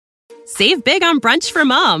Save big on brunch for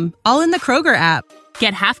mom, all in the Kroger app.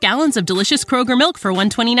 Get half gallons of delicious Kroger milk for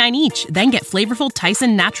 $1.29 each. Then get flavorful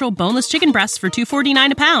Tyson natural boneless chicken breasts for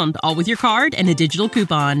 $2.49 a pound, all with your card and a digital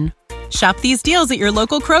coupon. Shop these deals at your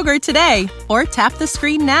local Kroger today, or tap the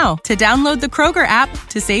screen now to download the Kroger app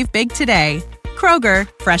to save big today. Kroger,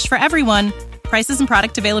 fresh for everyone. Prices and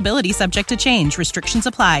product availability subject to change. Restrictions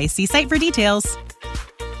apply. See site for details.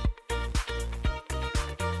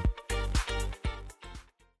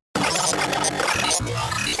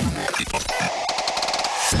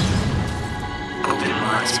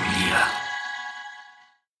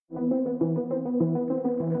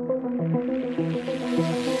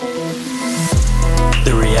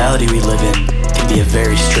 The reality we live in can be a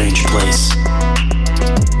very strange place.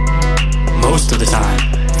 Most of the time,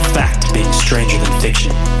 fact being stranger than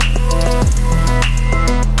fiction.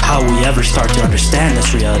 How will we ever start to understand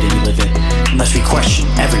this reality we live in unless we question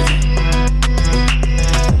everything?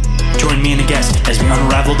 Join me and a guest as we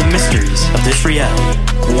unravel the mysteries of this reality,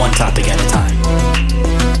 one topic at a time.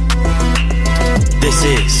 This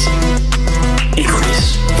is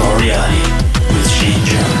Inquiries of Our Reality with Shane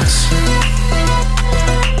Jones.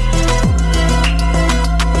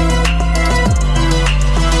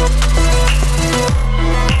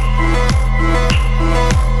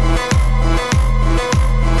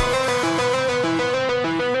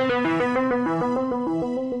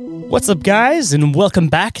 What's up, guys, and welcome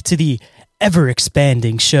back to the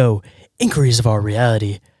ever-expanding show, Inquiries of Our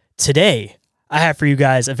Reality. Today, I have for you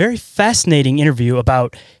guys a very fascinating interview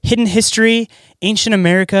about hidden history, ancient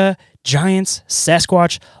America, giants,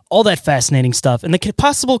 Sasquatch, all that fascinating stuff, and the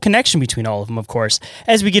possible connection between all of them, of course.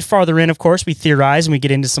 As we get farther in, of course, we theorize and we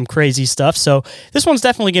get into some crazy stuff, so this one's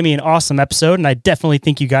definitely going to be an awesome episode, and I definitely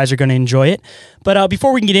think you guys are going to enjoy it. But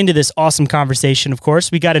before we can get into this awesome conversation, of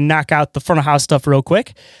course, we got to knock out the front of house stuff real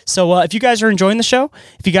quick. So if you guys are enjoying the show,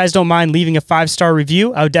 if you guys don't mind leaving a 5-star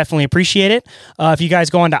review, I would definitely appreciate it. If you guys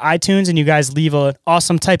go onto iTunes and you guys leave an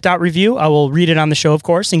awesome typed out review, I will read it on the show, of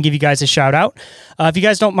course, and give you guys a shout out. If you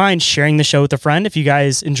guys don't mind sharing the show with a friend, if you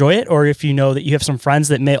guys enjoy it, or if you know that you have some friends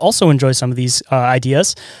that may also enjoy some of these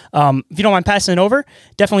ideas, if you don't mind passing it over,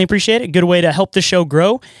 definitely appreciate it. Good way to help the show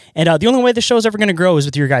grow. And the only way the show is ever going to grow is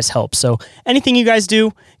with your guys' help. So anything you guys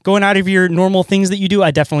do, going out of your normal things that you do, I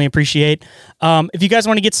definitely appreciate. If you guys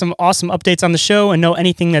want to get some awesome updates on the show and know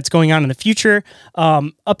anything that's going on in the future,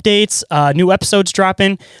 updates, new episodes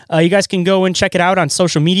dropping, you guys can go and check it out on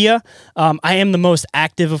social media. I am the most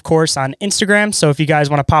active, of course, on Instagram. So if you guys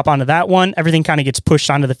want to pop onto that one, everything kind of gets pushed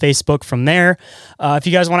onto the Facebook from there. If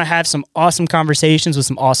you guys want to have some awesome conversations with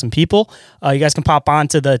some awesome people, you guys can pop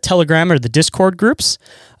onto the Telegram or the Discord groups.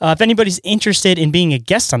 If anybody's interested in being a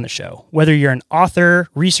guest on the show, whether you're an author,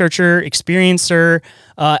 researcher, experiencer,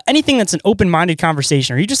 anything that's an open-minded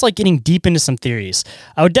conversation, or you just like getting deep into some theories,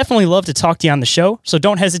 I would definitely love to talk to you on the show. So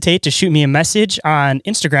don't hesitate to shoot me a message on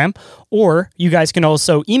Instagram, or you guys can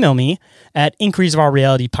also email me at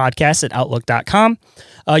increaseofourrealitypodcast@outlook.com.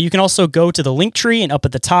 You can also go to the link tree, and up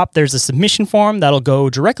at the top, there's a submission form that'll go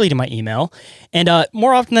directly to my email. And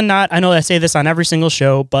more often than not, I know I say this on every single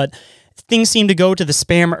show, but things seem to go to the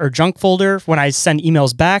spam or junk folder when I send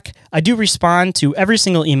emails back. I do respond to every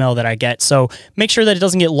single email that I get, so make sure that it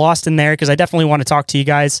doesn't get lost in there, because I definitely want to talk to you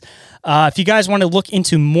guys. If you guys want to look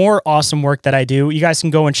into more awesome work that I do, you guys can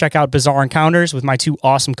go and check out Bizarre Encounters with my two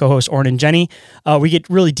awesome co-hosts, Orrin and Jenny. We get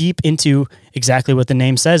really deep into exactly what the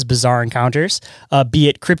name says, Bizarre Encounters, be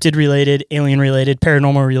it cryptid-related, alien-related,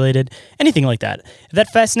 paranormal-related, anything like that. If that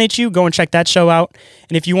fascinates you, go and check that show out.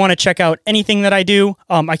 And if you want to check out anything that I do,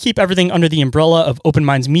 I keep everything under the umbrella of Open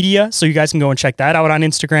Minds Media, so you guys can go and check that out on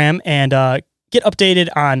Instagram and get updated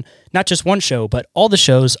on not just one show, but all the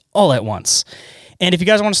shows all at once. And if you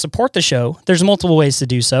guys want to support the show, there's multiple ways to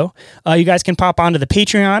do so. You guys can pop onto the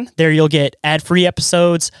Patreon. There you'll get ad-free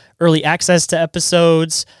episodes, early access to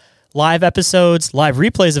episodes, live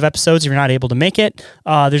replays of episodes if you're not able to make it.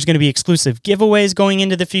 There's going to be exclusive giveaways going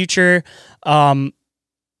into the future.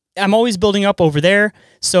 I'm always building up over there,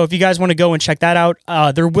 so if you guys want to go and check that out,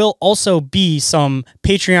 there will also be some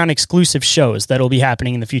Patreon exclusive shows that'll be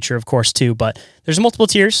happening in the future, of course, too, but there's multiple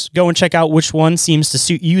tiers. Go and check out which one seems to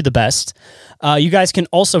suit you the best. You guys can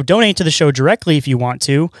also donate to the show directly if you want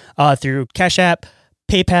to, through Cash App,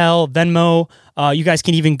 PayPal, Venmo, You guys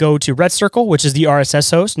can even go to Red Circle, which is the RSS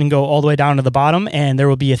host, and go all the way down to the bottom, and there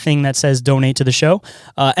will be a thing that says donate to the show.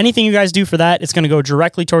 Anything you guys do for that, it's going to go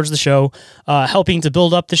directly towards the show, helping to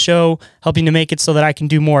build up the show, helping to make it so that I can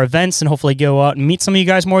do more events and hopefully go out and meet some of you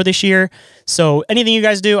guys more this year. So anything you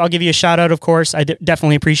guys do, I'll give you a shout out, of course. I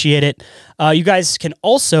definitely appreciate it. You guys can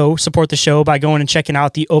also support the show by going and checking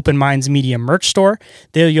out the Open Minds Media merch store.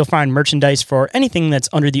 There you'll find merchandise for anything that's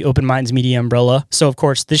under the Open Minds Media umbrella. So, of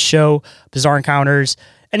course, this show, Bizarre Encounters,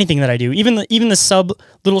 anything that I do, even the sub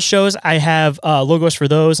little shows, I have logos for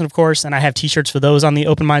those, and of course, and I have t-shirts for those on the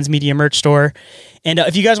Open Minds Media merch store. And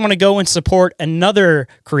if you guys want to go and support another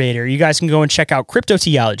creator, you guys can go and check out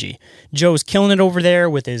Cryptotheology. Joe's killing it over there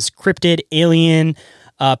with his cryptid, alien,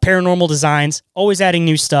 paranormal designs, always adding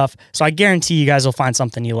new stuff. So I guarantee you guys will find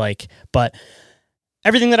something you like. But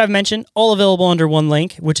everything that I've mentioned, all available under one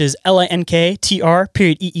link, which is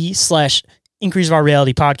linktr.ee/Increase of Our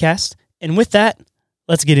Reality podcast. And with that,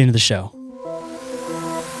 let's get into the show.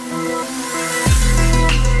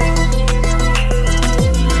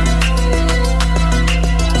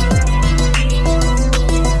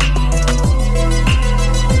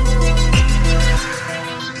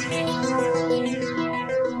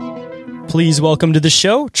 Please welcome to the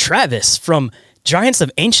show, Travis from Giants of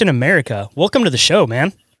Ancient America. Welcome to the show,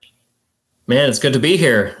 man. Man, it's good to be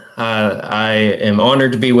here. I am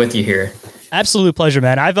honored to be with you here. Absolute pleasure,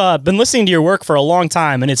 man. I've been listening to your work for a long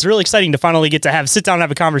time, and it's really exciting to finally get to sit down and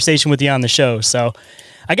have a conversation with you on the show. So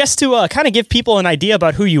I guess to kind of give people an idea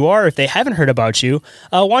about who you are, if they haven't heard about you,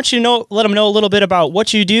 why don't you let them know a little bit about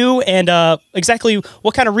what you do and exactly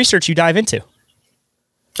what kind of research you dive into.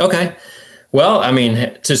 Okay. Well, I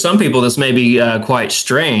mean, to some people, this may be quite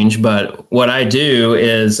strange, but what I do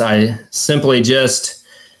is I simply just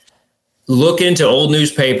look into old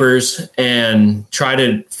newspapers and try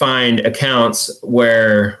to find accounts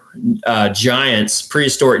where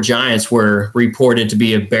prehistoric giants were reported to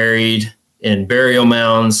be buried in burial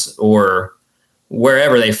mounds or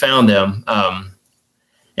wherever they found them.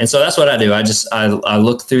 And so that's what I do. I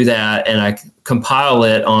look through that and I compile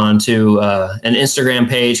it onto an Instagram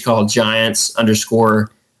page called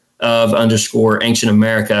Giants_of_Ancient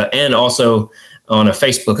America, and also on a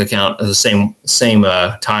Facebook account of the same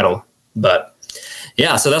title. But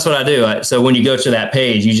yeah, so that's what I do. So when you go to that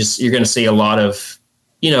page, you're going to see a lot of,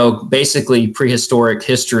 basically prehistoric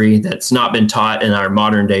history that's not been taught in our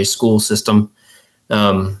modern day school system.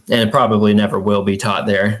 And it probably never will be taught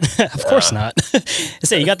there. Of course not.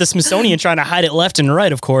 You got the Smithsonian trying to hide it left and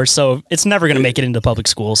right, of course, so it's never going to make it into public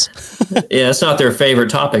schools. Yeah, it's not their favorite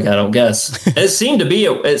topic, I don't guess. It seemed to be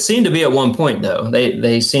at one point, though.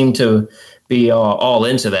 They seem to be all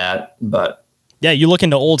into that, but yeah, you look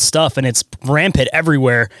into old stuff and it's rampant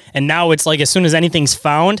everywhere, and now it's like as soon as anything's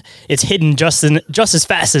found, it's hidden just as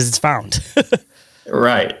fast as it's found.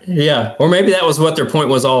 Right. Yeah. Or maybe that was what their point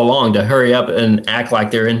was all along, to hurry up and act like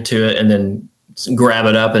they're into it and then grab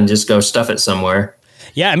it up and just go stuff it somewhere.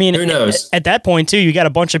 Yeah. I mean, who knows? At that point, too, you got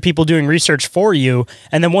a bunch of people doing research for you.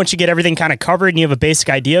 And then once you get everything kind of covered and you have a basic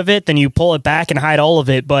idea of it, then you pull it back and hide all of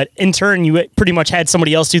it. But in turn, you pretty much had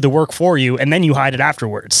somebody else do the work for you, and then you hide it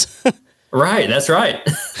afterwards. Right. That's right.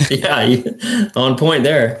 Yeah. On point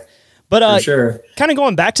there. But sure. Kind of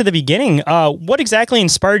going back to the beginning, what exactly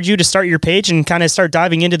inspired you to start your page and kind of start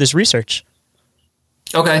diving into this research?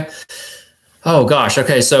 Okay. Oh, gosh.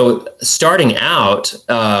 Okay. So starting out,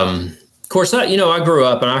 of course, I grew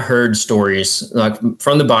up and I heard stories like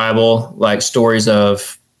from the Bible, like stories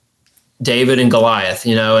of David and Goliath,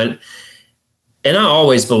 and I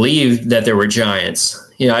always believed that there were giants.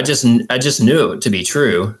 I just knew it to be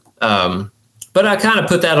true. But I kind of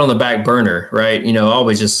put that on the back burner, right?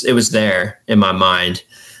 Always it was there in my mind.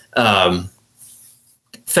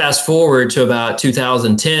 Fast forward to about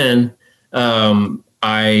 2010,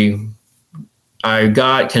 I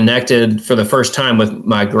got connected for the first time with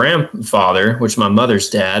my grandfather, which is my mother's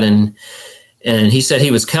dad, and he said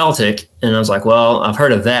he was Celtic, and I was like, well, I've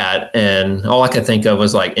heard of that, and all I could think of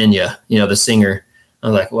was like Enya, the singer. I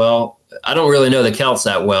was like, well, I don't really know the Celts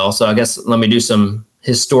that well, so I guess let me do some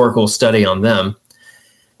historical study on them.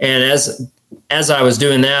 And as I was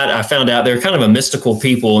doing that, I found out they're kind of a mystical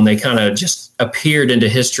people, and they kind of just appeared into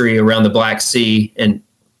history around the Black Sea and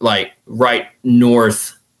like right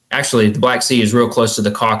north. Actually, the Black Sea is real close to the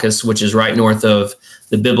Caucasus, which is right north of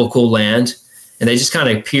the biblical land. And they just kind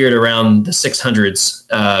of appeared around the 600s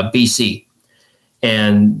BC.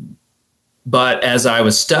 But as I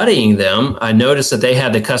was studying them, I noticed that they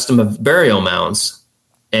had the custom of burial mounds.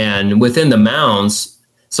 And within the mounds,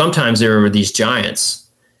 sometimes there were these giants,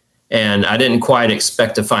 and I didn't quite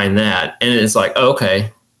expect to find that. And it's like,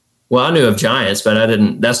 okay, well, I knew of giants, but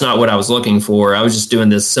that's not what I was looking for. I was just doing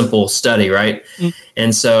this simple study, right?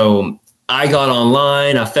 And so I got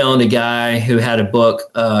online. I found a guy who had a book.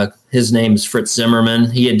 His name is Fritz Zimmerman.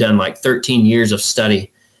 He had done like 13 years of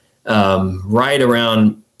study right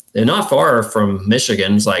around, not far from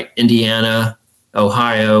Michigan. It's like Indiana,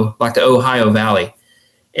 Ohio, like the Ohio Valley.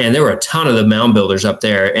 And there were a ton of the mound builders up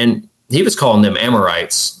there. And he was calling them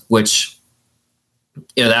Amorites, which,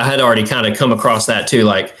 I had already kind of come across that too.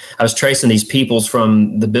 Like I was tracing these peoples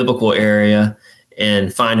from the biblical area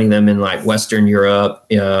and finding them in like Western Europe,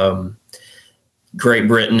 Great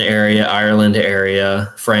Britain area, Ireland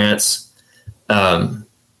area, France. And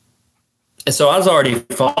so I was already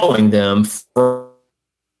following them.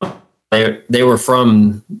 They were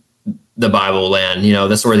from the Bible land.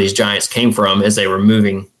 That's where these giants came from as they were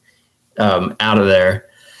moving out of there.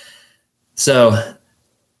 So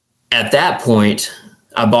at that point,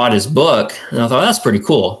 I bought his book and I thought that's pretty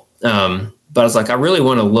cool. But I was like, I really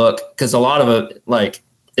want to look, because a lot of it, like,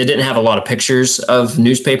 it didn't have a lot of pictures of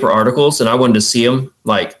newspaper articles, and I wanted to see them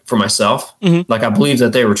like for myself. Like I believe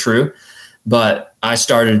that they were true, but I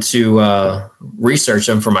started to research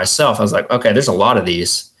them for myself. I was like, okay, there's a lot of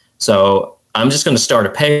these. So I'm just going to start a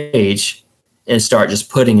page and start just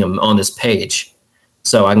putting them on this page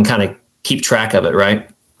so I can kind of keep track of it. Right.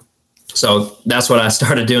 So that's what I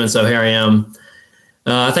started doing. So here I am.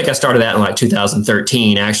 I think I started that in like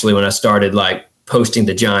 2013, actually, when I started like posting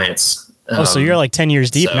the giants. So you're like 10 years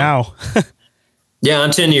deep now. Yeah, I'm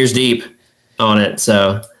 10 years deep on it.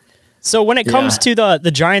 So when it comes to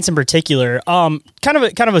the giants in particular, kind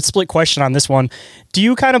of a split question on this one. Do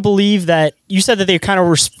you kind of believe that you said that they kind of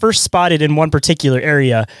were first spotted in one particular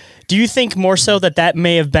area? Do you think more so that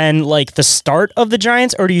may have been like the start of the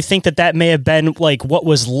giants, or do you think that may have been like what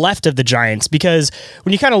was left of the giants? Because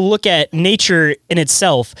when you kind of look at nature in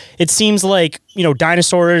itself, it seems like,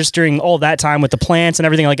 dinosaurs during all that time with the plants and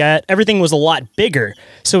everything like that, everything was a lot bigger.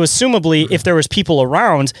 So assumably, if there was people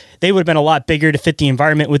around, they would have been a lot bigger to fit the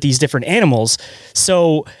environment with these different animals.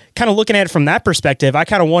 So kind of looking at it from that perspective, I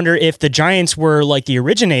kind of wonder if the giants were like the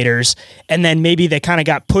originators, and then maybe they kind of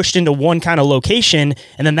got pushed into one kind of location,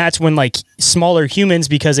 and then that's when like smaller humans,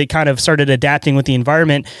 because they kind of started adapting with the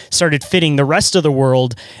environment, started fitting the rest of the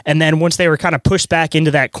world. And then once they were kind of pushed back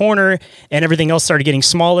into that corner and everything else started getting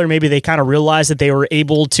smaller, maybe they kind of realized that they were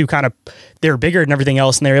able to they were bigger than everything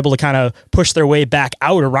else, and they were able to kind of push their way back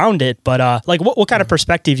out around it. But like what kind of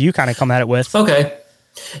perspective you kind of come at it with? Okay.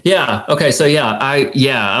 Yeah. Okay. So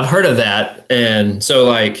I've heard of that. And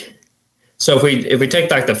so if we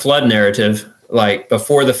take like the flood narrative, like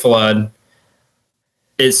before the flood,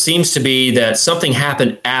 it seems to be that something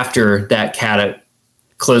happened after that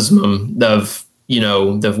cataclysm of,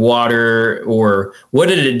 the water, or what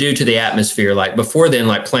did it do to the atmosphere? Like before then,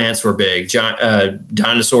 like plants were big,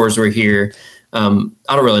 dinosaurs were here. I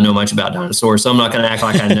don't really know much about dinosaurs, so I'm not going to act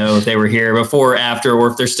like I know if they were here before, after, or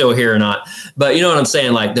if they're still here or not. But you know what I'm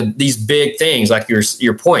saying? Like these big things, like your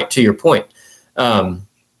point.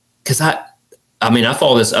 Because I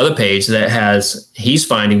follow this other page that he's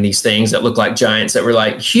finding these things that look like giants that were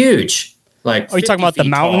like huge. Like, are you talking about the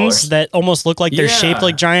mountains that almost look like they're shaped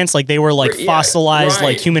like giants? Like they were like fossilized,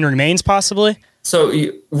 like human remains possibly? So,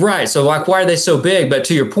 right. So like, why are they so big? But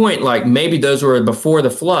to your point, like maybe those were before the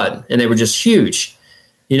flood and they were just huge.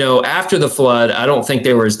 After the flood, I don't think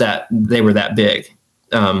they were that big.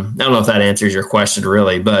 I don't know if that answers your question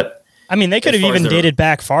really, but they could have even dated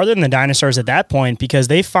back farther than the dinosaurs at that point, because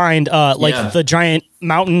they find the giant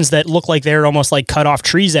mountains that look like they're almost like cut off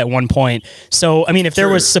trees at one point. So, if there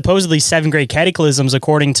was supposedly 7 great cataclysms,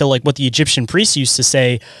 according to like what the Egyptian priests used to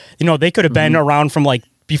say, they could have been around from like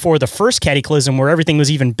before the first cataclysm, where everything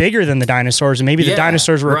was even bigger than the dinosaurs, and maybe the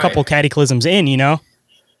dinosaurs were a couple cataclysms in,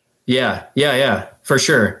 Yeah, for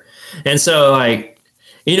sure. And so like,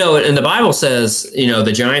 and the Bible says,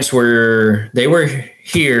 the giants were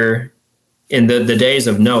here in the days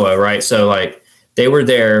of Noah, right? So like they were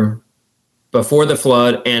there before the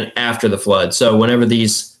flood and after the flood. So whenever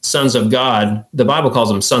these sons of God, the Bible calls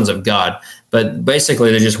them sons of God, but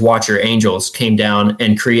basically they're just watcher angels, came down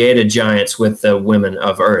and created giants with the women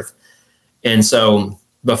of earth. And so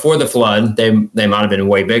before the flood, they might have been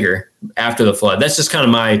way bigger. After the flood, that's just kind of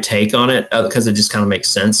my take on it, because it just kind of makes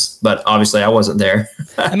sense. But obviously I wasn't there.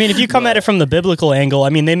 If you come at it from the biblical angle,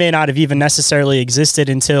 they may not have even necessarily existed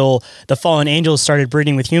until the fallen angels started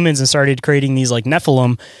breeding with humans and started creating these like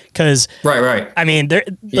Nephilim. Because right.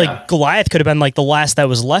 Like Goliath could have been like the last that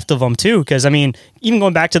was left of them too. Because even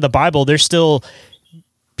going back to the Bible, there's still,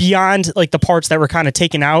 beyond like the parts that were kind of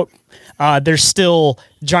taken out, there's still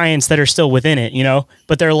giants that are still within it,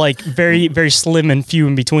 but they're like very, very slim and few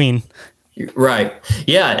in between. Right.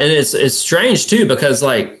 Yeah, and it's strange too, because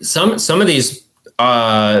like some of these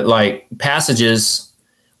like passages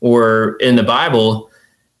or in the Bible,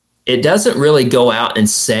 it doesn't really go out and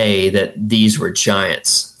say that these were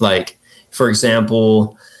giants. Like, for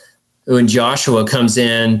example, when Joshua comes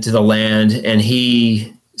into the land and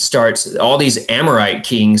he starts, all these Amorite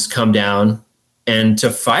kings come down and to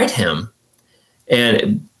fight him.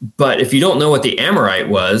 But if you don't know what the Amorite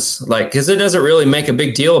was, like, because it doesn't really make a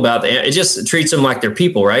big deal about it just treats them like they're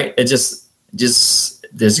people, right? It just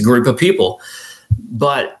this group of people.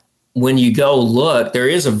 But when you go look, there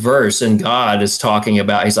is a verse, and God is talking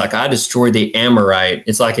about, he's like, I destroyed the Amorite.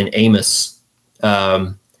 It's like in Amos.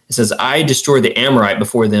 It says, I destroyed the Amorite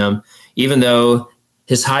before them, even though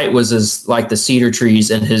his height was as like the cedar trees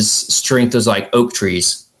and his strength was like oak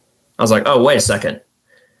trees. I was like, oh, wait a second.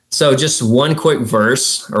 So just one quick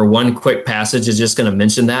verse or one quick passage is just going to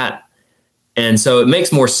mention that. And so it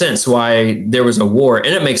makes more sense why there was a war. And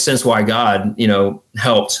it makes sense why God,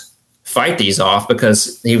 helped fight these off,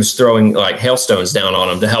 because he was throwing like hailstones down on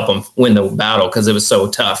them to help them win the battle, because it was so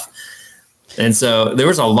tough. And so there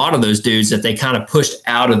was a lot of those dudes that they kind of pushed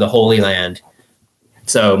out of the Holy Land.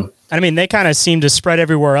 So, I mean, they kind of seem to spread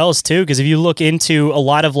everywhere else too, because if you look into a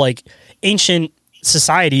lot of like ancient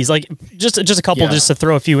societies, like just a couple, just to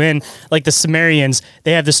throw a few in, like the Sumerians,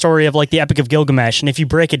 they have the story of like the Epic of Gilgamesh, and if you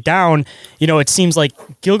break it down, it seems like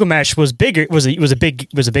Gilgamesh was bigger, was a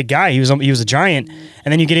big guy. He was a giant,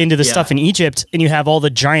 and then you get into the stuff in Egypt, and you have all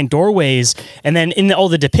the giant doorways, and then in all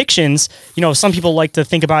the depictions, some people like to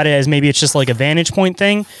think about it as maybe it's just like a vantage point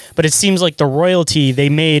thing, but it seems like the royalty they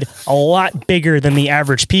made a lot bigger than the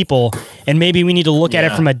average people, and maybe we need to look at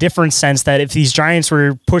it from a different sense, that if these giants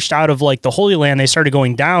were pushed out of like the Holy Land, they started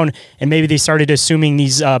going down, and maybe they started assuming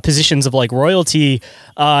these positions of like royalty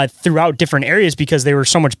throughout different areas, because they were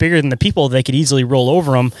so much bigger than the people, they could easily roll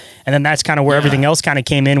over them. And then that's kind of where everything else kind of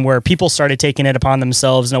came in, where people started taking it upon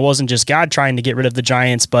themselves, and it wasn't just God trying to get rid of the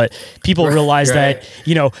giants, but people realized that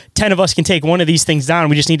 10 of us can take one of these things down,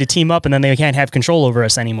 we just need to team up, and then they can't have control over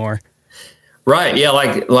us anymore. Right. Yeah.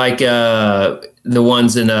 Like the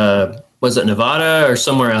ones in was it Nevada or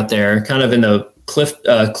somewhere out there, kind of in the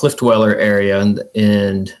cliff dweller area,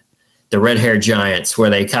 and the red-haired giants, where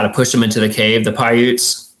they kind of pushed them into the cave. The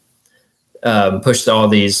Paiutes pushed all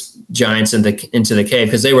these giants into the cave,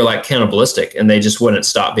 because they were like cannibalistic, and they just wouldn't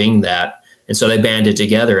stop being that. And so they banded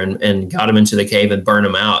together and got them into the cave and burned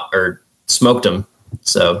them out, or smoked them.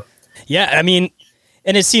 So yeah, I mean,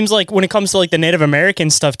 and it seems like when it comes to like the Native American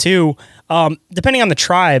stuff too, depending on the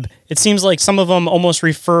tribe, it seems like some of them almost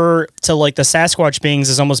refer to like the Sasquatch beings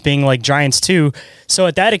as almost being like giants too. So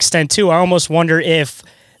at that extent too, I almost wonder if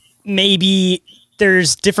maybe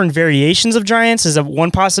there's different variations of giants is one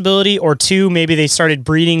possibility, or two, maybe they started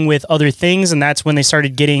breeding with other things, and that's when they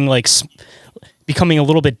started getting like becoming a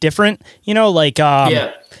little bit different,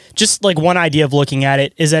 just like one idea of looking at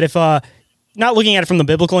it is that if, not looking at it from the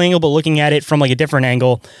biblical angle, but looking at it from like a different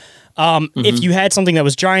angle. If you had something that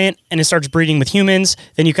was giant and it starts breeding with humans,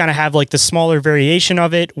 then you kind of have like the smaller variation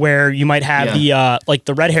of it, where you might have the like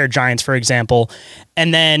the red-haired giants, for example.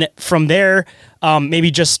 And then from there,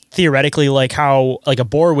 maybe just theoretically, like how like a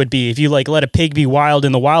boar would be. If you like let a pig be wild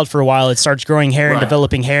in the wild for a while, it starts growing hair and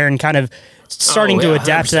developing hair and kind of starting to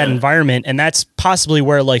adapt 100%. To that environment. And that's possibly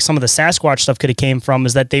where like some of the Sasquatch stuff could have came from,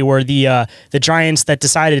 is that they were the giants that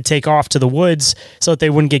decided to take off to the woods so that they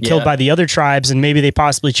wouldn't get killed by the other tribes. And maybe they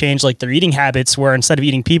possibly changed like their eating habits, where instead of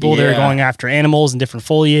eating people, they were going after animals and different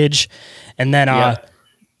foliage. And then,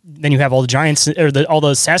 then you have all the giants, or all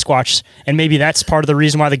the Sasquatch, and maybe that's part of the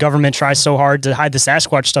reason why the government tries so hard to hide the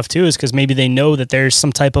Sasquatch stuff too, is because maybe they know that there's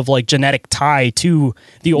some type of like genetic tie to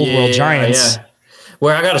the old world giants. Yeah.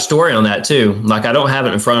 Well, I got a story on that too. Like, I don't have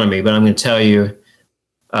it in front of me, but I'm going to tell you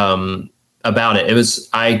about it.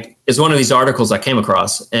 It's one of these articles I came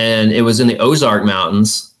across, and it was in the Ozark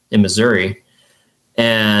Mountains in Missouri,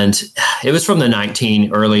 and it was from the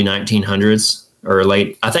early 1900s or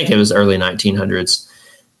late. I think it was early 1900s.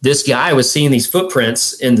 This guy was seeing these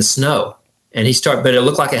footprints in the snow, and but it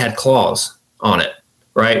looked like it had claws on it,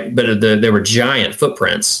 right? But there were giant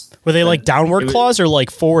footprints. Were they like downward claws or like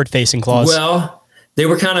forward facing claws? Well, they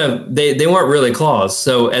were kind of, they weren't really claws.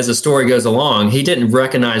 So as the story goes along, he didn't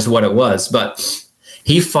recognize what it was, but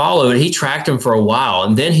he tracked him for a while.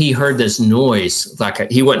 And then he heard this noise, like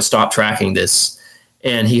he wouldn't stop tracking this.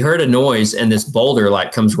 And he heard a noise, and this boulder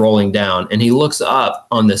like comes rolling down, and he looks up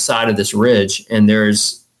on the side of this ridge, and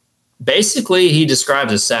there's basically, he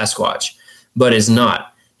describes as Sasquatch, but is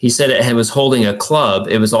not. He said it was holding a club.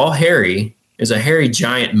 It was all hairy. It was a hairy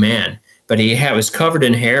giant man, but he was covered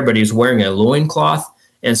in hair, but he was wearing a loincloth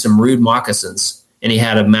and some rude moccasins. And he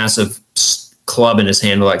had a massive club in his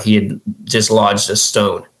hand, like he had just lodged a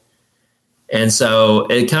stone. And so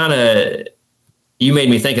it kind of, you made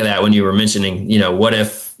me think of that when you were mentioning, what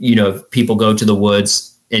if, people go to the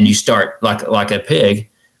woods and you start like a pig,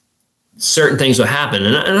 certain things will happen.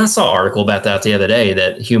 And I saw an article about that the other day,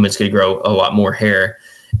 that humans could grow a lot more hair,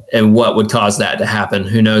 and what would cause that to happen.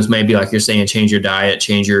 Who knows? Maybe, like you're saying, change your diet,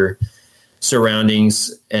 change your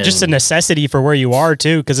surroundings, and just a necessity for where you are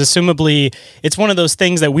too, because assumably it's one of those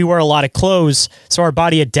things that we wear a lot of clothes, so our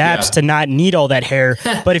body adapts to not need all that hair.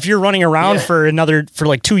 But if you're running around for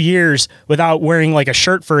like 2 years without wearing like a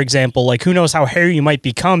shirt, for example, like who knows how hairy you might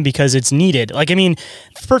become because it's needed. Like, I mean,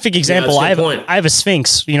 perfect example, I have a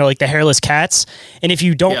Sphinx, like the hairless cats, and if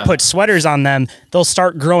you don't put sweaters on them, they'll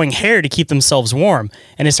start growing hair to keep themselves warm,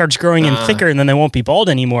 and it starts growing in thicker, and then they won't be bald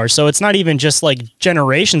anymore. So it's not even just like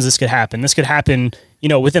generations this could happen. This could happen,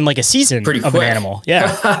 within like a season of an animal.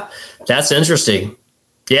 Yeah. That's interesting.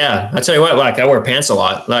 Yeah. I tell you what, like I wear pants a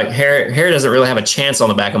lot. Like hair doesn't really have a chance on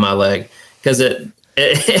the back of my leg because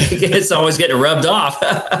it's always getting rubbed off.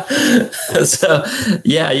 So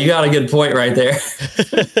yeah, you got a good point right there.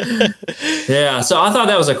 Yeah. So I thought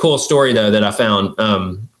that was a cool story though, that I found.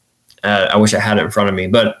 I wish I had it in front of me,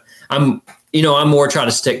 but I'm more trying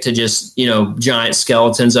to stick to just, giant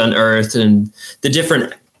skeletons unearthed and the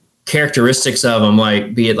different characteristics of them,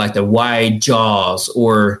 like be it like the wide jaws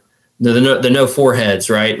or the no foreheads,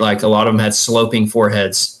 right? Like a lot of them had sloping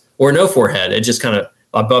foreheads or no forehead. It just kind of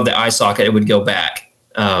above the eye socket, it would go back.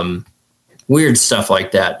 Weird stuff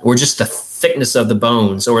like that. Or just the thickness of the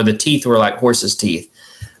bones, or the teeth were like horse's teeth.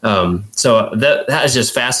 So that is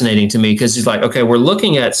just fascinating to me, because it's like, okay, we're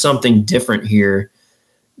looking at something different here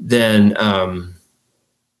than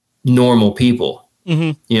normal people.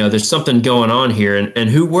 Mm-hmm. There's something going on here. And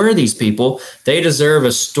who were these people? They deserve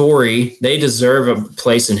a story. They deserve a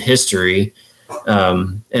place in history.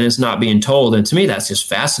 And it's not being told. And to me, that's just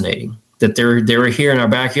fascinating that they were here in our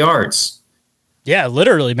backyards. Yeah,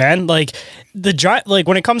 literally, man. Like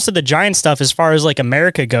when it comes to the giant stuff, as far as like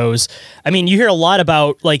America goes, I mean, you hear a lot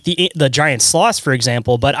about like the giant sloths, for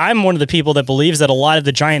example, but I'm one of the people that believes that a lot of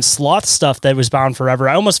the giant sloth stuff that was bound forever,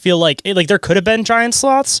 I almost feel like there could have been giant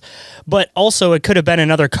sloths, but also it could have been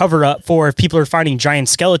another cover up for if people are finding giant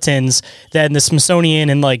skeletons, then the Smithsonian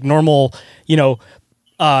and like normal,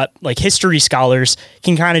 like history scholars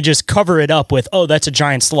can kind of just cover it up with, oh, that's a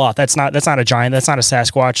giant sloth. That's not a giant. That's not a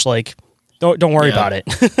Sasquatch. Like, don't worry about it.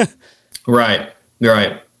 Right.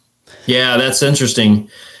 Yeah, that's interesting.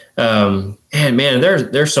 And man,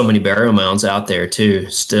 there's so many burial mounds out there too.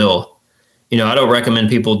 Still, I don't recommend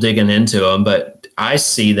people digging into them, but I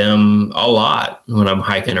see them a lot when I'm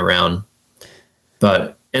hiking around.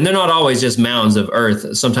 And they're not always just mounds of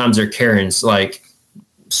earth. Sometimes they're cairns, like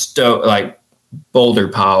boulder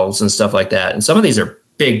piles and stuff like that. And some of these are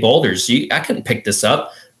big boulders. I couldn't pick this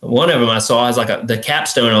up. One of them I saw has like the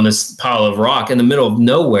capstone on this pile of rock in the middle of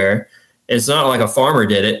nowhere. It's not like a farmer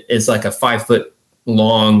did it. It's like a 5 foot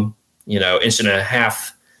long, 1.5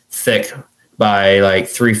 inches thick by like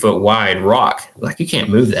 3 foot wide rock. Like you can't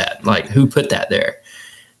move that. Like who put that there?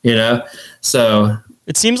 So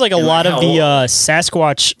it seems like a lot of the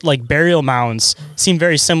Sasquatch like burial mounds seem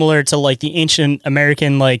very similar to like the ancient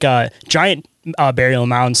American like giant burial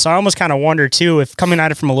mounds. So I almost kind of wonder too, if coming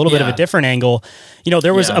at it from a little bit of a different angle,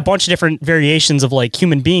 there was a bunch of different variations of like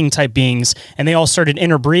human being type beings, and they all started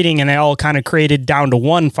interbreeding and they all kind of created down to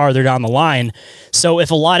one farther down the line. So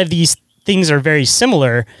if a lot of these things are very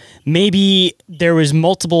similar, maybe there was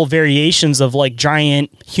multiple variations of like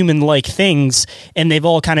giant human-like things, and they've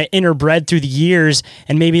all kind of interbred through the years,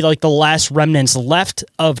 and maybe like the last remnants left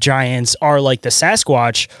of giants are like the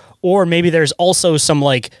Sasquatch, or maybe there's also some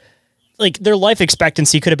like their life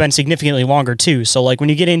expectancy could have been significantly longer too. So like when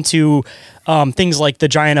you get into things like the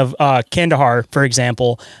giant of Kandahar, for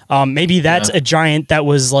example, maybe that's a giant that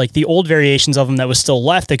was like the old variations of them that was still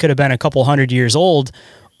left. They could have been a couple 100 years old,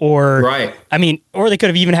 or or they could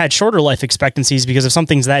have even had shorter life expectancies, because if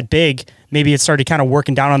something's that big, maybe it started kind of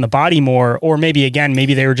working down on the body more, or maybe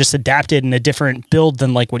they were just adapted in a different build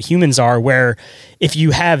than like what humans are, where if you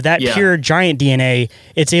have that pure giant DNA,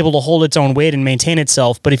 it's able to hold its own weight and maintain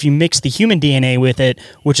itself. But if you mix the human DNA with it,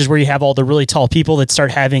 which is where you have all the really tall people that start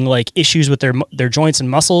having like issues with their joints and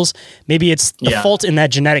muscles, maybe it's the fault in that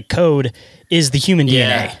genetic code is the human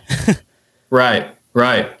DNA. Right.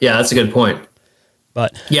 Yeah, that's a good point.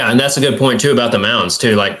 But and that's a good point too about the mounds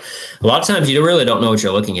too. Like a lot of times you really don't know what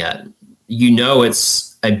you're looking at.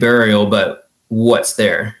 It's a burial, but what's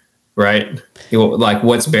there, right? Like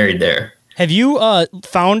what's buried there. Have you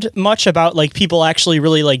found much about like people actually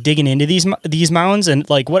really like digging into these mounds, and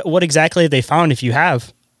like what exactly have they found, if you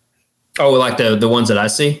have? Oh, like the ones that I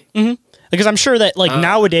see? Mm-hmm. Because I'm sure that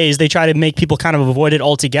nowadays they try to make people kind of avoid it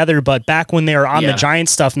altogether. But back when they were on the giant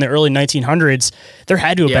stuff in the early 1900s, there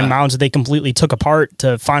had to have been mounds that they completely took apart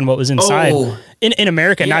to find what was inside in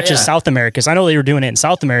America, not just South America. So I know they were doing it in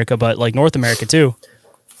South America, but like North America too.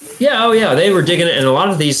 Yeah. Oh yeah. They were digging it. And a lot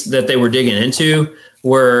of these that they were digging into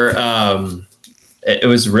were, it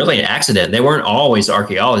was really an accident. They weren't always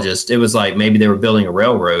archaeologists. It was like maybe they were building a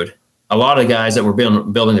railroad. A lot of guys that were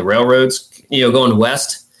building the railroads, going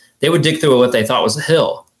west, they would dig through what they thought was a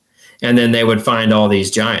hill, and then they would find all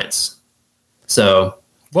these giants. So,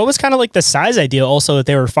 what was kind of like the size ideal also that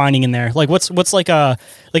they were finding in there? Like, what's like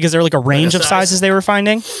is there like a range of sizes they were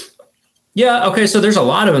finding? Yeah. Okay. So there's a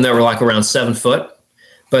lot of them that were like around 7 foot,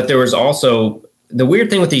 but there was also the weird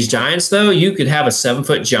thing with these giants, though. You could have a 7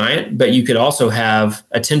 foot giant, but you could also have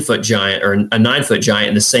a 10-foot giant or a 9-foot giant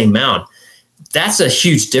in the same mound. That's a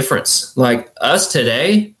huge difference. Like us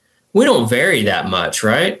today, we don't vary that much,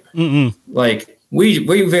 right? Mm-mm. Like we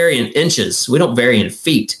vary in inches. We don't vary in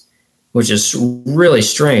feet, which is really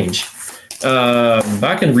strange. If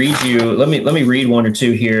I can read you, let me read one or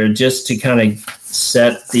two here just to kind of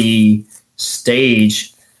set the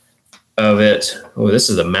stage of it. Oh, this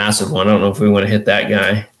is a massive one. I don't know if we want to hit that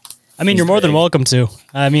guy. I mean, you're more than welcome to.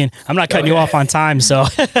 I mean, I'm not cutting you off on time, so.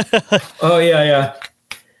 Oh yeah.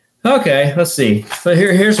 Okay, let's see. But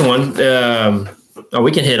here's one.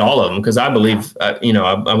 We can hit all of them because I believe, I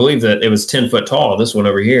believe that it was 10 foot tall. This one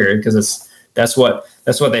over here, because that's what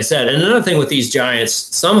they said. And another thing with these giants,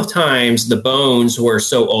 sometimes the bones were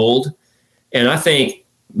so old, and I think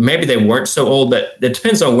maybe they weren't so old, but it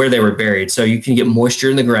depends on where they were buried. So you can get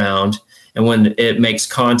moisture in the ground, and when it makes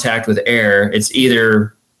contact with air, it's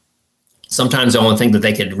either sometimes the only thing that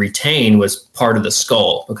they could retain was part of the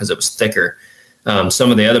skull because it was thicker. Some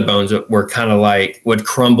of the other bones were kind of like would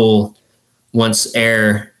crumble once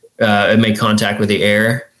air it made contact with the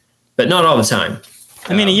air, but not all the time.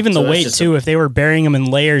 I mean, even the weight too, if they were burying them in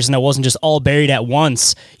layers and it wasn't just all buried at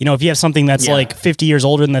once, if you have something that's like 50 years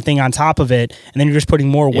older than the thing on top of it, and then you're just putting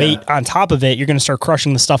more weight on top of it, you're going to start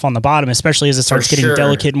crushing the stuff on the bottom, especially as it starts getting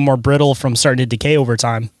delicate and more brittle from starting to decay over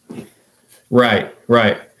time. Right.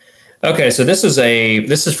 Okay. So this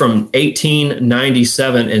is from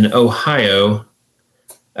 1897 in Ohio.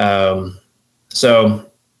 So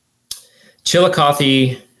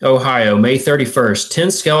Chillicothe, Ohio, May 31st, 10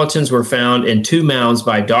 skeletons were found in 2 mounds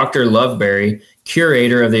by Dr. Loveberry,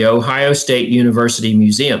 curator of the Ohio State University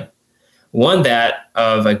Museum. One that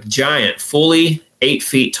of a giant, fully 8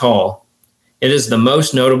 feet tall. It is the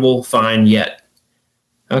most notable find yet.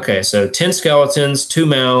 Okay, so 10 skeletons, 2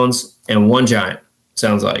 mounds, and 1 giant,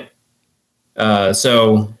 sounds like.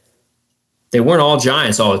 So they weren't all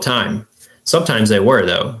giants all the time. Sometimes they were,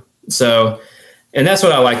 though. So, and that's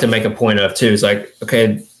what I like to make a point of, too. Is like,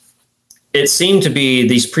 okay, it seemed to be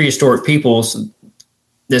these prehistoric peoples,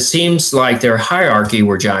 this seems like their hierarchy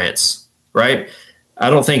were giants, right? I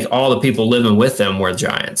don't think all the people living with them were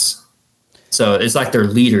giants. So it's like their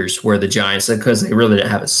leaders were the giants because they really didn't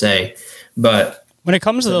have a say. But when it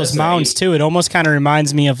comes to those mounds, too, it almost kind of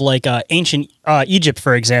reminds me of like ancient Egypt,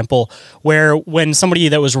 for example, where when somebody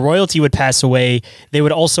that was royalty would pass away, they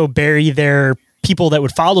would also bury their people that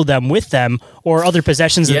would follow them with them or other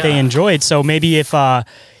possessions that they enjoyed. So maybe if,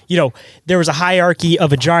 there was a hierarchy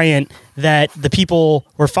of a giant that the people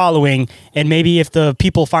were following, and maybe if the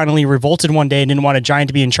people finally revolted one day and didn't want a giant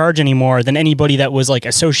to be in charge anymore, then anybody that was like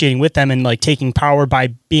associating with them and like taking power by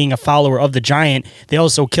being a follower of the giant, they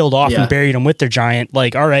also killed off and buried them with their giant.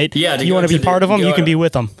 Like, all right, you want to be part of them? You can be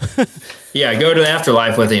with them. Yeah, go to the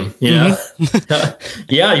afterlife with him, know?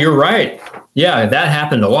 Yeah, you're right. Yeah, that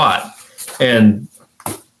happened a lot. And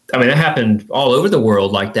I mean, it happened all over the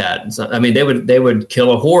world like that. So, I mean, they would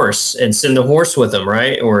kill a horse and send a horse with them,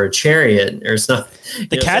 right? Or a chariot or something.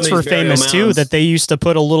 The cats were famous too, that they used to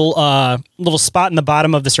put a little spot in the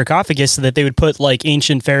bottom of the sarcophagus so that they would put like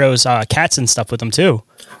ancient pharaohs' cats and stuff with them too.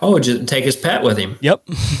 Oh, just take his pet with him. Yep.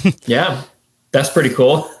 Yeah, that's pretty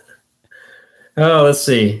cool. Oh, let's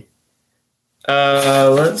see.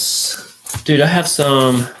 Dude, I have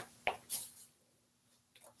some.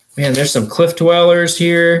 Man, there's some cliff dwellers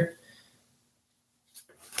here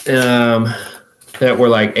that were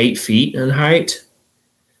like 8 feet in height.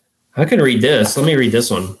 I can read this. Let me read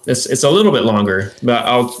this one. It's a little bit longer, but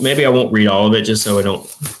I won't read all of it just so I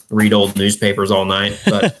don't read old newspapers all night.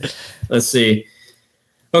 But let's see.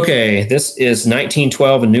 Okay, this is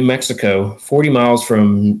 1912 in New Mexico, 40 miles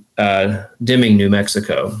from Deming, New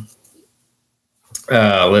Mexico.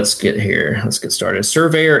 Let's get started.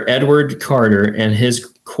 Surveyor Edward Carter and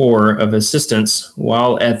his corps of assistants,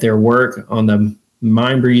 while at their work on the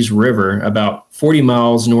Mounds River, about 40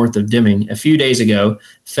 miles north of Deming, a few days ago,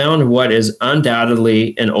 found what is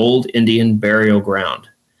undoubtedly an old Indian burial ground.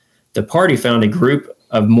 The party found a group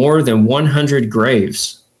of more than 100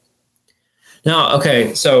 graves. Now,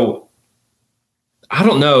 okay, so I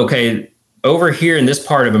don't know. Okay, over here in this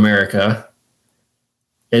part of America,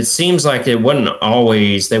 it seems like they weren't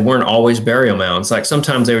always burial mounds. Like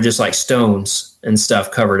sometimes they were just like stones and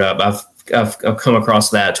stuff covered up. I've come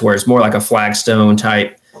across that to where it's more like a flagstone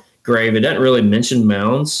type grave. It doesn't really mention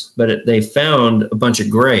mounds, but they found a bunch of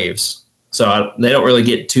graves. So they don't really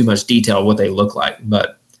get too much detail of what they look like,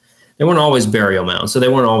 but they weren't always burial mounds. So they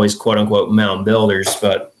weren't always quote unquote mound builders,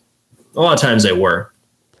 but a lot of times they were.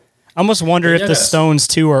 I almost wonder if the stones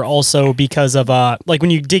too are also because of like when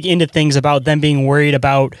you dig into things about them being worried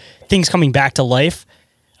about things coming back to life.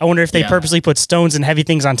 I wonder if they purposely put stones and heavy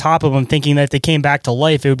things on top of them, thinking that if they came back to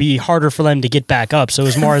life, it would be harder for them to get back up. So it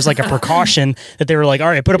was more as like a precaution that they were like, all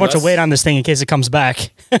right, put a bunch of weight on this thing in case it comes back.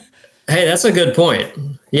 Hey, that's a good point.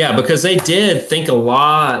 Yeah, because they did think a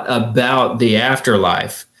lot about the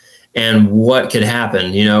afterlife and what could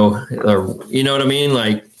happen, you know what I mean?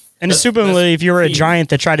 Like, and assumably, if you were a giant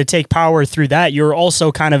that tried to take power through that, you're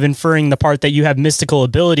also kind of inferring the part that you have mystical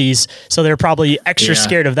abilities. So they're probably extra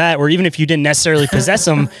scared of that, or even if you didn't necessarily possess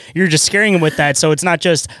them, you're just scaring them with that. So it's not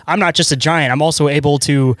just, I'm not just a giant. I'm also able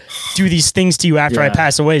to do these things to you after I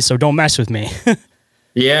pass away. So don't mess with me.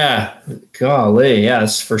 Yeah. Golly.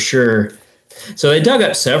 Yes, for sure. So they dug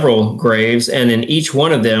up several graves, and in each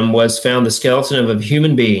one of them was found the skeleton of a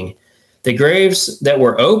human being. The graves that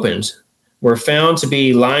were opened were found to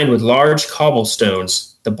be lined with large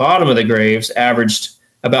cobblestones. The bottom of the graves averaged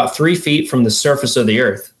about 3 feet from the surface of the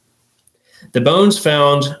earth. The bones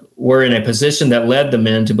found were in a position that led the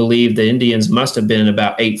men to believe the Indians must have been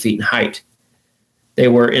about 8 feet in height. They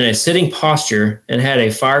were in a sitting posture and had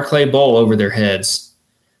a fire clay bowl over their heads.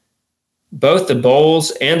 Both the bowls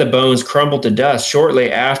and the bones crumbled to dust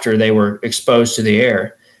shortly after they were exposed to the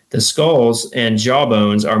air. The skulls and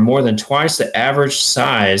jawbones are more than twice the average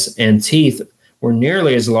size, and teeth were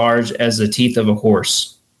nearly as large as the teeth of a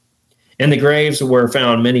horse. In the graves were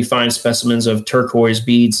found many fine specimens of turquoise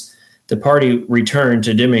beads. The party returned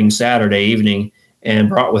to Deming Saturday evening and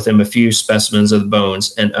brought with them a few specimens of the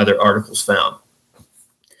bones and other articles found.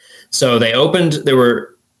 So there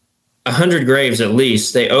were 100 graves at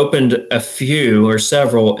least. They opened a few or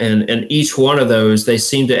several, and each one of those, they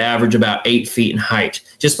seemed to average about 8 feet in height.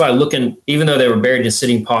 Just by looking, even though they were buried in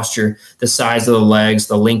sitting posture, the size of the legs,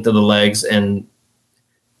 the length of the legs, and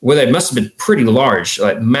they must have been pretty large,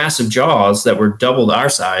 like massive jaws that were double our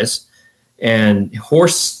size, and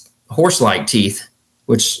horse-like teeth,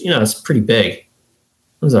 which, it's pretty big.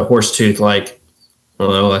 What was a horse tooth like? I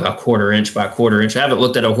don't know, like a quarter inch by quarter inch. I haven't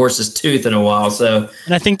looked at a horse's tooth in a while, so.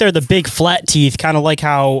 And I think they're the big flat teeth, kind of like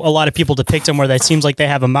how a lot of people depict them, where that seems like they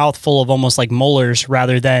have a mouth full of almost like molars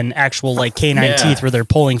rather than actual like canine teeth where they're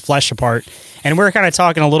pulling flesh apart. And we were kind of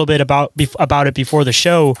talking a little bit about it before the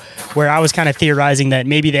show, where I was kind of theorizing that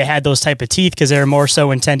maybe they had those type of teeth because they're more so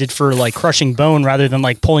intended for like crushing bone rather than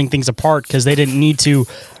like pulling things apart, because they didn't need to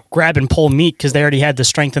grab and pull meat because they already had the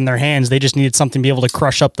strength in their hands. They just needed something to be able to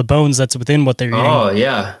crush up the bones that's within what they're eating. Oh,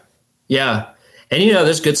 yeah. Yeah. And,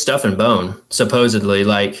 there's good stuff in bone, supposedly,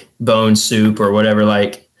 like bone soup or whatever,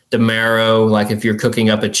 like the marrow, like if you're cooking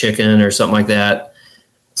up a chicken or something like that.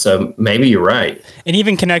 So maybe you're right. And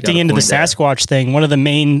even connecting into the Sasquatch thing, one of the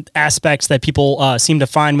main aspects that people seem to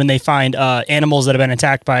find when they find animals that have been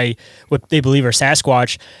attacked by what they believe are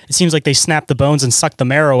Sasquatch, it seems like they snap the bones and suck the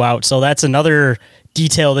marrow out. So that's another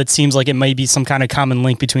detail that seems like it might be some kind of common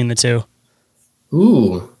link between the two.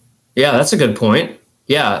 Ooh, yeah, that's a good point.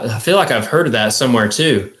 Yeah, I feel like I've heard of that somewhere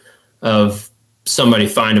too, of somebody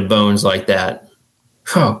finding bones like that.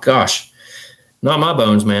 Oh, gosh. Not my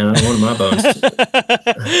bones, man. I don't want my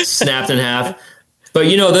bones snapped in half. But,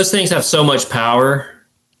 those things have so much power.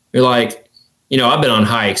 You're like, I've been on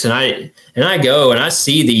hikes and I go and I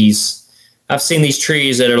see these. I've seen these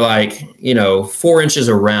trees that are like, 4 inches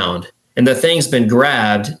around, and the thing's been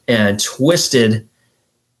grabbed and twisted. And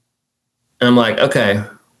I'm like, okay,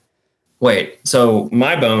 wait. So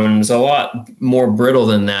my bone's a lot more brittle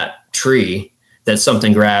than that tree that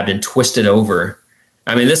something grabbed and twisted over.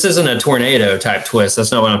 I mean, this isn't a tornado type twist.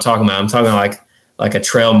 That's not what I'm talking about. I'm talking like a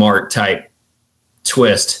trail mark type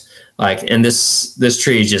twist. Like, and this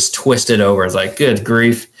tree just twisted over. It's like, good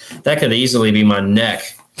grief. That could easily be my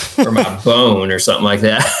neck or my bone or something like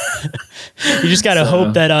that. You just got to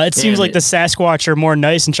hope that it seems like the Sasquatch are more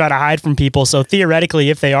nice and try to hide from people. So theoretically,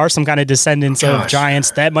 if they are some kind of descendants of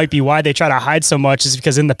giants, that might be why they try to hide so much, is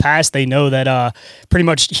because in the past they know that pretty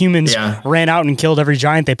much humans ran out and killed every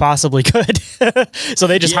giant they possibly could. So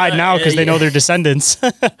they just hide now because they know they're descendants.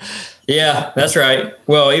 Yeah, that's right.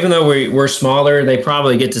 Well, even though we're smaller, they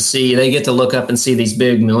probably get to look up and see these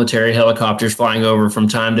big military helicopters flying over from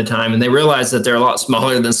time to time, and they realize that they're a lot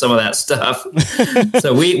smaller than some of that stuff.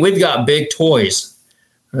 So we've got big toys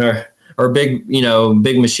or big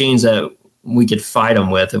machines that we could fight them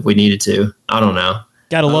with if we needed to. I don't know.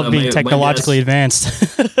 Gotta love being technologically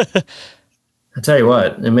advanced. I tell you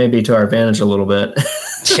what, it may be to our advantage a little bit.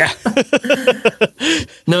 Yeah.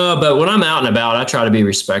 No, but when I'm out and about, I try to be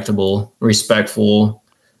respectful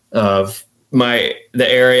of the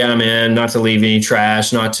area I'm in, not to leave any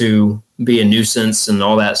trash, not to be a nuisance and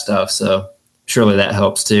all that stuff. So surely that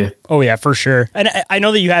helps too. Oh yeah, for sure. And I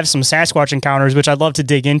know that you have some Sasquatch encounters, which I'd love to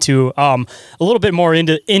dig into a little bit more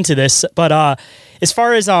into this. But as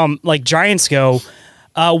far as like giants go,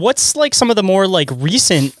 what's like some of the more like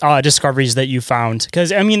recent discoveries that you found?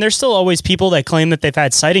 Because I mean, there's still always people that claim that they've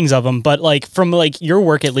had sightings of them, but like from like your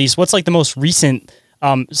work at least, what's like the most recent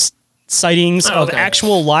sightings of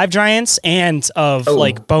actual live giants and of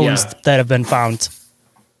like bones that have been found?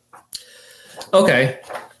 Okay,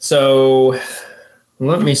 so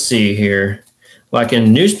let me see here. Like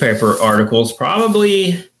in newspaper articles,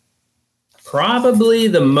 probably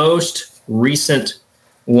the most recent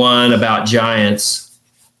one about giants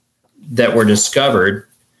that were discovered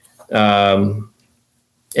in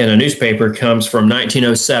a newspaper comes from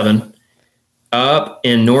 1907 up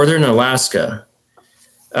in northern Alaska.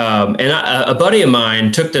 And a buddy of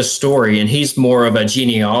mine took this story, and he's more of a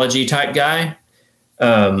genealogy type guy.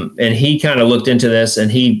 And he kind of looked into this,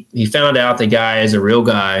 and he found out the guy is a real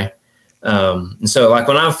guy. And so like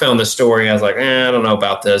when I found this story, I was like, I don't know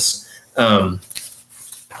about this.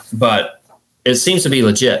 But it seems to be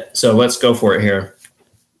legit. So let's go for it here.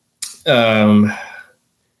 Now,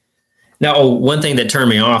 one thing that turned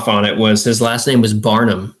me off on it was his last name was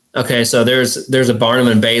Barnum. Okay, so there's a Barnum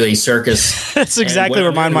and Bailey circus. That's exactly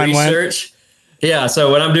where my mind went. Yeah,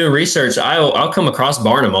 so when I'm doing research, I'll come across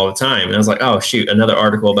Barnum all the time, and I was like, oh shoot, another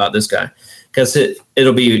article about this guy, because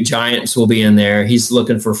it'll be giants will be in there. He's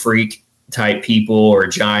looking for freak type people or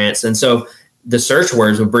giants, and so the search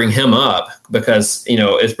words would bring him up because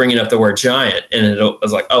it's bringing up the word giant, and I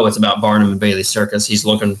was like, oh, it's about Barnum and Bailey circus.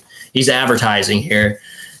 He's advertising here,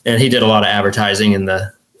 and he did a lot of advertising in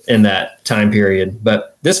that time period.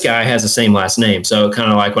 But this guy has the same last name, so kind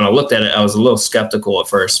of like when I looked at it, I was a little skeptical at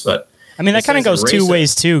first. But I mean, that kind of goes two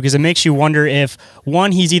ways too, because it makes you wonder if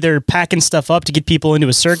one, he's either packing stuff up to get people into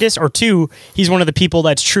a circus, or two, he's one of the people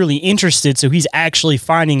that's truly interested, so he's actually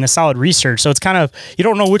finding the solid research. So it's kind of, you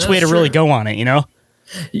don't know which way to really go on it,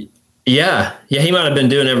 Yeah, he might have been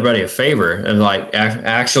doing everybody a favor and like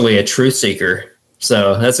actually a truth seeker.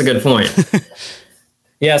 So that's a good point.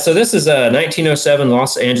 Yeah, so this is a 1907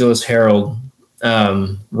 Los Angeles Herald,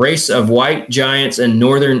 race of white giants in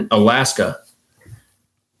northern Alaska.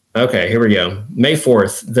 Okay, here we go. May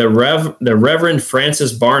 4th, the Reverend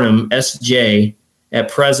Francis Barnum, S.J.,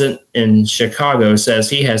 at present in Chicago, says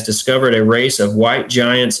he has discovered a race of white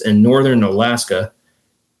giants in northern Alaska.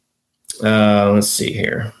 Let's see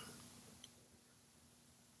here.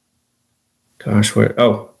 Gosh,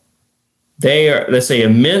 they are, let's say,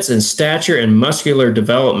 immense in stature and muscular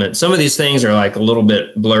development. Some of these things are like a little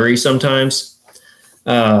bit blurry sometimes.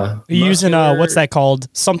 You're using, what's that called?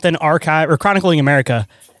 Something archive or Chronicling America.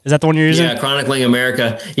 Is that the one you're using? Yeah, Chronicling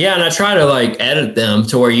America. Yeah, and I try to like edit them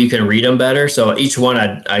to where you can read them better. So each one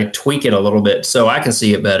I tweak it a little bit so I can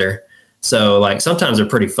see it better. So like sometimes they're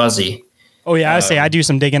pretty fuzzy. Oh yeah, I do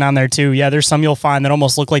some digging on there too. Yeah, there's some you'll find that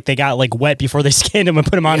almost look like they got like wet before they scanned them and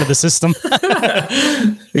put them onto the system.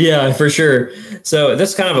 Yeah, for sure. So this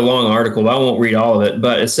is kind of a long article. I won't read all of it,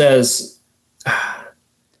 but it says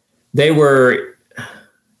they were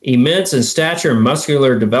immense in stature and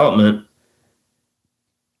muscular development.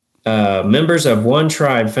 Members of one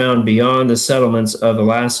tribe found beyond the settlements of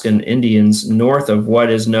Alaskan Indians north of what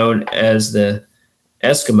is known as the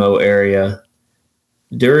Eskimo area.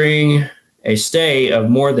 During a stay of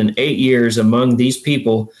more than 8 years among these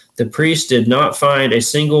people, the priest did not find a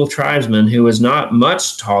single tribesman who was not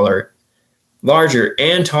much larger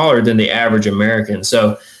and taller than the average American.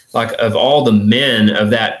 So like of all the men of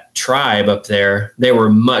that tribe up there, they were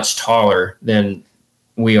much taller than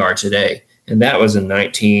we are today. And that was in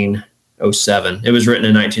 1907. It was written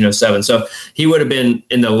in 1907. So he would have been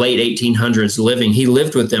in the late 1800s living. He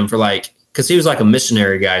lived with them for because he was like a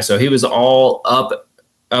missionary guy. So he was all up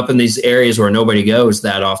up in these areas where nobody goes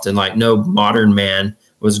that often. Like no modern man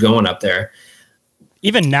was going up there.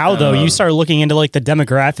 Even now, though, you start looking into like the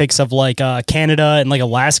demographics of like Canada and like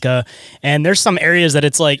Alaska, and there's some areas that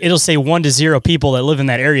it's like it'll say 1 to 0 people that live in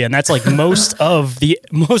that area, and that's like most of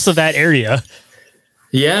that area.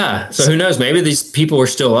 Yeah. So who knows? Maybe these people are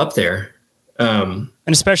still up there. And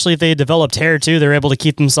especially if they developed hair too, they're able to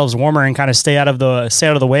keep themselves warmer and kind of stay out of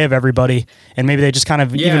the way of everybody. And maybe they just kind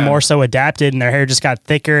of even more so adapted, and their hair just got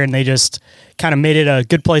thicker, and they just kind of made it a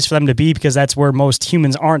good place for them to be because that's where most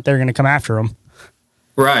humans aren't. They're going to come after them.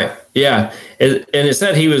 Right. Yeah. And it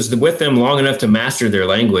said he was with them long enough to master their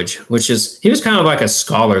language, he was kind of like a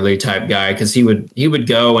scholarly type guy because he would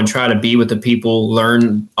go and try to be with the people,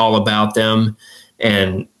 learn all about them.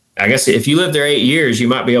 And I guess if you lived there 8 years, you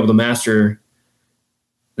might be able to master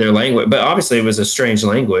their language. But obviously it was a strange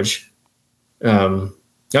language. I don't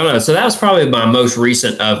know. So that was probably my most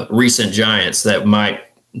recent of recent giants that might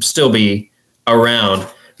still be around.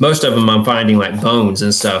 Most of them I'm finding like bones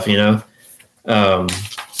and stuff,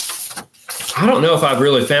 I don't know if I've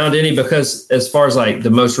really found any because as far as like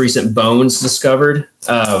the most recent bones discovered,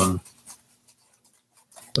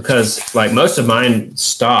 because like most of mine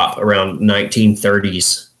stop around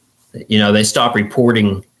 1930s, they stop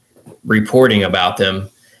reporting about them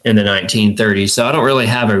in the 1930s. So I don't really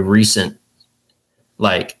have a recent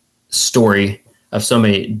like story of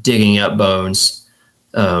somebody digging up bones.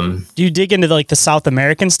 Do you dig into like the South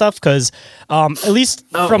American stuff? Because at least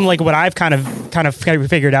from like what I've kind of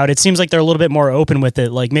figured out, it seems like they're a little bit more open with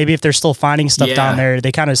it. Like maybe if they're still finding stuff down there,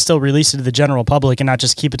 they kind of still release it to the general public and not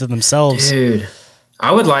just keep it to themselves. Dude,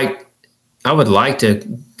 I would like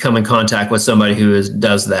to come in contact with somebody who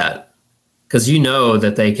does that because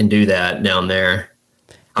that they can do that down there.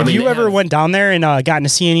 Have you ever went down there and gotten to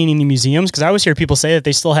see any museums? Because I always hear people say that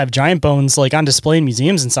they still have giant bones like on display in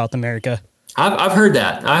museums in South America. I've heard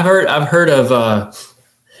that. I've heard of,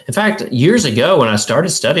 in fact, years ago when I started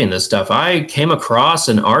studying this stuff, I came across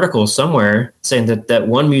an article somewhere saying that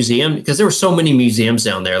one museum, because there were so many museums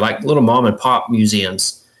down there, like little mom and pop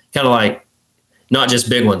museums, kind of like not just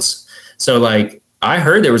big ones. So like I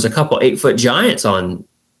heard there was a couple 8-foot giants on,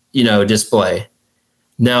 display.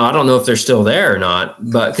 Now, I don't know if they're still there or not,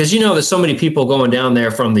 but because, there's so many people going down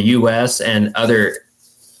there from the U.S. and other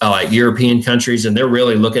like European countries, and they're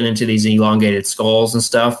really looking into these elongated skulls and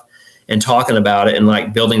stuff and talking about it and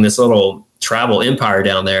like building this little travel empire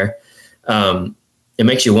down there. It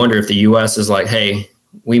makes you wonder if the U.S. is like, hey,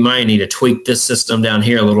 we might need to tweak this system down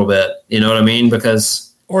here a little bit. You know what I mean?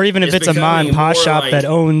 Or even if it's a mom and pop shop that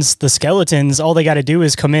owns the skeletons, all they got to do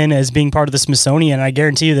is come in as being part of the Smithsonian. And I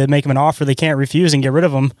guarantee you they'd make them an offer they can't refuse and get rid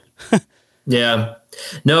of them. Yeah.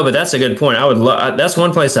 No, but that's a good point. That's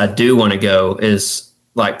one place I do want to go is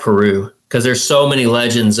like Peru, because there's so many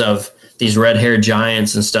legends of these red-haired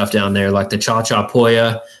giants and stuff down there, like the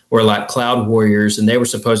Chachapoya were like cloud warriors, and they were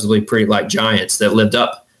supposedly pretty like giants that lived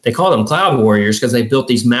up. They call them cloud warriors because they built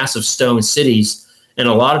these massive stone cities, and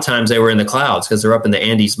a lot of times they were in the clouds because they're up in the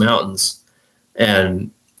Andes Mountains,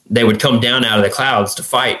 and they would come down out of the clouds to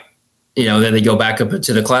fight. Then they go back up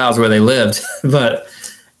into the clouds where they lived. But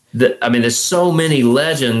there's so many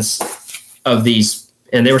legends of these.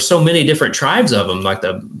 And there were so many different tribes of them, like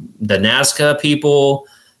the Nazca people,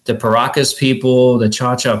 the Paracas people, the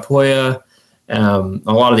Chachapoya.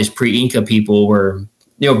 A lot of these pre-Inca people were,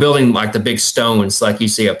 building like the big stones like you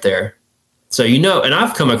see up there. So, and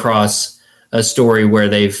I've come across a story where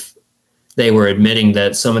they were admitting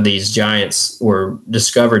that some of these giants were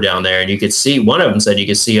discovered down there, and you could see, one of them said you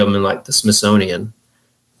could see them in like the Smithsonian.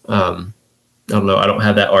 I don't know. I don't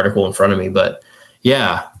have that article in front of me, but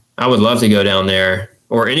yeah, I would love to go down there.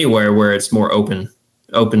 Or anywhere where it's more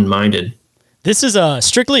open-minded. This is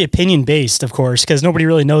strictly opinion-based, of course, because nobody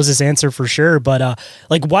really knows this answer for sure. But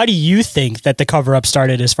why do you think that the cover-up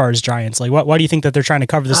started as far as giants? Like, why do you think that they're trying to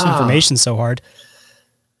cover this information so hard?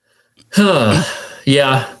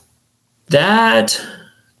 Yeah, that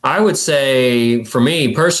I would say for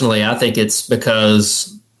me personally, I think it's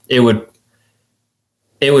because it would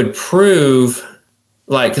prove,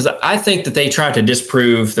 like, because I think that they tried to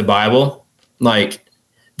disprove the Bible, like.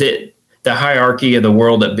 The hierarchy of the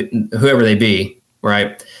world, whoever they be,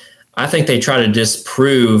 right? I think they try to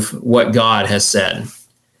disprove what God has said.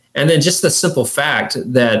 And then just the simple fact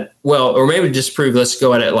that, or maybe disprove, let's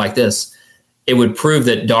go at it like this. It would prove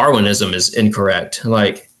that Darwinism is incorrect.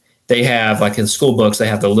 Like they have, like in school books, they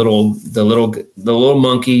have the little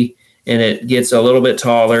monkey, and it gets a little bit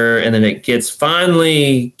taller, and then it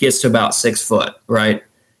finally gets to about 6 foot, right?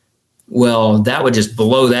 Well, that would just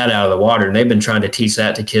blow that out of the water. And they've been trying to teach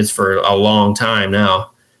that to kids for a long time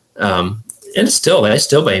now. And they still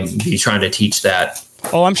may be trying to teach that.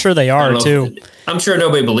 Oh, I'm sure they are too. I'm sure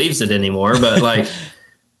nobody believes it anymore, but like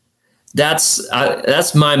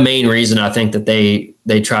that's my main reason. I think that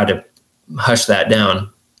they try to hush that down.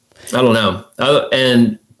 I don't know.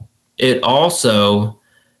 And it also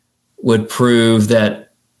would prove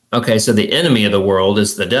that, okay, so the enemy of the world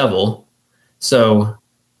is the devil. So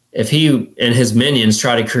if he and his minions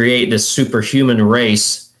try to create this superhuman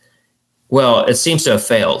race, well, it seems to have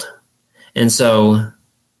failed. And so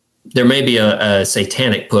there may be a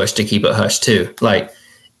satanic push to keep it hushed too. Like,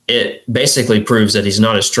 it basically proves that he's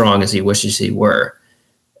not as strong as he wishes he were,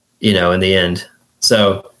 in the end.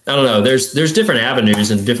 So I don't know. There's different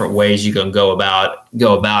avenues and different ways you can go about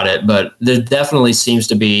it, but there definitely seems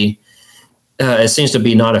to be it seems to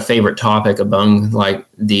be not a favorite topic among like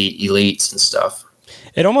the elites and stuff.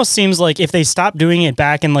 It almost seems like if they stopped doing it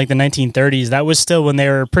back in like the 1930s, that was still when they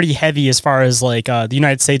were pretty heavy as far as like the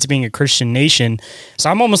United States being a Christian nation. So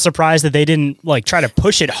I'm almost surprised that they didn't like try to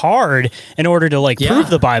push it hard in order to like prove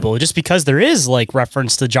the Bible, just because there is like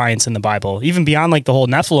reference to giants in the Bible, even beyond like the whole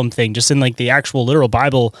Nephilim thing, just in like the actual literal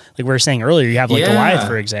Bible. Like we were saying earlier, you have like Goliath,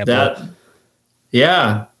 for example.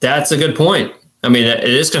 That's a good point. I mean, it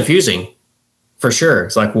is confusing for sure.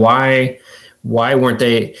 It's like, why weren't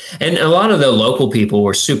they? And a lot of the local people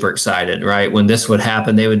were super excited, right? When this would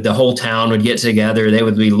happen, the whole town would get together. They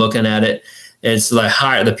would be looking at it. It's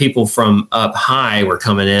like the people from up high were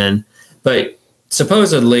coming in, but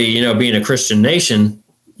supposedly, being a Christian nation,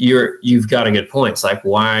 you've got a good point. It's like,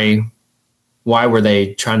 why were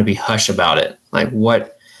they trying to be hush about it? Like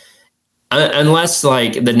what, unless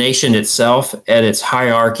like the nation itself at its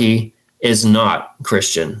hierarchy is not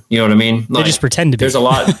Christian. You know what I mean? Like, they just pretend to be. There's a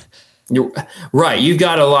lot. Right. You've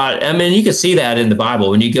got a lot. I mean, you can see that in the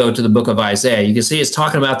Bible. When you go to the book of Isaiah, you can see it's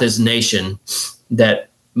talking about this nation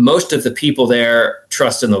that most of the people there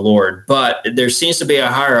trust in the Lord, but there seems to be a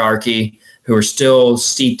hierarchy who are still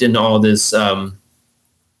steeped in all this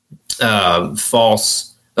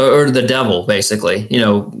false, or the devil, basically,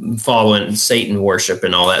 following Satan worship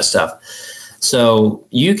and all that stuff. So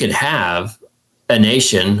you could have a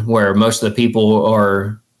nation where most of the people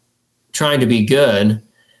are trying to be good,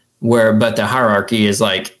 but the hierarchy is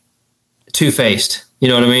like two-faced. You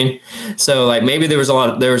know what I mean? So like maybe there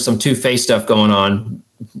was some two-faced stuff going on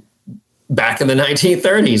back in the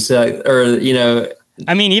 1930s,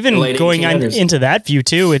 I mean, even going into that view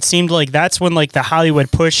too, it seemed like that's when like the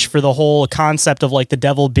Hollywood push for the whole concept of like the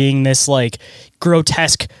devil being this like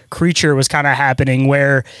grotesque creature was kind of happening,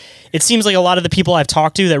 where it seems like a lot of the people I've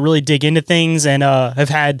talked to that really dig into things and have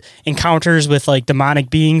had encounters with like demonic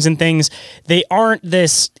beings and things, they aren't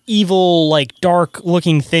this evil, like dark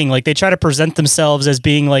looking thing. Like they try to present themselves as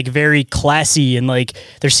being like very classy and like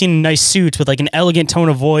they're seen in nice suits with like an elegant tone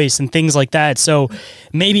of voice and things like that. So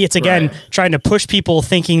maybe it's again trying to push people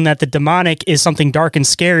thinking that the demonic is something dark and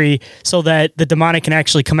scary so that the demonic can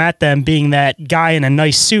actually come at them being that guy in a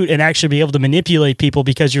nice suit and actually be able to manipulate people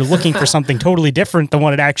because you're looking for something totally different than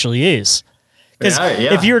what it actually is. Because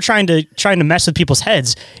if you're trying to mess with people's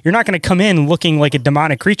heads, you're not going to come in looking like a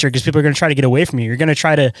demonic creature because people are going to try to get away from you. You're going to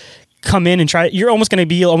try to come in and you're almost going to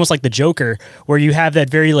be almost like the Joker, where you have that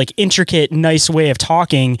very like intricate, nice way of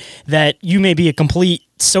talking that you may be a complete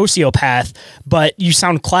sociopath, but you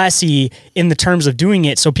sound classy in the terms of doing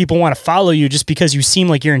it. So people want to follow you just because you seem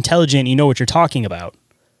like you're intelligent and you know what you're talking about.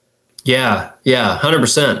 Yeah.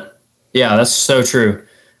 100%. Yeah, that's so true.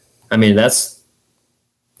 I mean, that's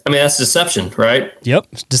deception, right? Yep.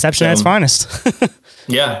 Deception at its finest.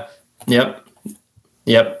 Yeah. Yep.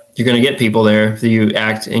 You're going to get people there if you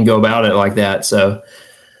act and go about it like that. So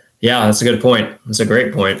yeah, that's a good point. That's a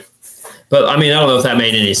great point. But I mean, I don't know if that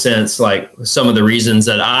made any sense. Like some of the reasons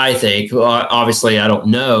that I think, well, obviously I don't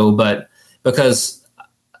know, but because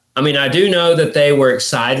I mean, I do know that they were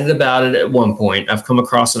excited about it at one point. I've come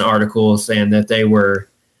across an article saying that they were,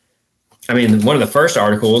 I mean, one of the first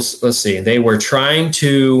articles, let's see, they were trying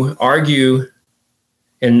to argue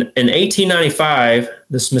in 1895,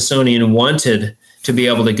 the Smithsonian wanted to be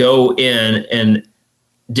able to go in and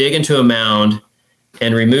dig into a mound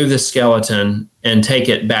and remove the skeleton and take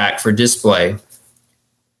it back for display.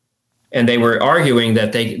 And they were arguing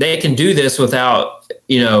that they can do this without,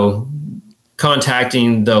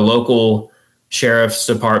 contacting the local sheriff's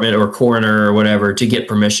department or coroner or whatever to get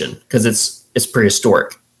permission because it's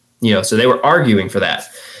prehistoric. So they were arguing for that.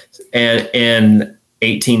 And in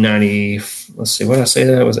 1890, let's see, what did I say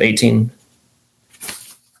that was 18?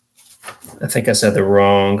 I think I said the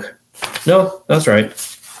wrong. No, that's right.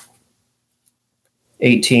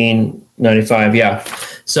 1895. Yeah.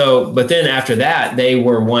 So, but then after that, they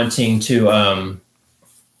were wanting to,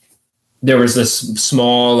 there was this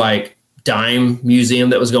small, like dime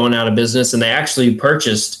museum that was going out of business, and they actually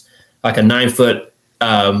purchased like a 9-foot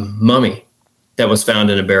mummy that was found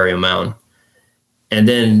in a burial mound.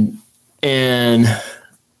 And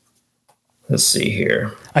let's see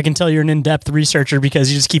here. I can tell you're an in-depth researcher because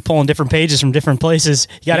you just keep pulling different pages from different places.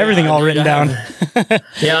 You got everything all written down.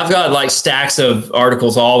 Yeah, I've got like stacks of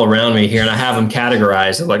articles all around me here, and I have them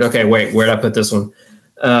categorized. I'm like, okay, wait, where did I put this one?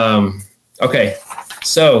 Okay,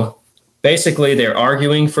 so basically they're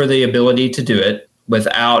arguing for the ability to do it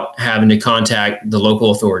without having to contact the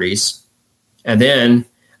local authorities. And then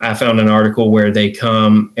I found an article where they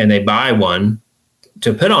come and they buy one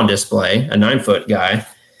to put on display, a 9-foot guy.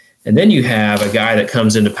 And then you have a guy that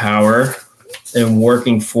comes into power and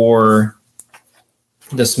working for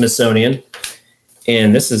the Smithsonian.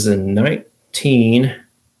 And this is in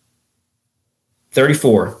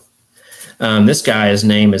 1934. This guy, his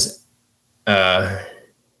name is Herdlicka.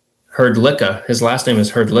 His last name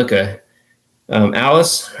is Herdlicka.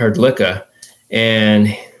 Alice Herdlicka.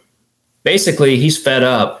 And basically, he's fed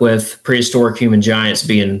up with prehistoric human giants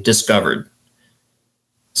being discovered.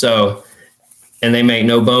 So, and they make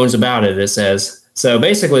no bones about it, it says. So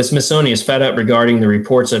basically, the Smithsonian is fed up regarding the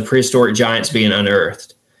reports of prehistoric giants being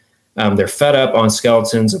unearthed. They're fed up on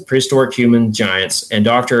skeletons of prehistoric human giants. And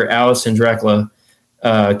Dr. Alice Herdlicka,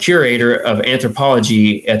 curator of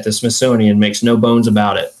anthropology at the Smithsonian, makes no bones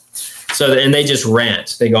about it. So, and they just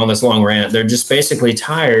rant. They go on this long rant. They're just basically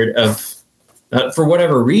tired of, for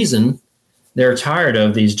whatever reason, they're tired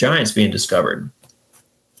of these giants being discovered.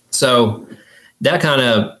 So that kind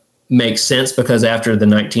of makes sense because after the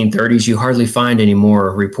 1930s, you hardly find any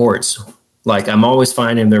more reports. Like I'm always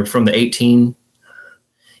finding they're from the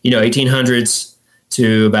 1800s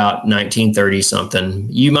to about 1930 something.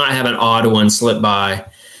 You might have an odd one slip by,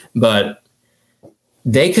 but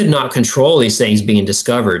they could not control these things being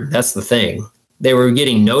discovered. That's the thing. They were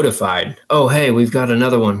getting notified. Oh, hey, we've got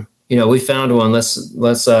another one. We found one.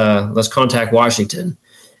 Let's contact Washington,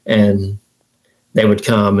 and they would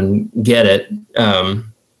come and get it.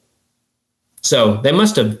 So they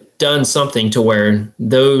must have done something to where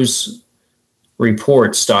those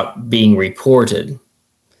reports stopped being reported.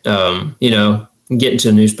 Get into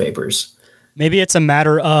the newspapers. Maybe it's a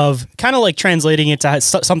matter of kind of like translating it to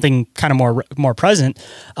something kind of more present.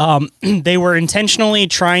 They were intentionally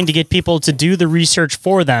trying to get people to do the research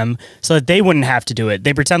for them so that they wouldn't have to do it.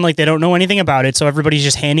 They pretend like they don't know anything about it, so everybody's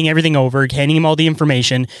just handing everything over, handing them all the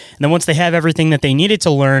information. And then once they have everything that they needed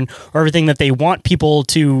to learn or everything that they want people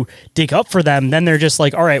to dig up for them, then they're just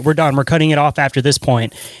like, all right, we're done. We're cutting it off after this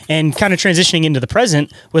point. And kind of transitioning into the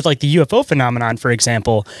present with like the UFO phenomenon, for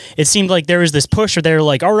example, it seemed like there was this push where they're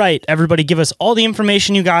like, all right, everybody give us all the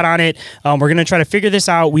information you got on it. We're going to try to figure this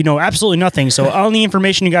out. We know absolutely nothing. So all the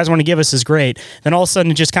information you guys want to give us is great. Then all of a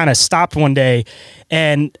sudden it just kind of stopped one day.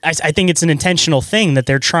 And I think it's an intentional thing that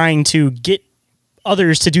they're trying to get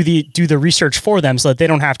others to do the research for them so that they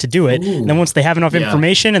don't have to do it. Ooh. And then once they have enough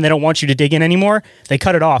information and they don't want you to dig in anymore, they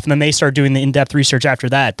cut it off and then they start doing the in-depth research after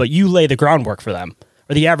that. But you lay the groundwork for them,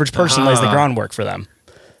 or the average person lays the groundwork for them.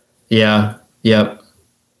 Yeah. Yep.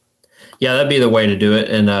 Yeah, that'd be the way to do it.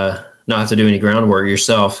 And, not have to do any groundwork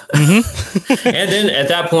yourself. Mm-hmm. And then at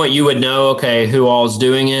that point you would know, okay, who all is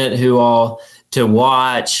doing it, who all to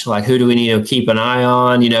watch, like who do we need to keep an eye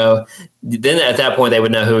on, then at that point they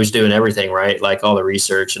would know who's doing everything, right? Like all the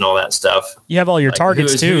research and all that stuff. You have all your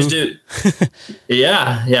targets too.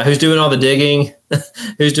 Yeah. Who's doing all the digging,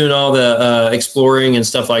 who's doing all the exploring and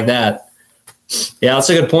stuff like that. Yeah, that's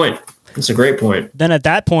a good point. That's a great point. Then at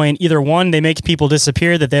that point, either one, they make people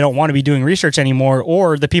disappear that they don't want to be doing research anymore,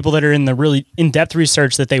 or the people that are in the really in-depth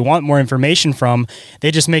research that they want more information from,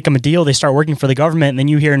 they just make them a deal. They start working for the government, and then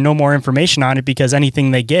you hear no more information on it because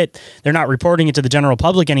anything they get, they're not reporting it to the general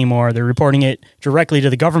public anymore. They're reporting it directly to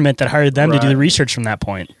the government that hired them to do the research from that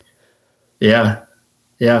point. Yeah.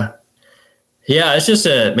 It's just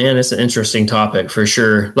it's an interesting topic for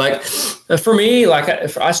sure. Like for me,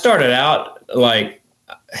 like I started out like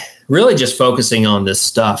really just focusing on this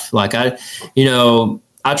stuff. Like I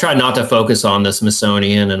tried not to focus on the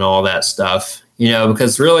Smithsonian and all that stuff,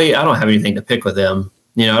 because really I don't have anything to pick with them.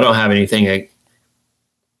 I don't have anything.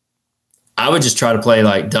 I would just try to play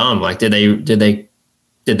like dumb. Like, did they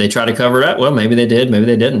try to cover it up? Well, maybe they did, maybe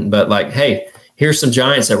they didn't. But like, hey, here's some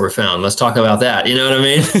giants that were found. Let's talk about that. You know what I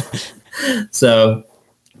mean? So,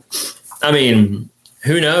 I mean,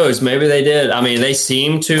 who knows? Maybe they did. I mean, they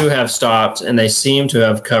seem to have stopped and they seem to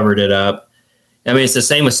have covered it up. I mean, it's the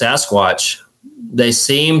same with Sasquatch. They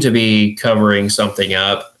seem to be covering something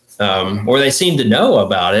up, or they seem to know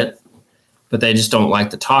about it, but they just don't like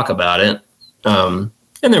to talk about it. And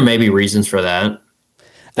there may be reasons for that.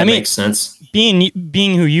 That makes sense.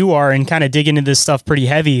 Being who you are and kind of digging into this stuff pretty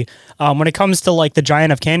heavy, when it comes to like the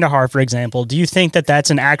Giant of Kandahar, for example, do you think that that's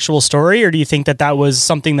an actual story, or do you think that that was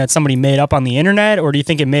something that somebody made up on the internet, or do you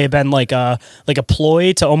think it may have been like a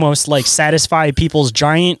ploy to almost like satisfy people's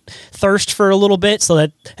giant thirst for a little bit, so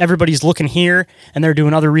that everybody's looking here and they're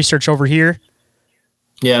doing other research over here?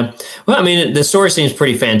 Yeah. Well, I mean, the story seems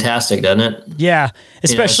pretty fantastic, doesn't it? Yeah.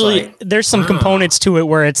 Especially there's some components to it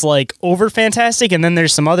where it's like over fantastic. And then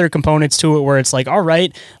there's some other components to it where it's like, all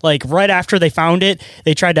right, like right after they found it,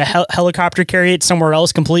 they tried to helicopter carry it somewhere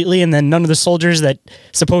else completely. And then none of the soldiers that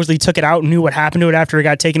supposedly took it out knew what happened to it after it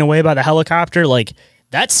got taken away by the helicopter. Like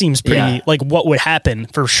that seems pretty like what would happen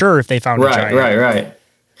for sure if they found a giant. Right.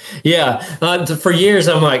 Yeah. For years,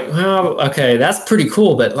 I'm like, well, okay, that's pretty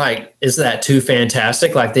cool. But like, is that too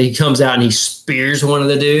fantastic? Like he comes out and he spears one of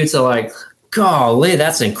the dudes. So like, golly,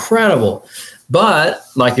 that's incredible. But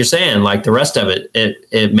like you're saying, like the rest of it,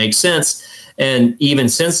 it makes sense. And even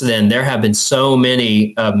since then, there have been so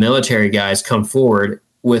many military guys come forward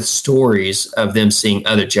with stories of them seeing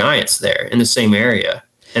other giants there in the same area.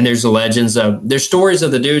 And there's there's stories of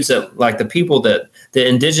the dudes that like the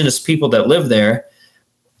indigenous people that live there.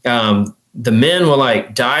 The men will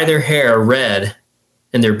like dye their hair red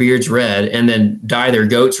and their beards red, and then dye their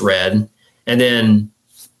goats red. And then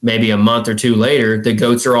maybe a month or two later, the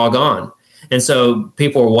goats are all gone. And so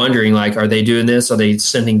people are wondering, like, are they doing this? Are they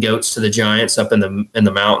sending goats to the giants up in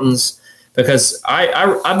the mountains? Because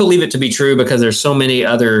I believe it to be true, because there's so many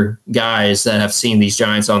other guys that have seen these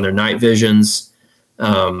giants on their night visions.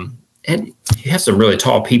 And you have some really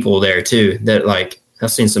tall people there too, that like,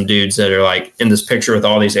 I've seen some dudes that are like in this picture with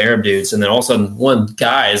all these Arab dudes, and then all of a sudden one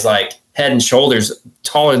guy is like head and shoulders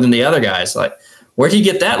taller than the other guys. Like, where'd he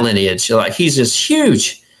get that lineage? Like, he's just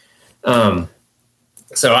huge.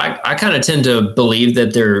 So I kind of tend to believe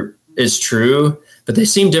that there is true, but they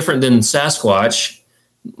seem different than Sasquatch.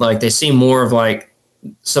 Like they seem more of like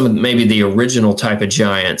some of maybe the original type of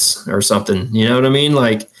giants or something. You know what I mean?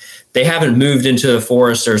 Like they haven't moved into a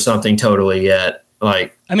forest or something totally yet.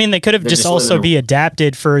 Like, I mean, they could have just also be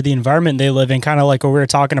adapted for the environment they live in, kind of like what we were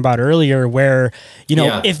talking about earlier, where, you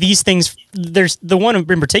know, if these things, there's the one in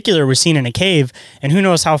particular was seen in a cave, and who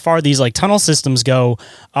knows how far these like tunnel systems go.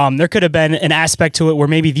 There could have been an aspect to it where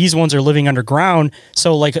maybe these ones are living underground.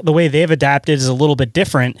 So like the way they've adapted is a little bit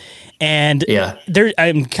different. And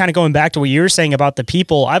I'm kind of going back to what you were saying about the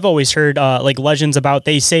people. I've always heard like legends about,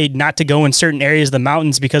 they say not to go in certain areas of the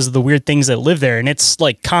mountains because of the weird things that live there. And it's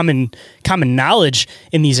like common knowledge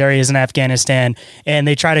in these areas in Afghanistan, and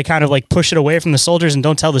they try to kind of like push it away from the soldiers and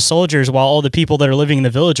don't tell the soldiers, while all the people that are living in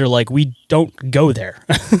the village are like, we don't go there.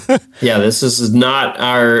 This is not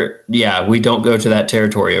our, we don't go to that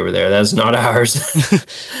territory over there. That's not ours.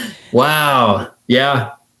 Wow.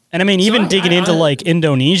 Yeah. And I mean, even digging into like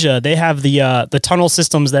Indonesia, they have the tunnel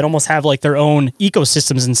systems that almost have like their own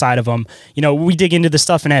ecosystems inside of them. You know, we dig into the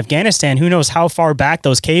stuff in Afghanistan. Who knows how far back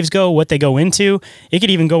those caves go, what they go into. It could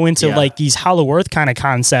even go into like these hollow earth kind of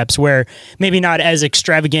concepts, where maybe not as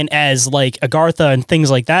extravagant as like Agartha and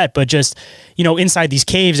things like that, but just, you know, inside these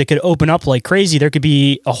caves, it could open up like crazy. There could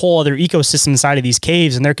be a whole other ecosystem inside of these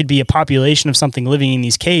caves, and there could be a population of something living in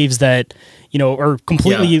these caves that, you know, are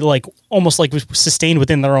completely like almost like sustained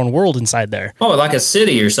within their own world inside there. Oh, like a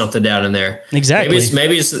city or something down in there. Exactly.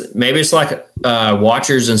 Maybe it's like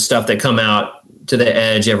watchers and stuff that come out to the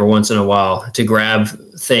edge every once in a while to grab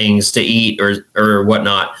things to eat or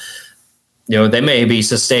whatnot. You know, they may be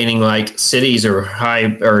sustaining like cities or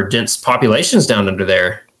high or dense populations down under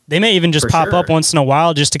there. They may even just pop up once in a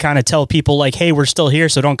while just to kind of tell people like, hey, we're still here,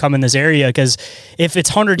 so don't come in this area. Because if it's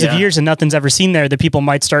hundreds of years and nothing's ever seen there, the people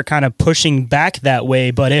might start kind of pushing back that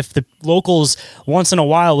way. But if the locals once in a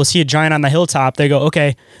while will see a giant on the hilltop, they go,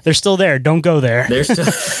 okay, they're still there. Don't go there. They're still.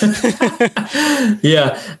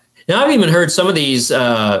 Now, I've even heard some of these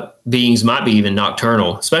beings might be even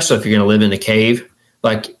nocturnal, especially if you're going to live in a cave.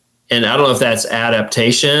 Like, and I don't know if that's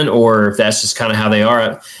adaptation or if that's just kind of how they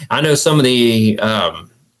are. I know some of the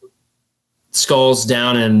skulls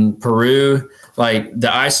down in Peru, like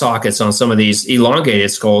the eye sockets on some of these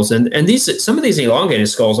elongated skulls, and some of these elongated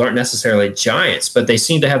skulls aren't necessarily giants, but they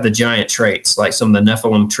seem to have the giant traits, like some of the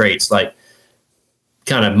Nephilim traits, like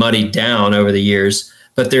kind of muddied down over the years.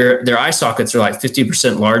 But their eye sockets are like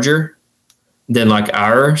 50% larger than like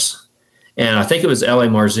ours. And I think it was L.A.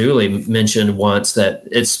 Marzulli mentioned once that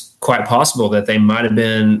it's quite possible that they might have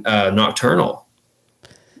been nocturnal.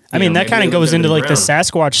 I mean, that kind of goes into like the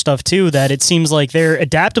Sasquatch stuff too, that it seems like they're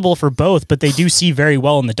adaptable for both, but they do see very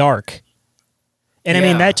well in the dark. And I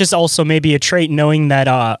mean, that just also may be a trait, knowing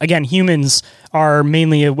that, again, humans are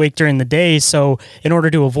mainly awake during the day. So in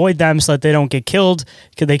order to avoid them so that they don't get killed,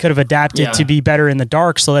 they could have adapted to be better in the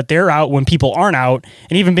dark so that they're out when people aren't out.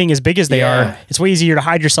 And even being as big as they are, it's way easier to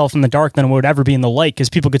hide yourself in the dark than it would ever be in the light,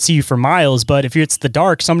 because people could see you for miles. But if it's the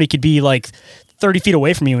dark, somebody could be like 30 feet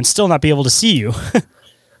away from you and still not be able to see you.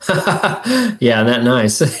 Yeah, that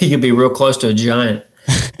nice. You could be real close to a giant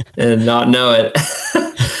and not know it.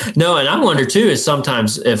 No, and I wonder too is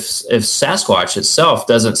sometimes if Sasquatch itself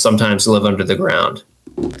doesn't sometimes live under the ground.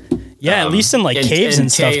 Yeah, at least in like caves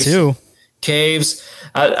and stuff too. Caves.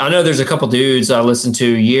 I know there's a couple dudes I listened to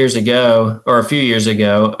years ago, or a few years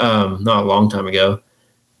ago, not a long time ago.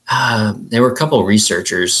 There were a couple of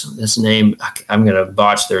researchers. This name, I'm going to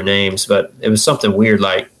botch their names, but it was something weird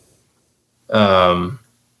like, I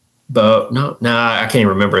can't even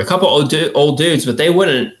remember. A couple old dudes, but they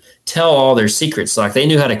wouldn't tell all their secrets. Like they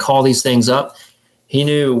knew how to call these things up. He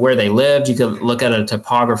knew where they lived. You could look at a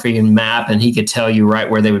topography and map, and he could tell you right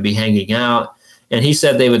where they would be hanging out. And he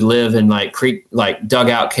said they would live in like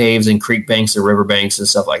dugout caves and creek banks or river banks and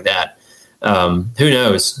stuff like that. Who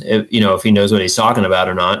knows if he knows what he's talking about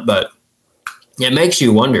or not, but it makes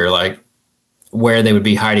you wonder like where they would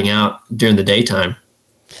be hiding out during the daytime.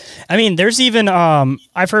 I mean, there's even,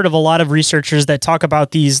 I've heard of a lot of researchers that talk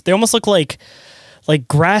about these. They almost look like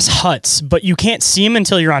grass huts, but you can't see them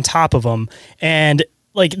until you're on top of them. And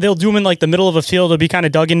like they'll do them in like the middle of a field. It'll be kind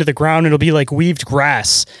of dug into the ground. It'll be like weaved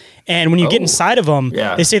grass. And when you get inside of them,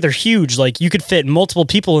 they say they're huge. Like you could fit multiple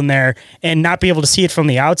people in there and not be able to see it from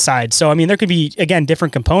the outside. So, I mean, there could be, again,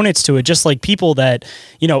 different components to it, just like people that,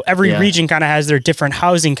 every region kind of has their different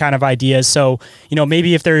housing kind of ideas. So,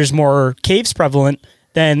 maybe if there's more caves prevalent,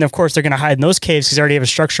 then of course they're going to hide in those caves because they already have a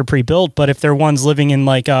structure pre-built. But if they're ones living in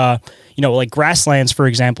like grasslands, for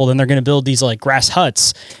example, then they're going to build these like grass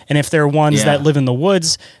huts. And if they're ones that live in the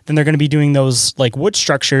woods, then they're going to be doing those like wood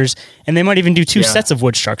structures. And they might even do two sets of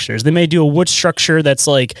wood structures. They may do a wood structure that's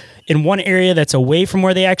like in one area that's away from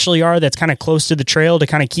where they actually are, that's kind of close to the trail to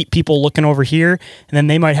kind of keep people looking over here. And then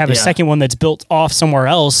they might have a second one that's built off somewhere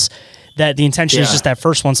else that the intention is just that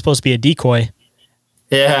first one's supposed to be a decoy.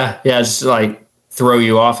 Yeah. Just like throw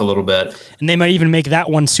you off a little bit. And they might even make that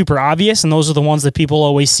one super obvious, and those are the ones that people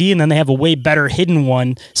always see, and then they have a way better hidden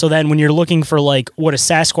one. So then when you're looking for like what a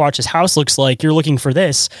Sasquatch's house looks like, you're looking for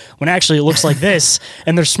this, when actually it looks like this,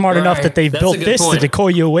 and they're smart enough that they've built this to decoy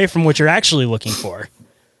you away from what you're actually looking for.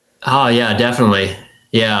 Oh yeah, definitely.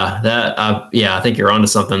 Yeah, that I think you're onto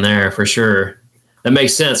something there for sure. That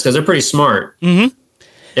makes sense because they're pretty smart. Mm-hmm.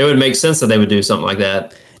 It would make sense that they would do something like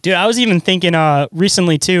that. Dude, I was even thinking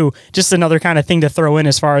recently too, just another kind of thing to throw in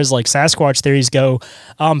as far as like Sasquatch theories go.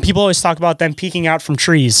 People always talk about them peeking out from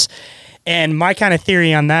trees. And my kind of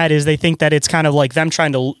theory on that is they think that it's kind of like them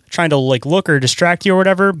trying to like look or distract you or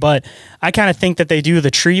whatever. But I kind of think that they do the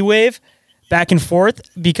tree wave back and forth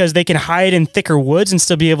because they can hide in thicker woods and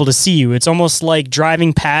still be able to see you. It's almost like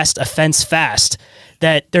driving past a fence fast.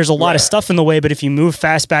 That there's a lot of stuff in the way, but if you move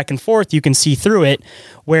fast back and forth, you can see through it.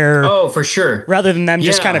 Where for sure, rather than them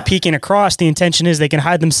just kind of peeking across, the intention is they can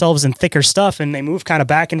hide themselves in thicker stuff, and they move kind of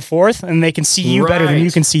back and forth, and they can see you better than you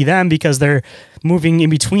can see them because they're moving in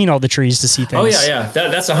between all the trees to see things. Oh yeah.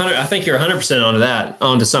 That's 100. I think you're 100%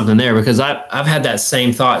 onto something there because I've had that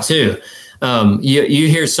same thought too. You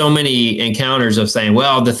hear so many encounters of saying,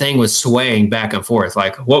 well, the thing was swaying back and forth.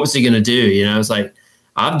 Like, what was he going to do? It's like.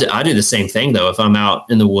 I do the same thing though. If I'm out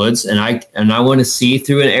in the woods and I want to see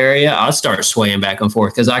through an area, I'll start swaying back and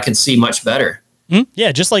forth because I can see much better. Mm-hmm.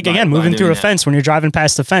 Yeah, just like again moving through a fence when you're driving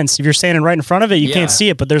past the fence. If you're standing right in front of it, you can't see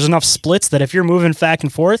it, but there's enough splits that if you're moving back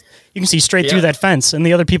and forth, you can see straight through that fence, and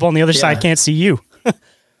the other people on the other side can't see you.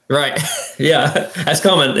 Right? Yeah, that's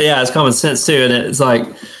common. Yeah, it's common sense too, and it's like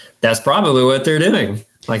that's probably what they're doing.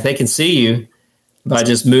 Like they can see you by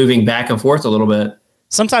just moving back and forth a little bit.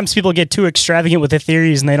 Sometimes people get too extravagant with their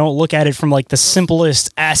theories and they don't look at it from like the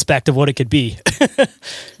simplest aspect of what it could be.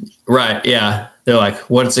 Right. Yeah. They're like,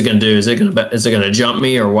 what's it going to do? Is it going to jump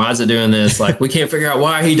me, or why is it doing this? Like, we can't figure out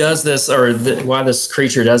why he does this or why this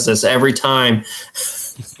creature does this every time.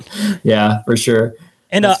 Yeah, for sure.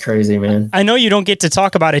 And that's crazy, man. I know you don't get to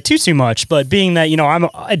talk about it too much, but being that, I'm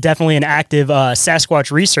definitely an active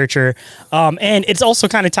Sasquatch researcher, and it's also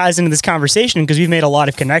kind of ties into this conversation because we've made a lot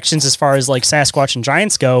of connections as far as like Sasquatch and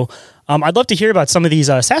giants go. I'd love to hear about some of these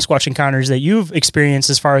Sasquatch encounters that you've experienced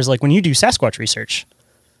as far as like when you do Sasquatch research.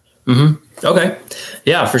 Mm-hmm. Okay.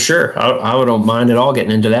 Yeah, for sure. I don't mind at all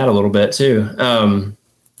getting into that a little bit too.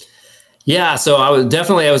 Yeah, so I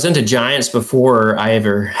was into giants before I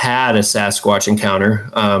ever had a Sasquatch encounter.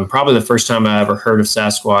 Probably the first time I ever heard of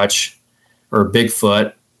Sasquatch or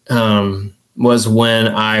Bigfoot was when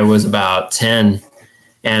I was about 10.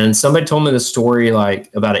 And somebody told me the story like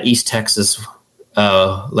about an East Texas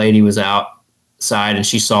lady was outside and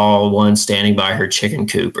she saw one standing by her chicken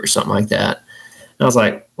coop or something like that. And I was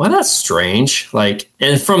like, well, that's strange. Like,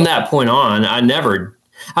 and from that point on, I'm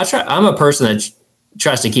a person that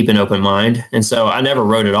tries to keep an open mind. And so I never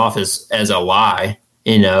wrote it off as a lie.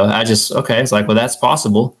 It's like, well, that's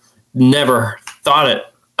possible. Never thought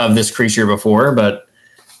of this creature before, but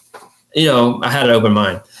I had an open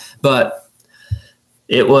mind. But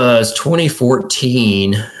it was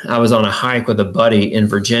 2014. I was on a hike with a buddy in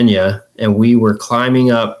Virginia, and we were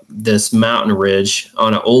climbing up this mountain ridge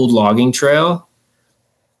on an old logging trail.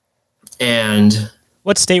 And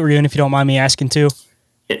what state were you in, if you don't mind me asking too?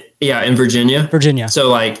 In Virginia. Virginia.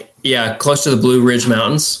 So close to the Blue Ridge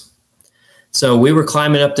Mountains. So we were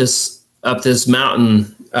climbing up this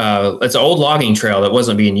mountain. It's an old logging trail that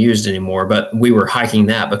wasn't being used anymore, but we were hiking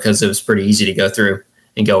that because it was pretty easy to go through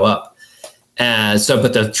and go up.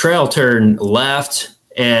 But the trail turned left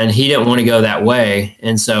and he didn't want to go that way.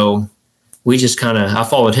 And so we just I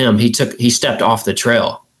followed him. He stepped off the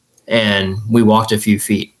trail and we walked a few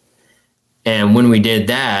feet. And when we did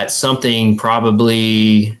that, something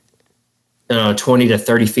probably 20 to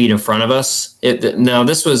 30 feet in front of us. Now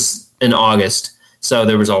this was in August. So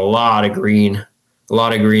there was a lot of greenery.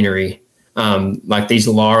 Like these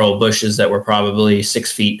laurel bushes that were probably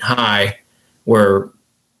 6 feet high were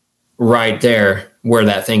right there where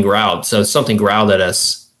that thing growled. So something growled at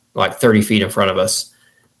us like 30 feet in front of us.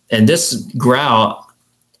 And this growl,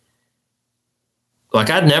 like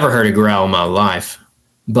I'd never heard a growl in my life,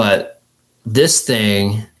 but this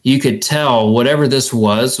thing, you could tell whatever this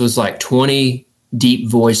was like 20 deep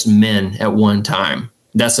voiced men at one time.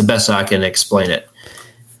 That's the best I can explain it.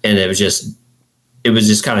 And it was just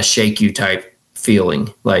kind of shake you type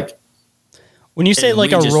feeling. Like when you say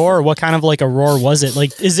like a roar, what kind of like a roar was it?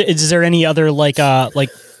 Like, is there any other like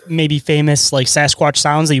maybe famous like Sasquatch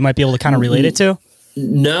sounds that you might be able to kind of relate it to?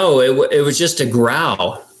 No, it was just a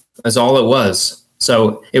growl. That's all it was.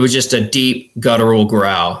 So it was just a deep guttural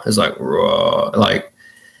growl. It's like, roar, like,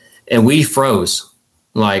 and we froze.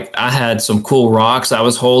 Like I had some cool rocks I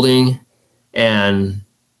was holding, and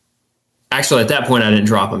actually at that point I didn't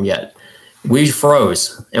drop them yet. We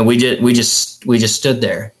froze and we just stood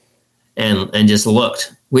there and just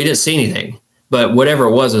looked. We didn't see anything, but whatever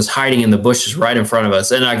it was hiding in the bushes right in front of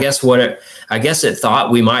us. And I guess it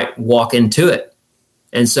thought we might walk into it.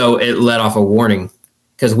 And so it let off a warning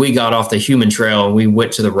because we got off the human trail and we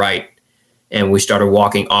went to the right and we started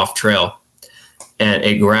walking off trail and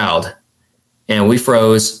it growled and we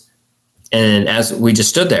froze. And as we just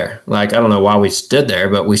stood there, like, I don't know why we stood there,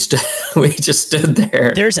 but we just stood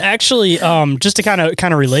there. There's actually, just to kind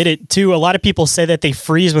of relate it to, a lot of people say that they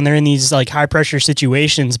freeze when they're in these like high pressure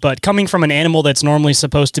situations, but coming from an animal that's normally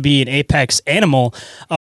supposed to be an apex animal.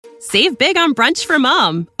 Save big on brunch for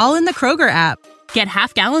mom, all in the Kroger app. Get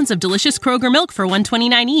half gallons of delicious Kroger milk for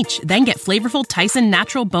 $1.29 each. Then get flavorful Tyson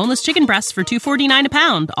natural boneless chicken breasts for $2.49 a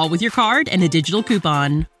pound, all with your card and a digital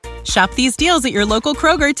coupon. Shop these deals at your local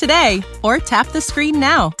Kroger today, or tap the screen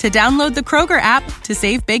now to download the Kroger app to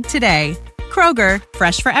save big today. Kroger,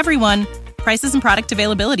 fresh for everyone. Prices and product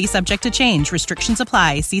availability subject to change. Restrictions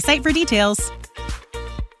apply. See site for details.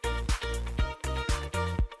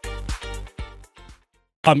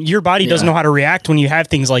 Your body doesn't know how to react when you have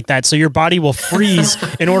things like that. So your body will freeze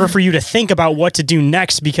in order for you to think about what to do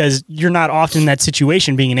next because you're not often in that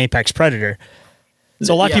situation being an apex predator.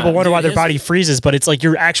 So a lot of people wonder why their body freezes, but it's like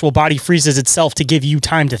your actual body freezes itself to give you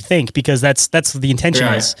time to think because that's what the intention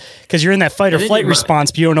is. Because you're in that fight or flight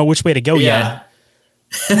response, but you don't know which way to go yet.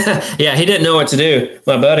 Yeah, he didn't know what to do.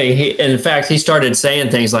 My buddy, in fact, he started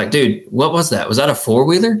saying things like, dude, what was that? Was that a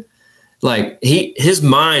four-wheeler? Like his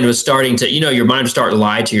mind was starting to, your mind was starting to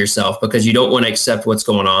lie to yourself because you don't want to accept what's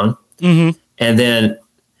going on. Mm-hmm. And then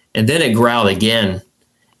it growled again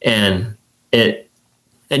and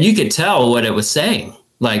you could tell what it was saying.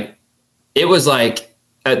 Like it was like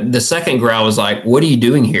the second growl was like, what are you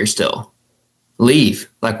doing here still? Leave.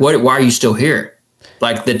 Like why are you still here?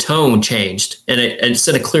 Like the tone changed and it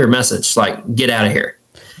sent a clear message like, get out of here.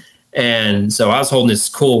 And so I was holding this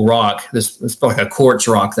cool rock, this like a quartz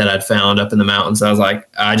rock that I'd found up in the mountains. I was like,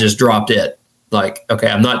 I just dropped it. Like, okay,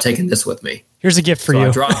 I'm not taking this with me. Here's a gift for you.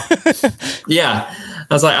 I dropped, yeah.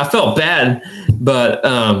 I was like, I felt bad, but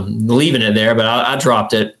leaving it there, but I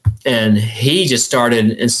dropped it. And he just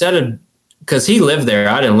started, because he lived there,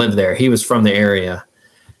 I didn't live there. He was from the area.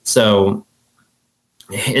 So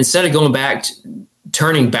instead of going back,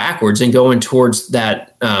 turning backwards and going towards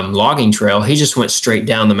that logging trail, he just went straight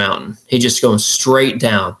down the mountain. He just going straight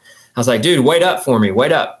down. I was like, dude, wait up for me,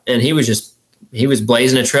 wait up. And he was just he was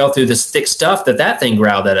blazing a trail through this thick stuff that thing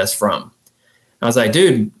growled at us from. I was like,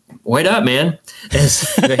 dude, wait up, man.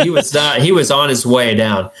 He was not. He was on his way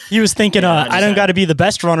down. He was thinking, I don't got to be the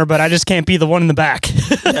best runner, but I just can't be the one in the back.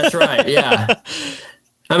 That's right. Yeah.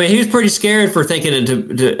 I mean, he was pretty scared for thinking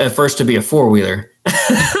at first to be a four-wheeler.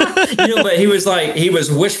 But he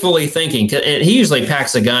was wishfully thinking. And he usually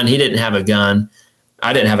packs a gun. He didn't have a gun.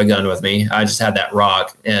 I didn't have a gun with me. I just had that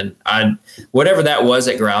rock. And whatever that was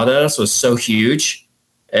that growled at us was so huge.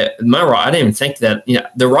 My rock, I didn't even think that,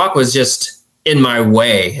 the rock was just in my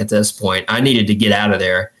way at this point. I needed to get out of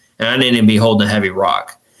there, and I didn't even be holding a heavy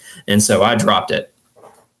rock. And so I dropped it.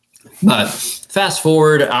 But fast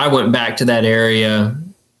forward, I went back to that area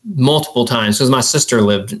multiple times because my sister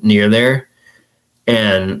lived near there.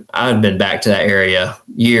 And I'd been back to that area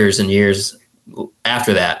years and years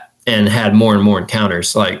after that and had more and more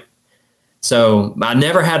encounters. So I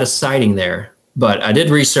never had a sighting there, but I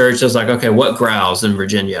did research. I was like, okay, what growls in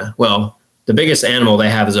Virginia? Well, the biggest animal they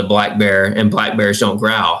have is a black bear, and black bears don't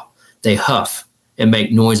growl. They huff and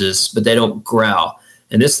make noises, but they don't growl.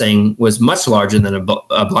 And this thing was much larger than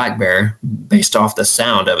a black bear based off the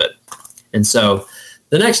sound of it. And so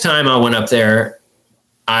the next time I went up there,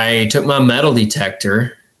 I took my metal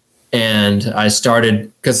detector and I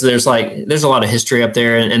started, because there's a lot of history up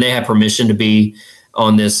there, and they have permission to be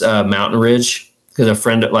on this mountain ridge because a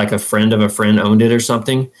friend of a friend owned it or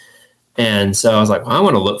something. And so I was like, well, I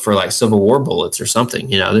want to look for Civil War bullets or something.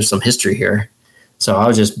 There's some history here. So I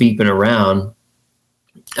was just beeping around.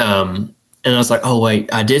 And I was like, oh,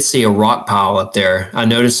 wait, I did see a rock pile up there. I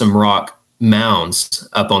noticed some rock mounds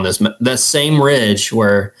up on that same ridge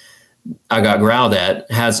where I got growled at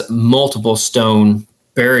has multiple stone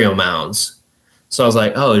burial mounds. So I was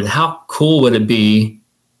like, oh, how cool would it be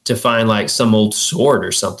to find some old sword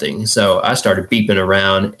or something? So I started beeping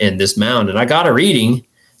around in this mound, and I got a reading.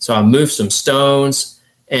 So I moved some stones,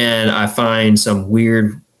 and I find some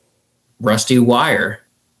weird rusty wire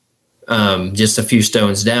just a few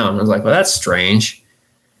stones down. I was like, well, that's strange.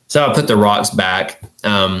 So I put the rocks back,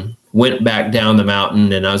 went back down the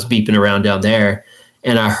mountain, and I was beeping around down there.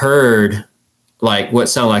 And I heard what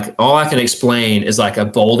sounded like, all I can explain is a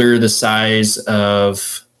boulder the size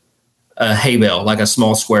of a hay bale, like a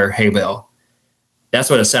small square hay bale. That's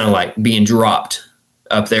what it sounded like being dropped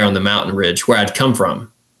up there on the mountain ridge where I'd come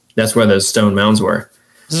from. That's where those stone mounds were.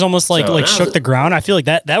 This is almost shook the ground. I feel like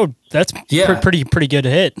that's pretty good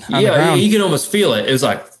hit on the ground. You can almost feel it. It was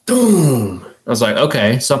like, boom. I was like,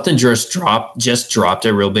 okay, something just dropped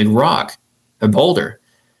a real big rock, a boulder.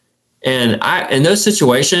 And in those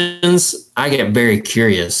situations, I get very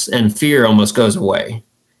curious, and fear almost goes away.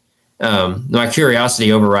 My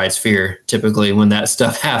curiosity overrides fear typically when that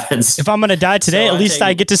stuff happens. If I'm going to die today, at least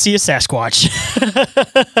I get to see a Sasquatch.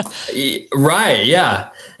 Right, yeah.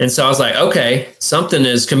 And so I was like, okay, something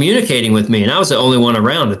is communicating with me. And I was the only one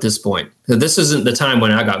around at this point. So this isn't the time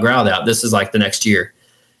when I got growled out. This is the next year.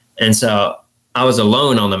 And so I was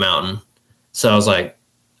alone on the mountain. So I was like,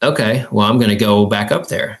 okay, well, I'm going to go back up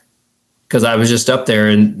there. Because I was just up there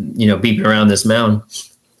and, beeping around this mound.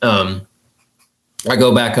 I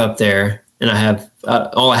go back up there, and I have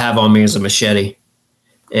all I have on me is a machete,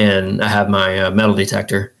 and I have my metal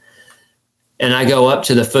detector. And I go up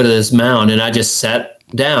to the foot of this mound, and I just sat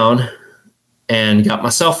down and got my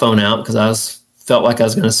cell phone out because I felt like I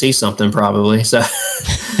was going to see something probably. So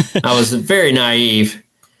I was very naive,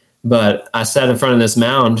 but I sat in front of this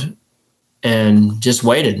mound and just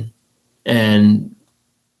waited. And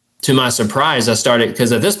to my surprise, I started,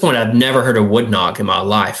 because at this point I've never heard a wood knock in my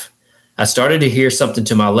life. I started to hear something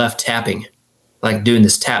to my left tapping, doing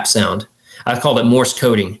this tap sound. I called it Morse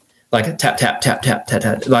coding, like a tap, tap, tap, tap, tap,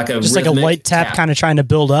 tap, just like a light tap, kind of trying to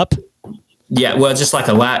build up. Yeah, well, just like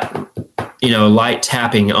a light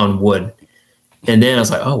tapping on wood. And then I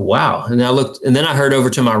was like, oh, wow. And I looked, and then I heard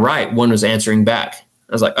over to my right, one was answering back.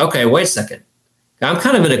 I was like, okay, wait a second. I'm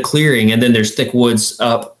kind of in a clearing, and then there's thick woods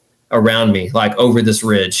up around me, over this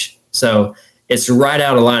ridge. So it's right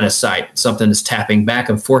out of line of sight. Something is tapping back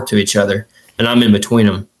and forth to each other, and I'm in between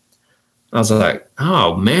them. I was like,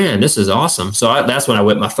 oh, man, this is awesome. So that's when I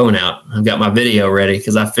whipped my phone out. I've got my video ready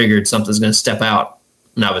because I figured something's going to step out,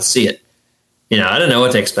 and I would see it. I didn't know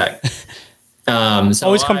what to expect. So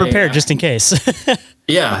always come prepared just in case.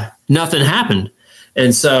 Yeah, nothing happened.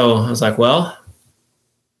 And so I was like, well,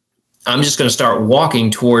 I'm just going to start walking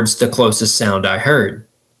towards the closest sound I heard.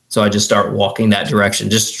 So I just start walking that direction,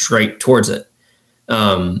 just straight towards it.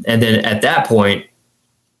 And then at that point,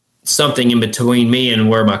 something in between me and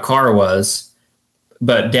where my car was,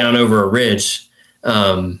 but down over a ridge,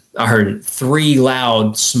 I heard 3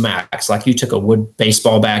 loud smacks, like you took a wood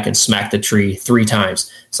baseball bat and smacked the tree 3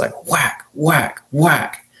 times. It's like whack, whack,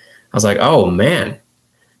 whack. I was like, oh man.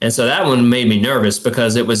 And so that one made me nervous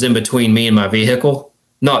because it was in between me and my vehicle,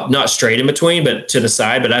 not straight in between, but to the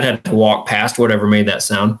side, but I'd had to walk past whatever made that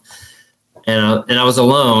sound. And I was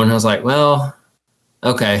alone. I was like, well,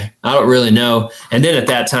 okay, I don't really know. And then at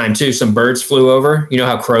that time too, some birds flew over. You know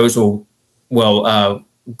how crows will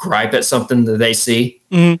gripe at something that they see.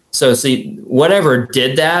 Mm-hmm. So see, whatever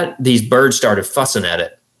did that, these birds started fussing at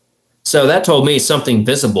it. So that told me something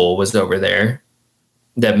visible was over there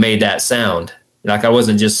that made that sound. Like it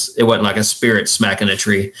wasn't like a spirit smacking a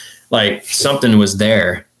tree, like something was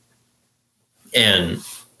there. And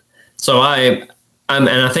so and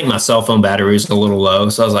I think my cell phone battery was a little low.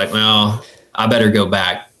 So I was like, well, I better go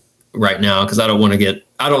back right now. Cause I don't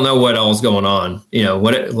know what all is going on. You know,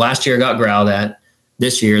 last year I got growled at.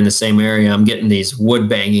 This year in the same area, I'm getting these wood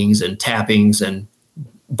bangings and tappings and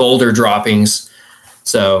boulder droppings.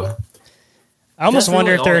 So I almost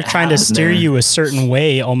wonder if they're trying to steer you a certain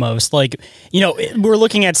way, almost like, you know, we're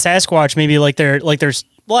looking at Sasquatch, maybe like there's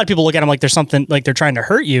a lot of people look at them like there's something like they're trying to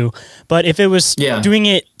hurt you. But if it was doing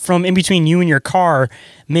it from in between you and your car,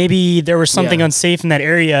 maybe there was something unsafe in that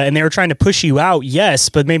area and they were trying to push you out. Yes.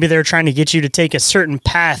 But maybe they're trying to get you to take a certain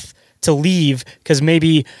path to leave because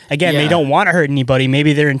maybe, again, they don't want to hurt anybody.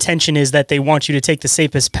 Maybe their intention is that they want you to take the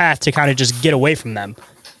safest path to kind of just get away from them.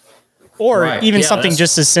 Or even something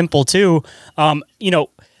just as simple too. You know,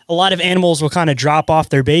 a lot of animals will kind of drop off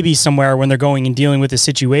their babies somewhere when they're going and dealing with a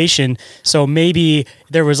situation. So maybe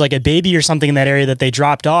there was like a baby or something in that area that they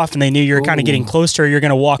dropped off and they knew you're kind of getting close to, or you're going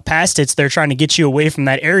to walk past it. So they're trying to get you away from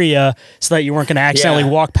that area so that you weren't going to accidentally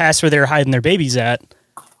walk past where they were hiding their babies at.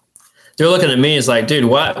 They're looking at me as like, dude,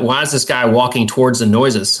 why is this guy walking towards the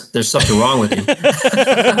noises? There's something wrong with him.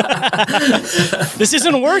 This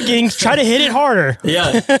isn't working. Try to hit it harder.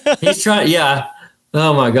 Yeah. He's trying. Yeah.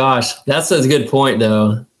 Oh my gosh. That's a good point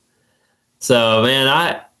though. So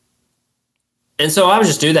man, so I would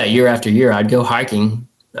just do that year after year. I'd go hiking.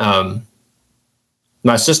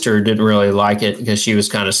 My sister didn't really like it because she was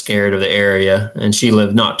kind of scared of the area and she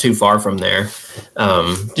lived not too far from there.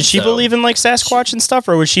 Did she believe in like Sasquatch and stuff,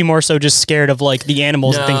 or was she more so just scared of like the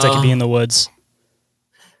animals and things that could be in the woods?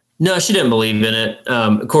 No, she didn't believe in it.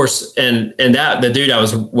 Of course. And that the dude I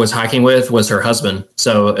was hiking with was her husband.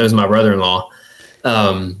 So it was my brother-in-law.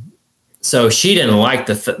 So she didn't like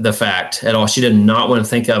the fact at all. She did not want to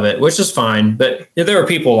think of it, which is fine. But there are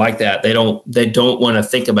people like that. They don't want to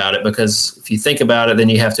think about it because if you think about it, then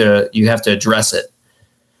you have to address it.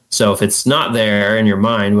 So if it's not there in your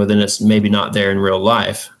mind, well, then it's maybe not there in real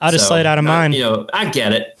life. I'll just slide out of mine. I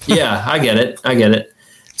get it. Yeah, I get it.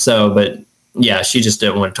 So, but yeah, she just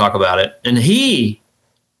didn't want to talk about it. And he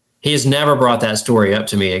has never brought that story up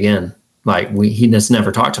to me again. Like he just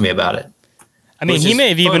never talked to me about it. I mean, he may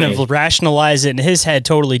have even have rationalized it in his head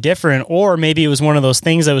totally different, or maybe it was one of those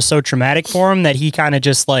things that was so traumatic for him that he kind of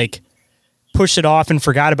just like pushed it off and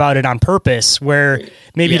forgot about it on purpose, where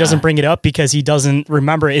maybe he doesn't bring it up because he doesn't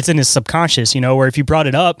remember it's in his subconscious, you know, where if you brought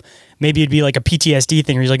it up, maybe it'd be like a PTSD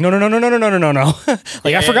thing where he's like, no.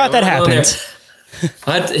 Like, I forgot that happened.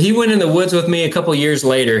 He went in the woods with me a couple years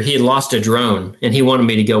later. He had lost a drone and he wanted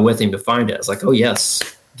me to go with him to find it. I was like, oh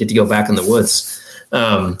yes, get to go back in the woods.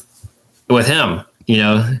 With him, you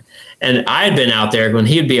know, and I had been out there when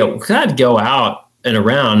I'd go out and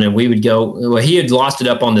around and we would go, well, he had lost it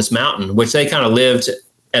up on this mountain, which they kind of lived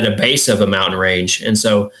at a base of a mountain range. And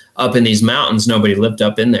so up in these mountains, nobody lived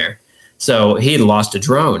up in there. So he had lost a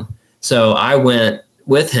drone. So I went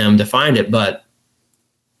with him to find it. But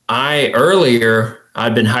I'd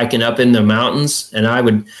been hiking up in the mountains and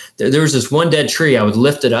there was this one dead tree. I would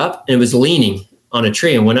lift it up and it was leaning on a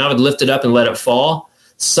tree. And when I would lift it up and let it fall,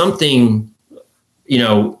 something, you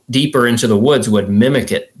know, deeper into the woods would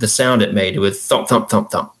mimic it, the sound it made. It would thump, thump,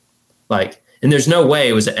 thump, thump. Like, and there's no way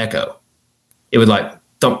it was an echo. It would like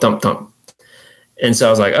thump, thump, thump. And so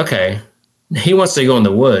I was like, okay, he wants to go in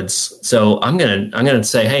the woods. So I'm going to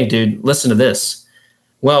say, hey dude, listen to this.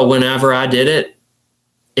 Well, whenever I did it,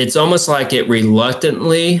 it's almost like it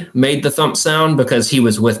reluctantly made the thump sound because he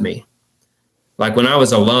was with me. Like when I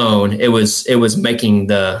was alone, it was making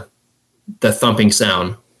the thumping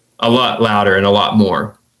sound a lot louder and a lot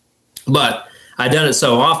more. But I'd done it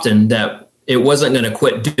so often that it wasn't going to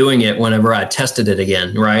quit doing it whenever I tested it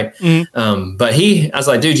again. Right. Mm-hmm. But I was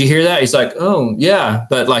like, dude, you hear that? He's like, oh yeah.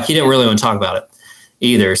 But like, he didn't really want to talk about it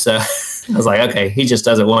either. So I was like, okay, he just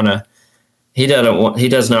doesn't want to, he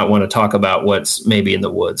does not want to talk about what's maybe in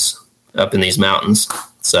the woods up in these mountains.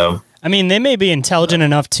 So I mean, they may be intelligent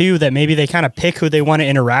enough too that maybe they kind of pick who they want to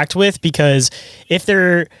interact with, because if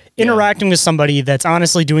they're interacting with somebody that's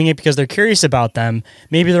honestly doing it because they're curious about them,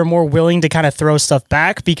 maybe they're more willing to kind of throw stuff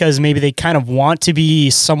back because maybe they kind of want to be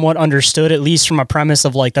somewhat understood, at least from a premise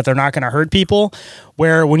of like that they're not going to hurt people.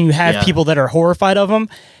 Where when you have people that are horrified of them,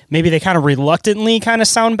 maybe they kind of reluctantly kind of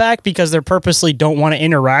sound back because they purposely don't want to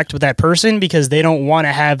interact with that person because they don't want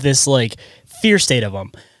to have this like fear state of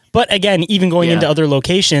them. But again, even going into other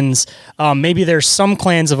locations, maybe there's some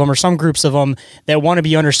clans of them or some groups of them that want to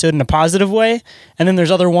be understood in a positive way. And then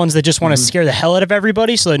there's other ones that just want to scare the hell out of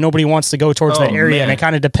everybody so that nobody wants to go towards that area. Man. And it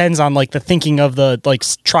kind of depends on like the thinking of the like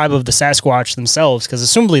tribe of the Sasquatch themselves, because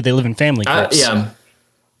assumably they live in family groups.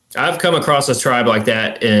 I've come across a tribe like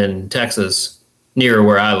that in Texas near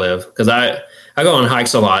where I live, because I go on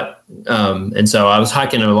hikes a lot. And so I was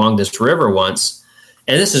hiking along this river once,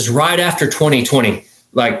 and this is right after 2020.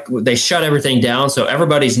 Like they shut everything down. So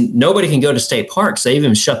nobody can go to state parks. They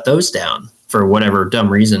even shut those down for whatever dumb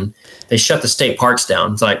reason. They shut the state parks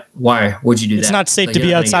down. It's like, why would you do that? It's not safe to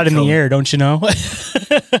be outside in the air, don't you know?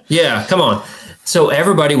 Yeah, come on. So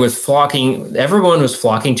everyone was flocking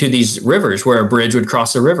to these rivers where a bridge would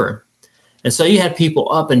cross the river. And so you had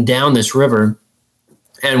people up and down this river.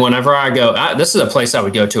 And whenever I go, this is a place I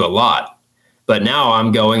would go to a lot, but now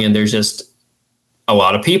I'm going and there's just a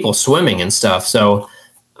lot of people swimming and stuff. So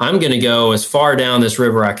I'm going to go as far down this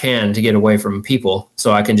river I can to get away from people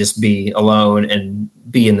so I can just be alone and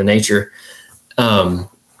be in the nature. At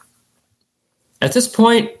this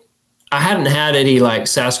point, I hadn't had any like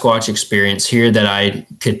Sasquatch experience here that I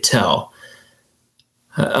could tell.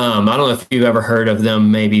 I don't know if you've ever heard of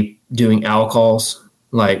them maybe doing owl calls,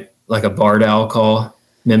 like a barred owl call,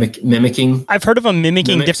 mimicking. I've heard of them mimics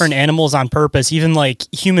different animals on purpose, even like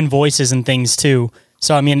human voices and things too.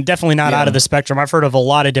 So, I mean, definitely not out of the spectrum. I've heard of a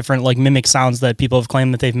lot of different like mimic sounds that people have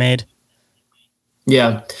claimed that they've made.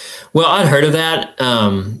 Yeah. Well, I'd heard of that.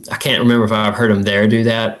 I can't remember if I've heard them there do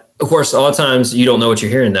that. Of course, a lot of times you don't know what you're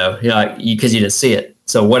hearing though, because you didn't see it.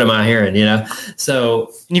 So what am I hearing,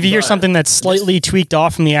 So and if you hear something that's slightly tweaked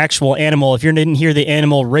off from the actual animal, if you didn't hear the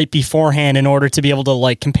animal right beforehand in order to be able to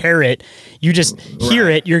like compare it, you just hear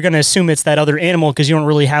it, you're going to assume it's that other animal because you don't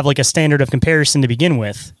really have like a standard of comparison to begin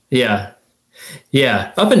with. Yeah.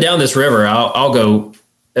 Yeah. Up and down this river, I'll go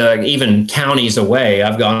even counties away.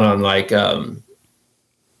 I've gone on like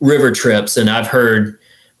river trips, and I've heard,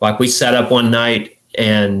 like, we sat up one night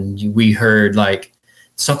and we heard like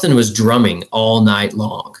something was drumming all night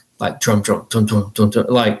long, like drum, drum, drum, drum, drum, drum.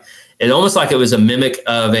 Like it almost like it was a mimic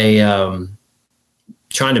of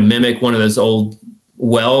trying to mimic one of those old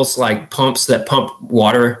wells, like pumps that pump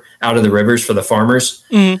water out of the rivers for the farmers.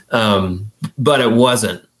 Mm-hmm. But it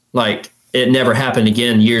wasn't. Like it never happened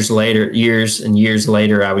again. Years and years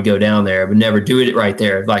later, I would go down there. I would never do it right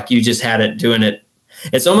there. Like you just had it doing it.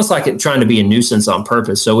 It's almost like it trying to be a nuisance on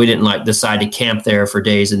purpose. So we didn't like decide to camp there for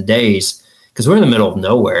days and days because we're in the middle of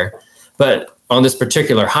nowhere. But on this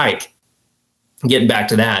particular hike, getting back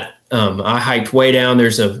to that, I hiked way down.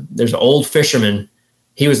 There's an old fisherman.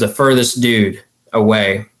 He was the furthest dude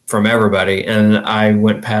away from everybody. And I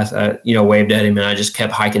went past, waved at him, and I just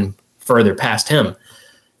kept hiking further past him.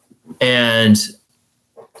 And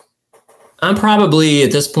I'm probably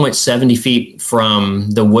at this point 70 feet from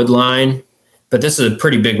the wood line, but this is a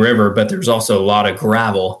pretty big river, but there's also a lot of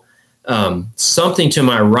gravel. Something to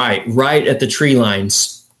my right at the tree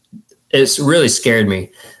lines, it's really scared me.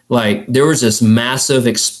 Like there was this massive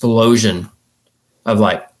explosion of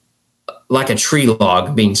like a tree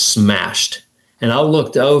log being smashed. And I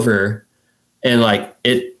looked over and like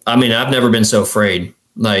I've never been so afraid.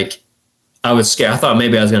 Like I was scared. I thought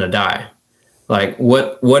maybe I was going to die. Like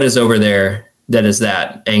what is over there that is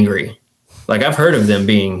that angry? Like I've heard of them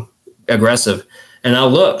being aggressive, and I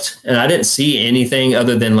looked and I didn't see anything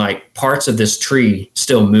other than like parts of this tree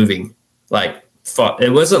still moving. Like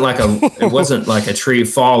it wasn't like a tree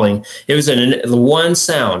falling. It was one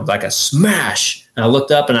sound, like a smash. And I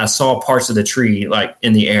looked up and I saw parts of the tree like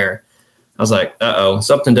in the air. I was like,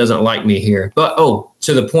 something doesn't like me here. But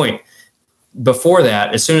to the point, before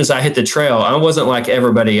that, as soon as I hit the trail, I wasn't like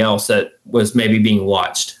everybody else that was maybe being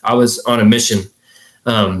watched. I was on a mission.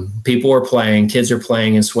 People were playing, kids are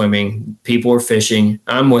playing and swimming, people were fishing.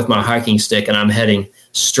 I'm with my hiking stick and I'm heading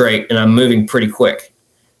straight, and I'm moving pretty quick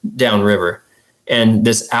downriver. And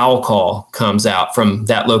this owl call comes out from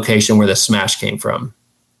that location where the smash came from,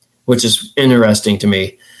 which is interesting to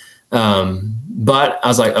me. But I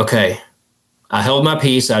was like, okay, I held my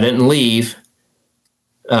peace. I didn't leave.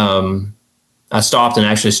 I stopped and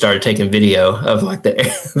actually started taking video of like the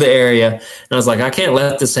area. And I was like, I can't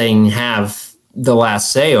let this thing have the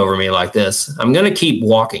last say over me like this. I'm going to keep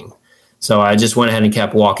walking. So I just went ahead and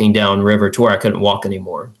kept walking down river to where I couldn't walk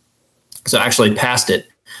anymore. So I actually passed it.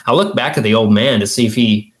 I looked back at the old man to see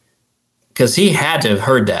if because he had to have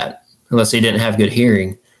heard that unless he didn't have good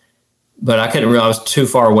hearing. But I couldn't realize I was too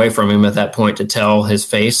far away from him at that point to tell his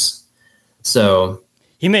face. So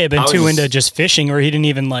he may have been too into just fishing, or he didn't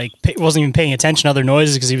even wasn't even paying attention to other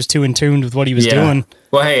noises because he was too in tune with what he was doing.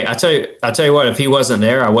 Well, hey, I tell you what, if he wasn't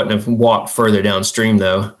there, I wouldn't have walked further downstream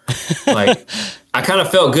though. Like I kind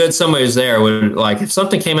of felt good somebody was there. If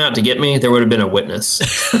something came out to get me, there would have been a witness.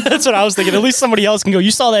 That's what I was thinking. At least somebody else can go,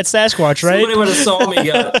 you saw that Sasquatch, right? Somebody would have saw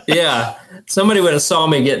me somebody would have saw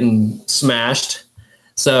me getting smashed.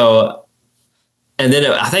 So, and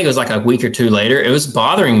then I think it was like a week or two later, it was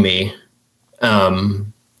bothering me.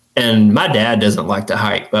 And my dad doesn't like to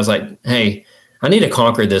hike. But I was like, hey, I need to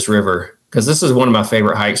conquer this river because this is one of my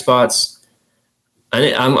favorite hike spots.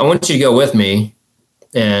 I want you to go with me,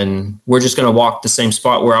 and we're just going to walk the same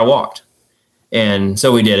spot where I walked. And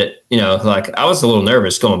so we did it. I was a little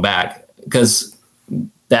nervous going back because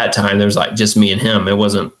that time there was just me and him. It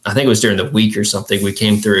wasn't, I think it was during the week or something we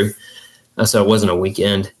came through. So it wasn't a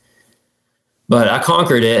weekend. But I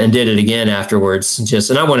conquered it and did it again afterwards.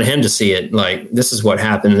 And I wanted him to see it. This is what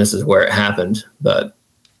happened. This is where it happened. But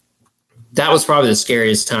that was probably the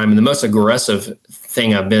scariest time and the most aggressive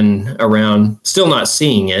thing I've been around. Still not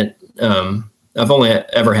seeing it. I've only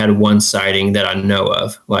ever had one sighting that I know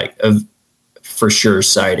of, a for sure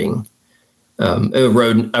sighting. A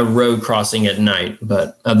road crossing at night.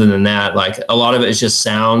 But other than that, a lot of it is just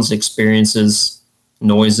sounds, experiences,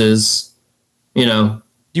 noises,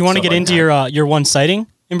 Do you want to get into your one sighting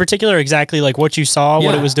in particular? Exactly what you saw,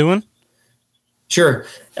 what it was doing? Sure.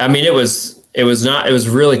 I mean, it was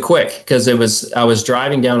really quick because I was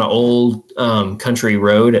driving down an old country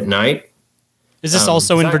road at night. Is this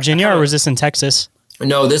also in Virginia or was this in Texas?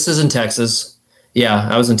 No, this is in Texas. Yeah,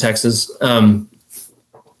 I was in Texas.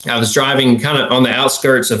 I was driving kind of on the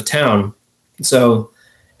outskirts of town. So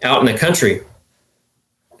out in the country,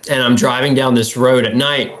 and I'm driving down this road at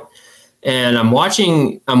night. And I'm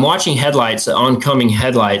watching headlights, oncoming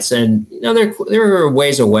headlights, and they're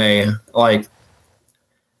ways away.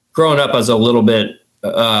 Growing up, I was a little bit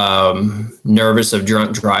nervous of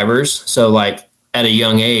drunk drivers. So at a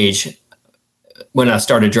young age, when I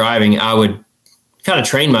started driving, I would kind of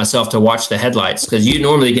train myself to watch the headlights because you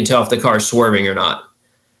normally can tell if the car's swerving or not.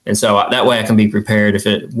 And so that way I can be prepared. If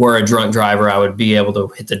it were a drunk driver, I would be able to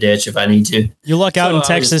hit the ditch if I need to. You luck out in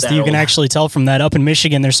Texas that you can actually tell from that. Up in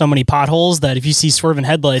Michigan, there's so many potholes that if you see swerving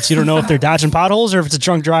headlights, you don't know if they're dodging potholes or if it's a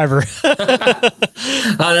drunk driver.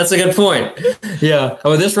 That's a good point. Yeah.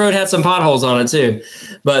 Oh, this road had some potholes on it too.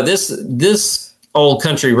 But this old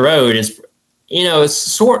country road is,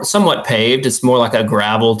 it's somewhat paved. It's more like a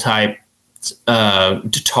gravel type,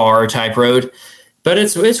 tar type road. But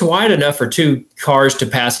it's wide enough for two cars to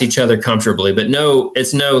pass each other comfortably, but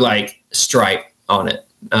it's no stripe on it.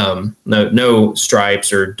 No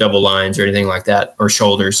stripes or double lines or anything like that, or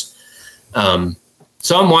shoulders. So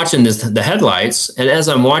I'm watching the headlights, and as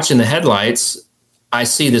I'm watching the headlights, I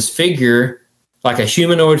see this figure, like a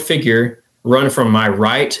humanoid figure, run from my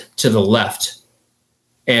right to the left.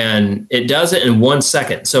 And it does it in 1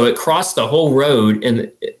 second. So it crossed the whole road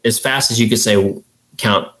and as fast as you could say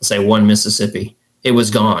 1 Mississippi. It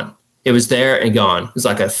was gone. It was there and gone. It was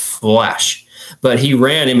like a flash. But he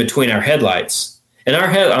ran in between our headlights.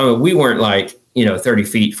 And we weren't 30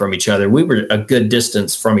 feet from each other. We were a good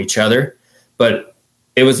distance from each other. But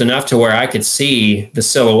it was enough to where I could see the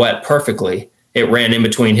silhouette perfectly. It ran in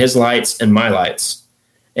between his lights and my lights.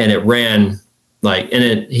 And it ran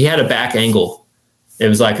he had a back angle. It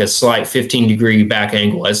was like a slight 15-degree back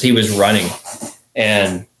angle as he was running.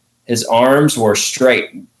 And his arms were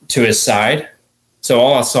straight to his side. So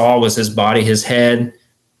all I saw was his body, his head,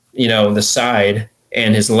 the side,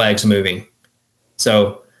 and his legs moving.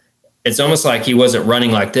 So it's almost like he wasn't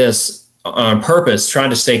running like this on purpose,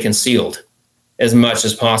 trying to stay concealed as much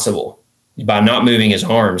as possible by not moving his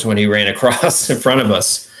arms when he ran across in front of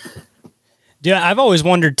us. Yeah, I've always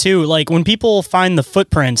wondered too, when people find the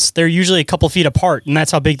footprints, they're usually a couple feet apart, and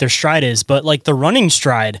that's how big their stride is. But the running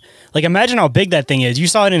stride, imagine how big that thing is. You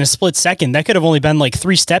saw it in a split second. That could have only been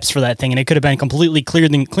 3 steps for that thing, and it could have been completely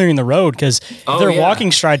clearing the road. Because if their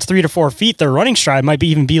walking stride's 3 to 4 feet, their running stride might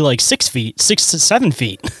even be 6 feet, 6 to 7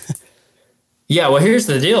 feet. Yeah, well, here's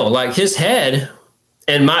the deal. His head,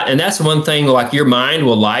 and that's one thing. Your mind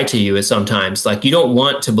will lie to you sometimes. You don't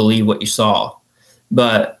want to believe what you saw,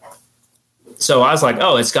 but. So I was like,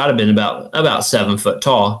 oh, it's got to have been about 7 foot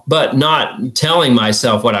tall, but not telling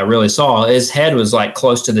myself what I really saw. His head was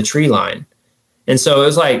close to the tree line. And so it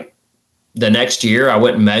was the next year, I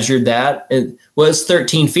went and measured that. It was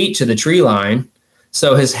 13 feet to the tree line.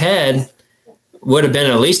 So his head would have been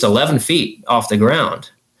at least 11 feet off the ground.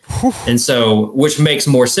 And so, which makes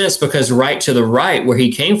more sense because right to the right where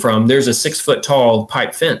he came from, there's a 6 foot tall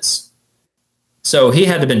pipe fence. So he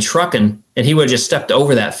had to have been trucking, and he would have just stepped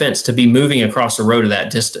over that fence to be moving across the road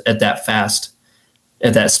at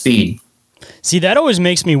that speed. See, that always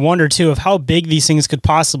makes me wonder too of how big these things could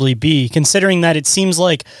possibly be, considering that it seems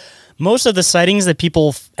like most of the sightings that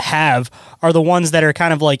people have are the ones that are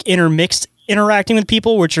kind of like interacting with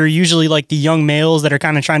people, which are usually like the young males that are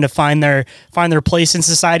kind of trying to find their place in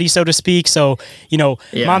society, so to speak. So,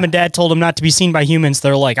 mom and dad told them not to be seen by humans.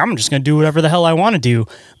 They're like, I'm just going to do whatever the hell I want to do.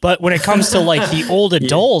 But when it comes to like the old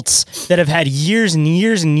adults that have had years and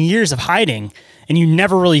years and years of hiding, and you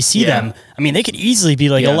never really see them. I mean, they could easily be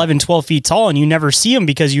like 11, 12 feet tall, and you never see them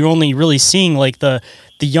because you're only really seeing like the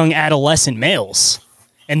young adolescent males.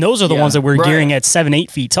 And those are the ones that we're gearing at 7,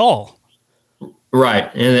 8 feet tall.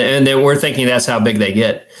 Right. And then we're thinking that's how big they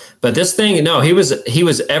get. But this thing, no, he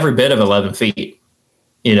was every bit of 11 feet.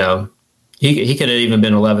 He could have even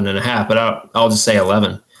been 11 and a half, but I'll just say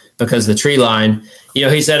 11 because the tree line,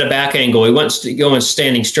 he's at a back angle. He wasn't going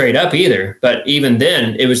standing straight up either. But even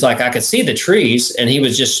then, it was like I could see the trees, and he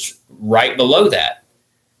was just right below that.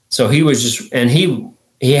 So he was just, and he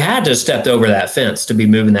had to have stepped over that fence to be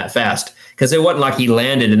moving that fast because it wasn't like he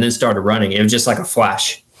landed and then started running. It was just like a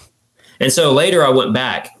flash. And so later I went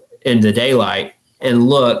back in the daylight and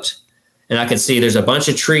looked, and I could see there's a bunch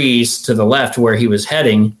of trees to the left where he was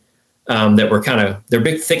heading. That were they're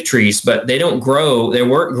big, thick trees, but they don't grow. They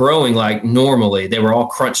weren't growing like normally. They were all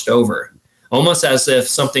crunched over, almost as if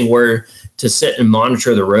something were to sit and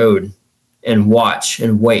monitor the road and watch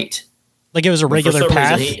and wait. Like it was a regular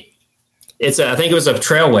path? I think it was a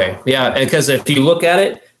trailway. Yeah, because if you look at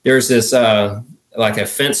it, there's this like a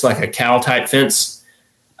fence, like a cow type fence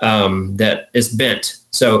that is bent.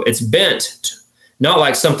 So it's bent, not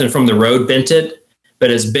like something from the road bent it,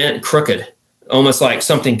 but it's bent crooked. Almost like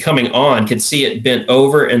something coming on could see it bent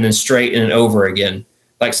over and then straight and over again.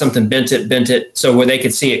 Like something bent it. So where they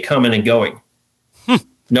could see it coming and going,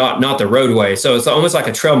 not the roadway. So it's almost like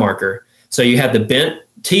a trail marker. So you have the bent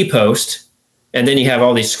T-post, and then you have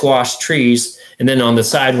all these squashed trees. And then on the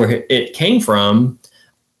side where it came from,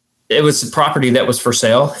 it was a property that was for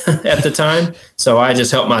sale at the time. So I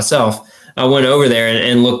just helped myself. I went over there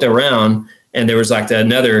and looked around, and there was like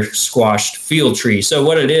another squashed field tree. So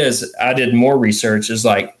what it is, I did more research, is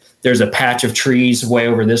like there's a patch of trees way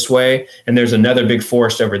over this way, and there's another big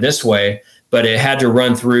forest over this way, but it had to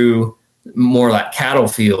run through more like cattle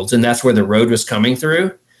fields, and that's where the road was coming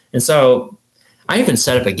through. And so I even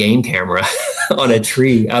set up a game camera on a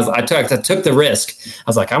tree. I took the risk. I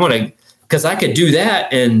was like, because I could do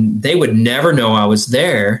that, and they would never know I was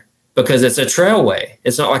there because it's a trailway.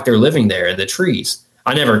 It's not like they're living there in the trees.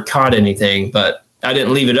 I never caught anything, but I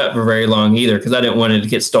didn't leave it up for very long either because I didn't want it to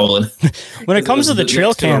get stolen. When it comes to the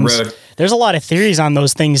trail cams, there's a lot of theories on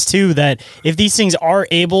those things too, that if these things are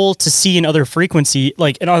able to see in other frequency,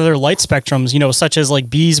 like in other light spectrums, such as like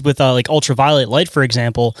bees with like ultraviolet light, for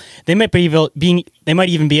example, they might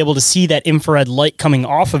even be able to see that infrared light coming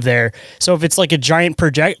off of there. So if it's like a giant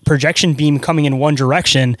projection beam coming in one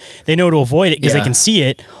direction, they know to avoid it because they can see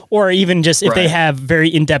it. Or even just if they have very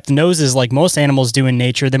in-depth noses like most animals do in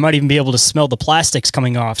nature, they might even be able to smell the plastics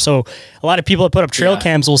coming off. So a lot of people that put up trail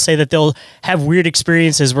cams will say that they'll have weird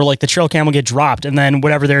experiences where like the trail cam will get dropped, and then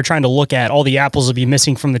whatever they're trying to look at, all the apples will be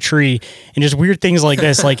missing from the tree, and just weird things like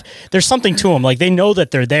this. Like there's something to them. Like they know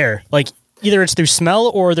that they're there. Like either it's through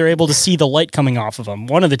smell or they're able to see the light coming off of them.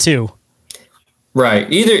 One of the two.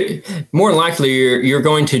 Right. Either more likely you're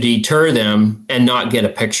going to deter them and not get a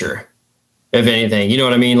picture of anything. You know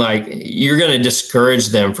what I mean? Like you're going to discourage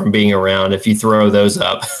them from being around if you throw those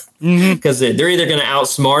up. Because they're either going to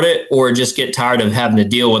outsmart it or just get tired of having to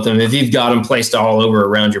deal with them. If you've got them placed all over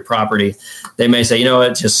around your property, they may say, you know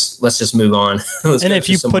what, let's just move on. And if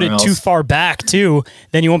you put it too far back too,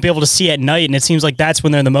 then you won't be able to see at night. And it seems like that's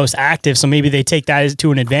when they're the most active. So maybe they take that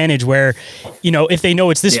to an advantage where, if they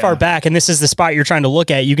know it's this far back and this is the spot you're trying to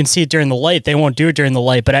look at, you can see it during the light. They won't do it during the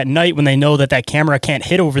light. But at night, when they know that camera can't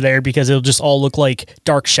hit over there because it'll just all look like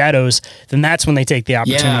dark shadows, then that's when they take the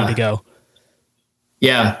opportunity to go.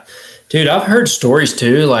 Yeah, dude, I've heard stories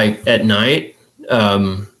too, like at night,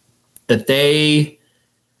 that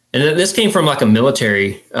and this came from like a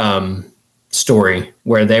military story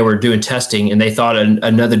where they were doing testing and they thought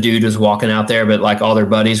another dude was walking out there, but like all their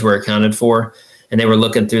buddies were accounted for, and they were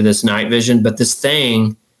looking through this night vision. But this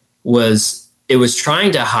thing was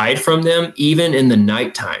trying to hide from them even in the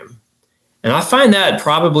nighttime. And I find that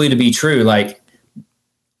probably to be true. Like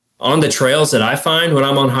on the trails that I find when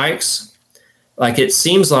I'm on hikes, like it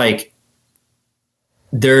seems like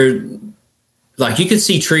they're like you could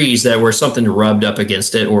see trees that were something rubbed up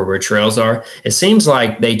against it or where trails are. It seems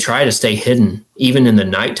like they try to stay hidden even in the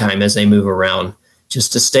nighttime as they move around,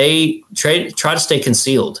 just to try to stay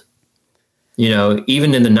concealed,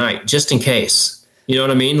 even in the night, just in case. You know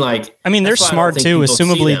what I mean? Like, I mean, they're smart too.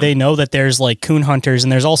 Assumably they know that there's like coon hunters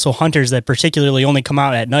and there's also hunters that particularly only come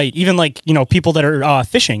out at night. Even like, people that are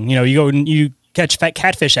fishing, you go and you catch fat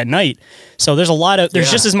catfish at night. So there's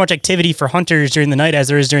just as much activity for hunters during the night as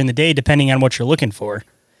there is during the day, depending on what you're looking for.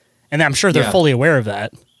 And I'm sure they're fully aware of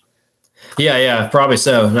that. Yeah, probably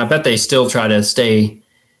so. And I bet they still try to stay,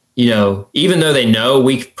 even though they know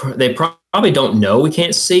they probably don't know we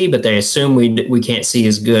can't see, but they assume we can't see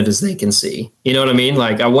as good as they can see. You know what I mean?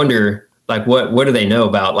 Like, I wonder, like, what do they know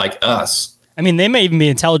about, like, us? I mean, they may even be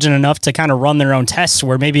intelligent enough to kind of run their own tests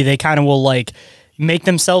where maybe they kind of will, like, make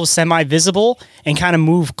themselves semi-visible and kind of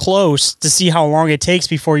move close to see how long it takes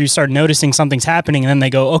before you start noticing something's happening. And then they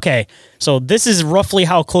go, okay, so this is roughly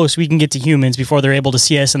how close we can get to humans before they're able to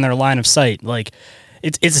see us in their line of sight. Like,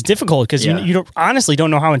 it's difficult because you honestly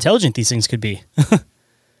don't know how intelligent these things could be.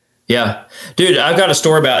 Yeah, dude, I've got a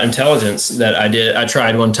story about intelligence that I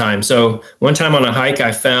tried one time. So one time on a hike,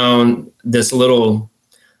 I found this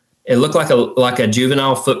it looked like a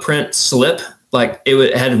juvenile footprint slip, like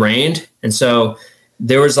it had rained. And so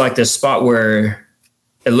there was like this spot where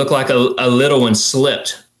it looked like a little one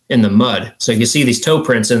slipped in the mud. So you could see these toe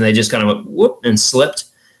prints and they just kind of went whoop and slipped.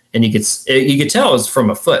 And you could tell it was from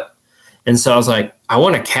a foot. And so I was like, I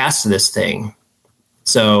want to cast this thing.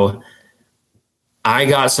 So I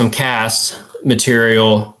got some cast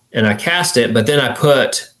material and I cast it, but then I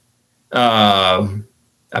put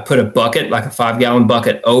a bucket, like a 5-gallon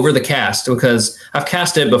bucket, over the cast because I've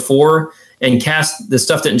cast it before and the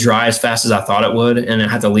stuff didn't dry as fast as I thought it would, and I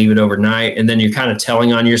had to leave it overnight. And then you're kind of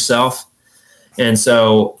telling on yourself. And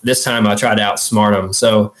so this time I tried to outsmart them.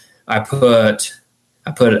 So I put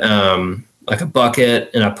like a bucket,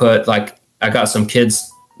 and I got some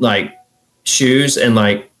kids like shoes and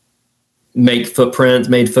like made footprints,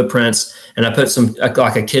 and I put some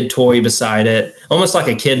like a kid toy beside it, almost like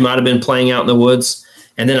a kid might have been playing out in the woods.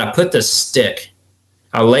 And then I put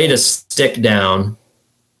I laid a stick down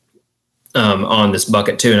on this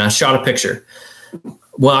bucket too, and I shot a picture.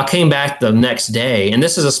 Well, I came back the next day, and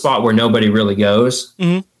this is a spot where nobody really goes.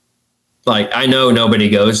 Mm-hmm. Like, I know nobody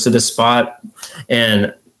goes to this spot,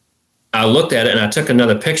 and I looked at it and I took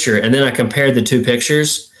another picture, and then I compared the two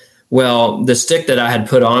pictures. Well, the stick that I had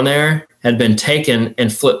put on there had been taken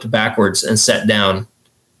and flipped backwards and set down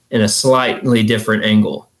in a slightly different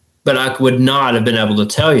angle. But I would not have been able to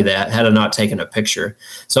tell you that had I not taken a picture.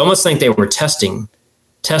 So I almost think they were testing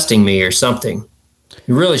me or something.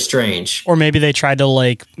 Really strange. Or maybe they tried to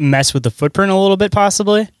like mess with the footprint a little bit,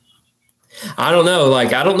 possibly. I don't know.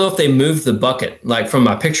 Like, I don't know if they moved the bucket. Like, from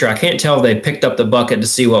my picture, I can't tell if they picked up the bucket to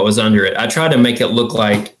see what was under it. I tried to make it look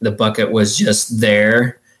like the bucket was just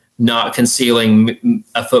there, not concealing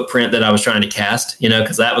a footprint that I was trying to cast,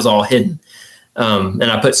 because that was all hidden. And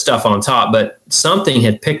I put stuff on top, but something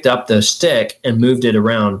had picked up the stick and moved it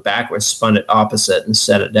around backwards, spun it opposite and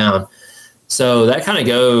set it down. So that kind of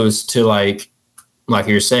goes to like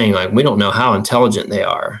you're saying, like, we don't know how intelligent they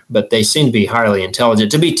are, but they seem to be highly intelligent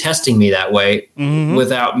to be testing me that way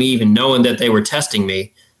without me even knowing that they were testing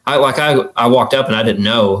me. I walked up and I didn't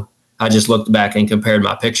know. I just looked back and compared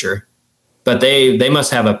my picture, but they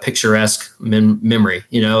must have a picturesque memory,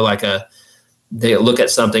 they look at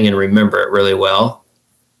something and remember it really well.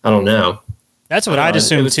 I don't know. That's what I'd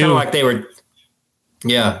assume too. It was kind of like they were,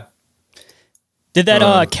 yeah. Did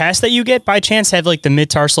that cast that you get by chance have like the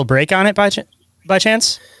mid-tarsal break on it by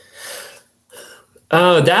chance?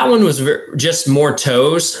 That one was just more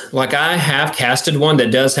toes. Like, I have casted one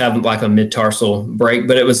that does have like a mid-tarsal break,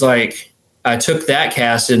 but it was like I took that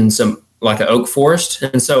cast in some like an oak forest,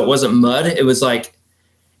 and so it wasn't mud. It was like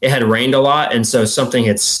it had rained a lot, and so something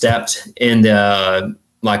had stepped in the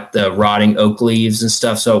rotting oak leaves and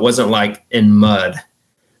stuff. So it wasn't like in mud,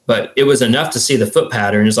 but it was enough to see the foot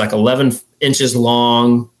pattern. It's like 11 inches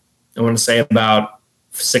long. I want to say about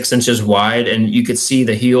 6 inches wide, and you could see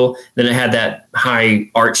the heel. Then it had that high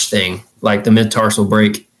arch thing, like the mid-tarsal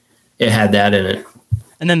break. It had that in it.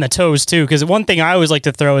 And then the toes too, because one thing I always like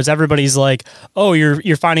to throw is everybody's like, oh,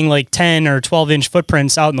 you're finding like 10 or 12-inch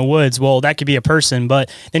footprints out in the woods. Well, that could be a person,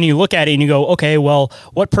 but then you look at it and you go, okay, well,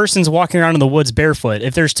 what person's walking around in the woods barefoot?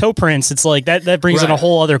 If there's toe prints, it's like that brings in a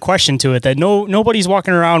whole other question to it, that nobody's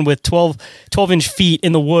walking around with 12-inch feet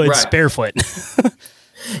in the woods barefoot.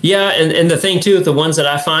 Yeah, and the thing too, the ones that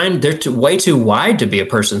I find, they're way too wide to be a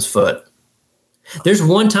person's foot. There's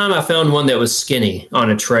one time I found one that was skinny on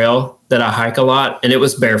a trail that I hike a lot, and it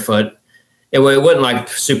was barefoot. It wasn't like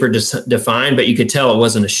super defined, but you could tell it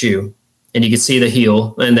wasn't a shoe, and you could see the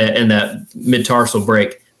heel and that mid-tarsal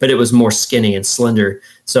break, but it was more skinny and slender.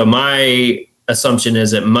 So my assumption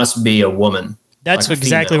is it must be a woman. That's like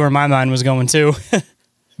exactly where my mind was going too.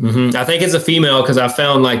 I think it's a female because I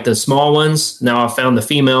found like the small ones. Now I found the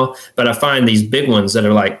female, but I find these big ones that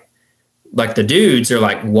are like the dudes are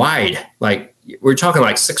like wide. Like we're talking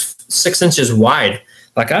like six inches wide.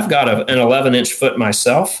 Like I've got an 11-inch foot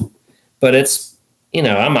myself, but it's,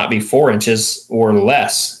 I might be 4 inches or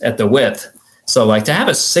less at the width. So like to have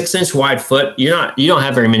a 6-inch wide foot, you don't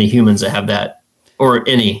have very many humans that have that, or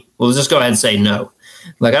any. We'll just go ahead and say no.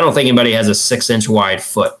 Like I don't think anybody has a 6-inch wide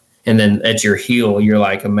foot. And then at your heel, you're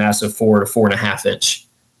like a massive 4 to 4.5 inch.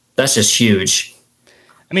 That's just huge.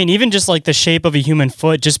 I mean, even just like the shape of a human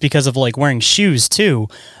foot, just because of like wearing shoes too.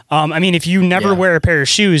 I mean, if you never wear a pair of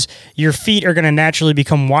shoes, your feet are going to naturally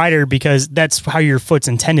become wider because that's how your foot's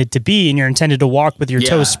intended to be. And you're intended to walk with your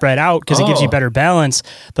toes spread out because it gives you better balance.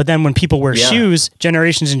 But then when people wear shoes,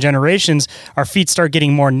 generations and generations, our feet start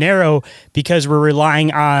getting more narrow because we're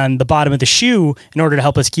relying on the bottom of the shoe in order to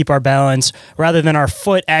help us keep our balance rather than our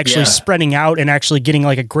foot actually spreading out and actually getting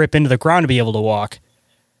like a grip into the ground to be able to walk.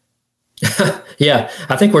 Yeah,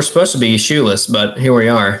 I think we're supposed to be shoeless, but here we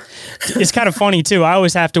are. It's kind of funny too. I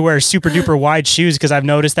always have to wear super duper wide shoes because I've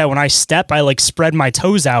noticed that when I step, I like spread my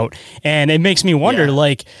toes out, and it makes me wonder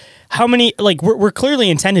like how many, like we're clearly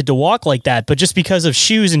intended to walk like that, but just because of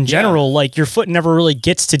shoes in general, like your foot never really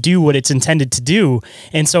gets to do what it's intended to do.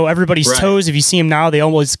 And so everybody's toes, if you see them now, they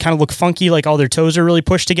always kind of look funky, like all their toes are really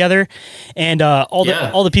pushed together. And all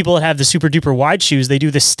the people that have the super duper wide shoes, they do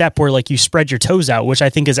this step where like you spread your toes out, which I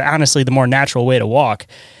think is honestly the more natural way to walk.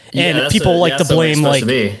 And people like to blame like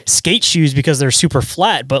skate shoes because they're super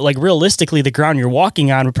flat, but like realistically, the ground you're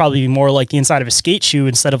walking on would probably be more like the inside of a skate shoe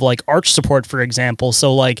instead of like arch support, for example.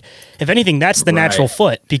 So like, if anything, that's the natural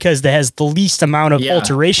foot because it has the least amount of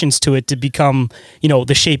alterations to it to become,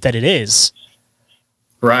 the shape that it is.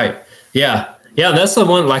 Right. Yeah. Yeah. That's the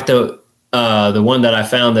one, like the one that I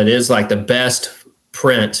found that is like the best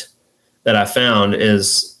print that I found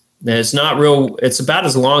is it's not real. It's about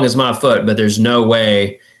as long as my foot, but there's no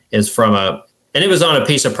way is from and it was on a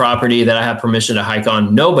piece of property that I have permission to hike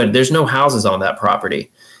on. There's no houses on that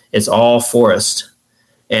property. It's all forest.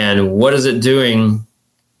 And what is it doing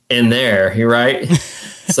in there? You're right.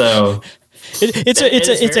 So it's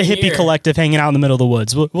a hippie collective hanging out in the middle of the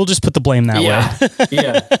woods. We'll just put the blame that way.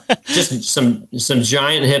 Yeah. Just some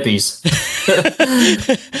giant hippies.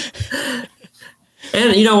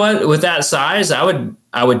 And you know what, with that size, I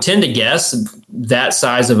would tend to guess that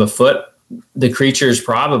size of a foot, the creature is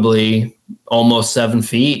probably almost 7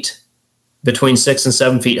 feet, between 6 and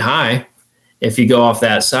 7 feet high, if you go off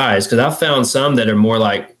that size. Because I've found some that are more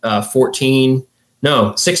like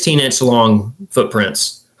 16-inch long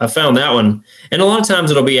footprints. I found that one. And a lot of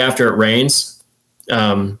times it'll be after it rains.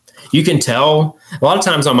 You can tell. A lot of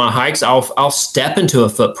times on my hikes, I'll step into a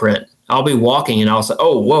footprint. I'll be walking and I'll say,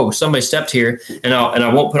 oh, whoa, somebody stepped here. And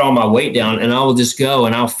I won't put all my weight down and I will just go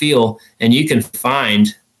and I'll feel. And you can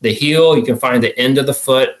find the heel, you can find the end of the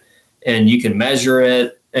foot, and you can measure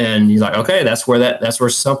it, and you're like, okay, that's where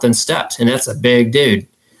something stepped, and that's a big dude.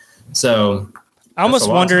 So I almost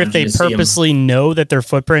wonder if they purposely know that their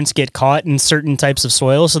footprints get caught in certain types of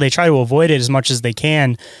soil, so they try to avoid it as much as they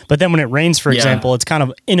can. But then when it rains, for example, it's kind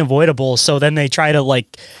of unavoidable. So then they try to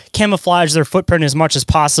like camouflage their footprint as much as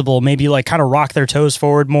possible, maybe like kind of rock their toes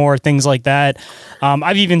forward more, things like that.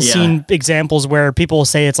 I've even seen examples where people will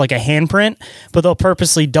say it's like a handprint, but they'll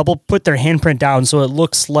purposely double put their handprint down so it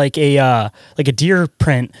looks like a deer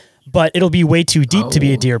print, but it'll be way too deep to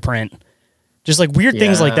be a deer print. Just like weird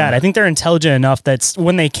things like that. I think they're intelligent enough that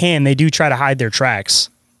when they can, they do try to hide their tracks.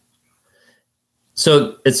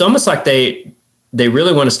 So it's almost like they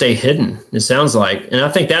really want to stay hidden, it sounds like. And I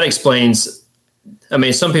think that explains, I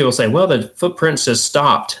mean, some people say, well, the footprints just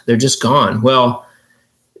stopped. They're just gone. Well,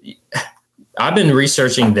 I've been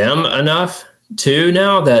researching them enough too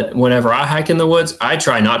now that whenever I hike in the woods, I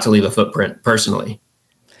try not to leave a footprint personally.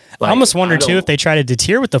 Like, I almost wonder, too, if they try to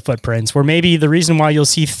deter with the footprints, where maybe the reason why you'll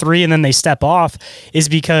see 3 and then they step off is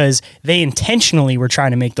because they intentionally were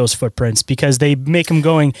trying to make those footprints because they make them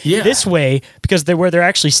going this way because where they're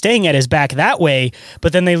actually staying at is back that way,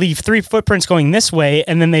 but then they leave 3 footprints going this way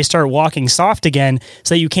and then they start walking soft again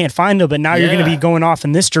so that you can't find them, but now you're going to be going off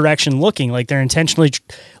in this direction looking like they're intentionally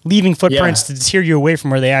leaving footprints to deter you away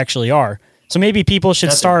from where they actually are. So maybe people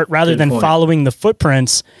should start, rather than following the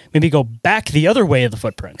footprints, maybe go back the other way of the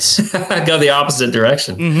footprints. Go the opposite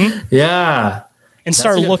direction. Mm-hmm. Yeah. and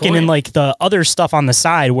start looking in like the other stuff on the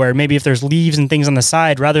side, where maybe if there's leaves and things on the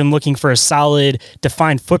side, rather than looking for a solid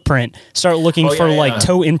defined footprint, start looking for like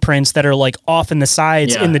toe imprints that are like off in the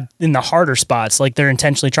sides in the harder spots. Like they're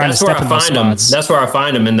intentionally trying to step in those spots. That's where I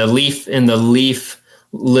find them in the leaf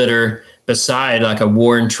litter beside like a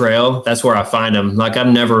worn trail. That's where I find them. Like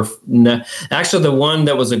I've actually the one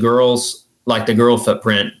that was a girl's, like the girl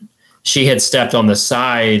footprint, she had stepped on the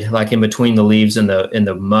side, like in between the leaves in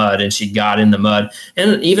the mud, and she got in the mud.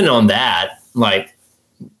 And even on that, like,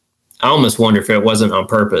 I almost wonder if it wasn't on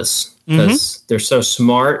purpose, because they're so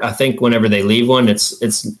smart. I think whenever they leave one,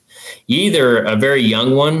 it's either a very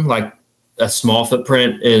young one, like a small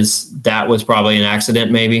footprint that was probably an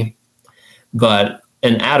accident maybe, but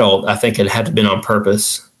an adult, I think it had to have been on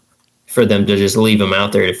purpose for them to just leave them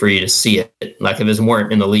out there for you to see it. Like if it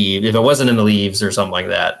wasn't in the leaves or something like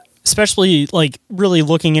that. Especially like really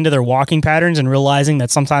looking into their walking patterns and realizing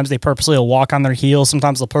that sometimes they purposely will walk on their heels.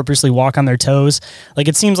 Sometimes they'll purposely walk on their toes. Like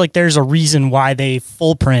it seems like there's a reason why they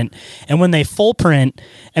full print. And when they full print,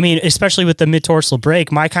 I mean, especially with the mid-tarsal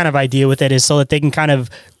break, my kind of idea with it is so that they can kind of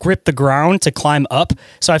grip the ground to climb up.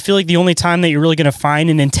 So I feel like the only time that you're really going to find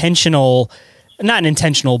not an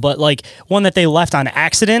intentional, but like one that they left on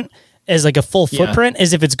accident as like a full footprint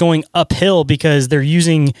is if it's going uphill, because they're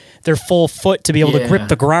using their full foot to be able to grip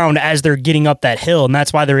the ground as they're getting up that hill. And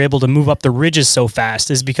that's why they're able to move up the ridges so fast,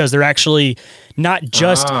 is because they're actually not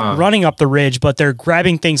just running up the ridge, but they're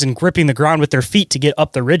grabbing things and gripping the ground with their feet to get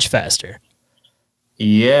up the ridge faster.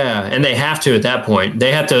 Yeah. And they have to at that point.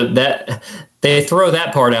 They throw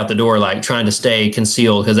that part out the door, like trying to stay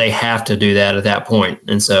concealed, because they have to do that at that point.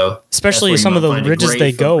 And so, especially some of the ridges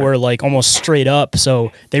they go are like almost straight up.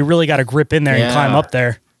 So they really got to grip in there and climb up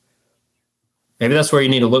there. Maybe that's where you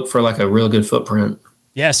need to look for like a real good footprint.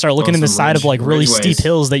 Yeah. Start looking in the side of like really steep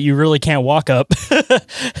hills that you really can't walk up.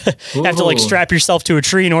 You have to like strap yourself to a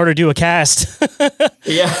tree in order to do a cast.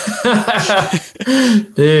 Yeah.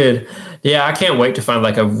 Dude. Yeah. I can't wait to find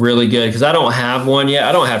like a really good, because I don't have one yet.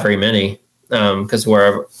 I don't have very many. Because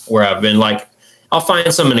where I've been, like, I'll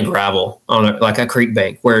find some in the gravel on like a creek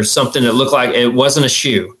bank, where something that looked like it wasn't a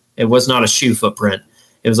shoe. It was not a shoe footprint.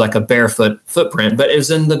 It was like a barefoot footprint, but it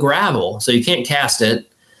was in the gravel, so you can't cast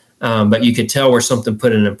it. But you could tell where something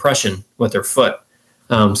put an impression with their foot.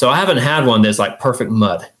 So I haven't had one that's like perfect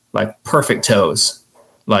mud, like perfect toes.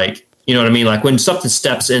 Like, you know what I mean? Like when something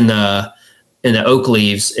steps in the oak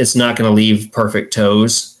leaves, it's not going to leave perfect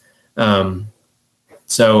toes.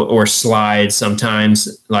 Or slides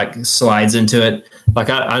sometimes, like slides into it. Like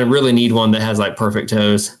I really need one that has like perfect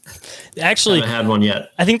toes. Actually, I haven't had one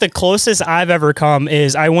yet. I think the closest I've ever come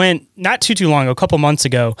is I went not too long ago, a couple months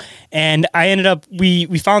ago, and I ended up, we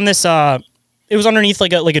found this, it was underneath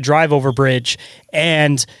like a drive over bridge,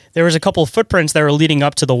 and there was a couple of footprints that were leading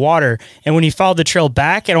up to the water. And when you followed the trail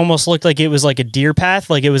back, it almost looked like it was like a deer path,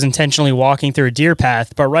 like it was intentionally walking through a deer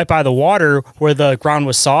path. But right by the water where the ground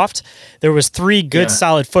was soft, there was 3 good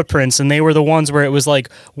solid footprints, and they were the ones where it was like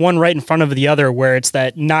one right in front of the other, where it's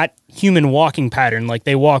that not human walking pattern. Like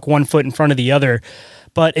they walk one foot in front of the other.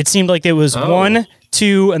 But it seemed like there was 1,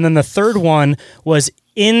 2, and then the third one was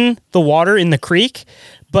in the water in the creek,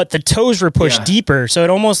 but the toes were pushed deeper. So it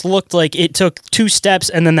almost looked like it took 2 steps,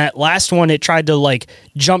 and then that last one, it tried to like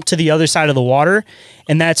jump to the other side of the water.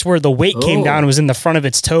 And that's where the weight came down, was in the front of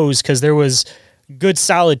its toes, because there was good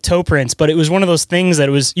solid toe prints. But it was one of those things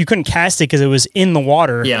that you couldn't cast it because it was in the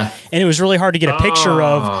water. Yeah. And it was really hard to get a picture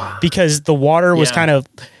of, because the water was kind of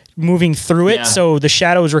moving through it. So the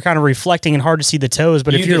shadows were kind of reflecting and hard to see the toes.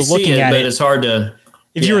 But if you're looking at it, it's hard to...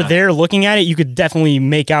 If you were there looking at it, you could definitely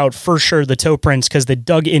make out for sure the toe prints, because they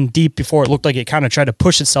dug in deep before it looked like it kind of tried to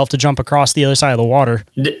push itself to jump across the other side of the water.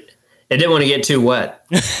 It didn't want to get too wet.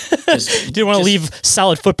 Didn't want to leave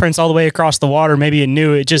solid footprints all the way across the water. Maybe it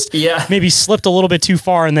knew it just maybe slipped a little bit too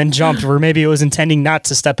far and then jumped, or maybe it was intending not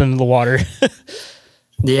to step into the water.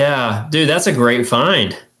 Yeah, dude, that's a great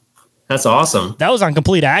find. That's awesome. That was on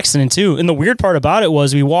complete accident too. And the weird part about it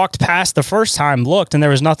was we walked past the first time, looked, and there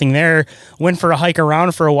was nothing there. Went for a hike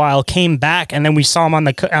around for a while, came back, and then we saw him on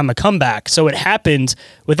the comeback. So it happened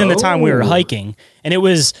within the time we were hiking, and it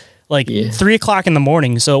was like 3:00 in the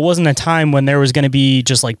morning. So it wasn't a time when there was going to be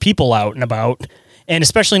just like people out and about, and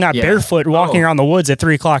especially not barefoot walking around the woods at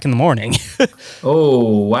 3:00 in the morning.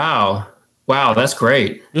 Oh, wow. That's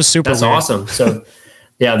great. It was super. That's weird. awesome. So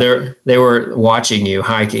they were watching you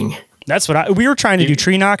hiking. That's what we were trying to do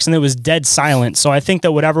tree knocks, and it was dead silent. So I think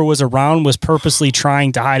that whatever was around was purposely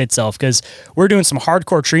trying to hide itself, because we're doing some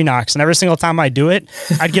hardcore tree knocks, and every single time I do it,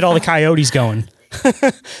 I'd get all the coyotes going.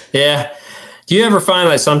 Yeah. Do you ever find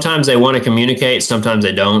like sometimes they want to communicate, sometimes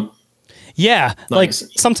they don't? Yeah, like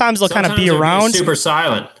sometimes they'll kind of be around, super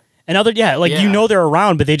silent. And other, you know they're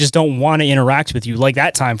around, but they just don't want to interact with you. Like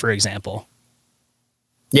that time, for example.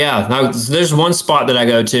 Yeah, now, there's one spot that I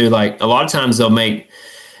go to. Like a lot of times they'll make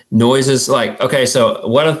noises. Like okay, so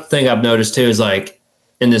one thing I've noticed too is like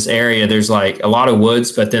in this area there's like a lot of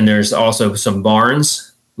woods, but then there's also some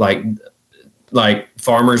barns, like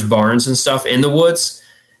farmers' barns and stuff in the woods,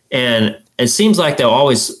 and it seems like they'll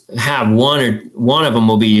always have one of them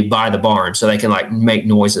will be by the barn, so they can like make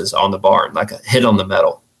noises on the barn, like a hit on the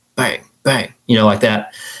metal, bang, bang, like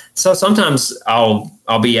that. So sometimes I'll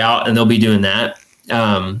be out and they'll be doing that,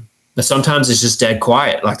 but sometimes it's just dead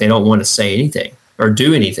quiet, like they don't want to say anything or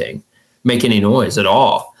do anything, make any noise at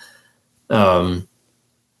all.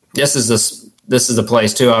 This is the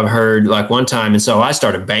place too. I've heard like one time, and so I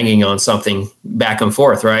started banging on something back and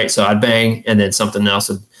forth, right? So I'd bang, and then something else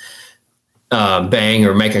would bang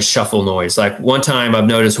or make a shuffle noise. Like one time I've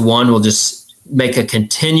noticed one will just make a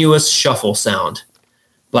continuous shuffle sound,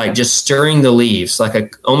 like just stirring the leaves,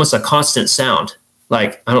 like almost a constant sound.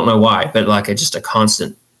 Like, I don't know why, but like just a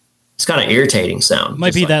constant, it's kind of irritating sound.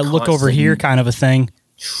 Might be that look over here kind of a thing.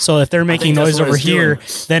 So if they're making noise over here,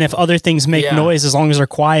 then if other things make noise, as long as they're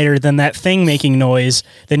quieter than that thing making noise,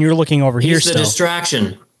 then you're looking over here still. It's the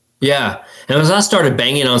distraction. Yeah. And as I started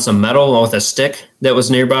banging on some metal with a stick that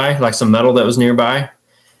was nearby, like some metal that was nearby,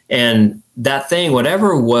 and that thing,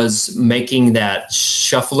 whatever was making that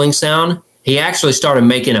shuffling sound, he actually started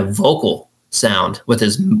making a vocal sound with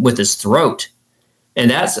his throat.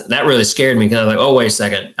 And that really scared me because I was like, oh, wait a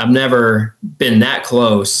second. I've never been that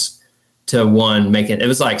close to one making, it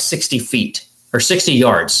was like 60 feet or 60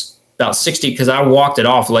 yards, about 60, because I walked it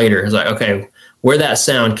off later. I was like, okay, where that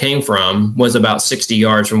sound came from was about 60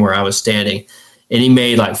 yards from where I was standing. And he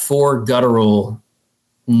made like 4 guttural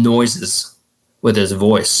noises with his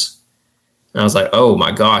voice. And I was like, oh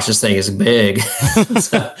my gosh, this thing is big.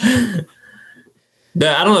 So, I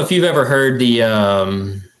don't know if you've ever heard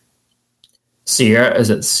the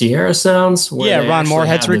Sierra sounds? Yeah, Ron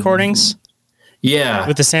Moorhead's recordings. Yeah.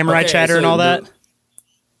 With the samurai chatter and all that.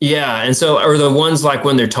 Yeah. And so, or the ones like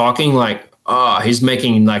when they're talking, like, he's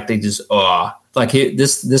making like they just, like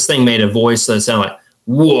this thing made a voice that sounded like,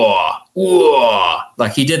 whoa, whoa.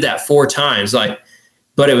 Like he did that 4 times. Like,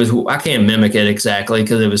 but it was, I can't mimic it exactly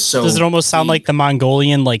because it was so. Does it almost sound like the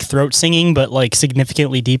Mongolian like throat singing, but like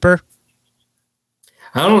significantly deeper?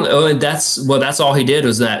 I don't know. That's all he did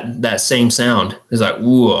was that same sound. It was like,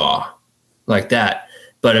 whoa, like that.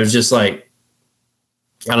 But it was just like,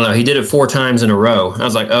 I don't know. He did it 4 times in a row. I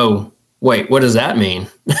was like, oh, wait, what does that mean?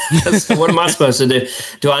 What am I supposed to do?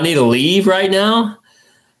 Do I need to leave right now?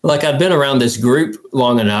 Like I've been around this group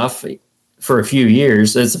long enough for a few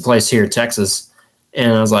years. It's a place here in Texas.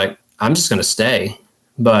 And I was like, I'm just going to stay.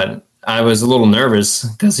 But I was a little nervous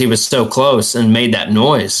because he was so close and made that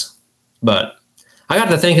noise. But I got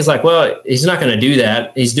to think, it's like, well, he's not going to do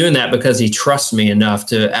that. He's doing that because he trusts me enough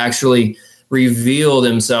to actually reveal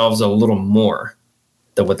themselves a little more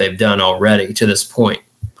than what they've done already to this point.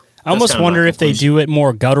 I almost wonder if they do it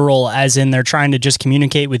more guttural, as in they're trying to just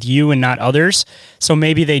communicate with you and not others. So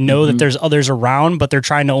maybe they know that there's others around, but they're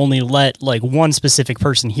trying to only let like one specific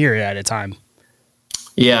person hear it at a time.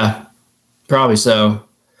 Yeah, probably so.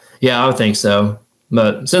 Yeah, I would think so.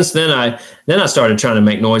 But since then I started trying to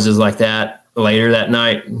make noises like that later that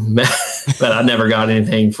night, but I never got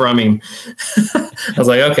anything from him. I was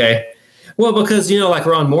like, okay. Well, because, like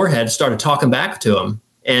Ron Moorhead started talking back to him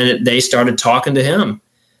and they started talking to him.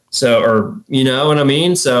 So, or, you know what I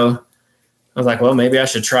mean? So I was like, well, maybe I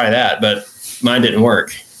should try that, but mine didn't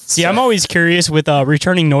work. See, I'm always curious with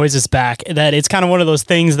returning noises back, that it's kind of one of those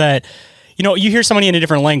things that, you hear somebody in a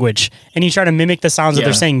different language and you try to mimic the sounds that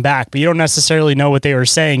they're saying back, but you don't necessarily know what they were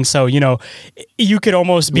saying. So, you could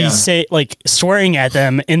almost be swearing at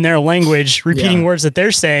them in their language, repeating words that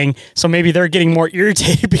they're saying. So maybe they're getting more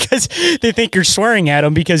irritated because they think you're swearing at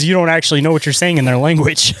them because you don't actually know what you're saying in their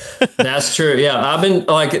language. That's true. Yeah. I've been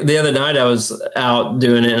like the other night I was out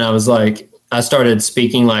doing it and I was like, I started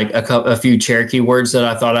speaking like a few Cherokee words that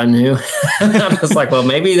I thought I knew. I was like, well,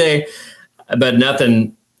 maybe but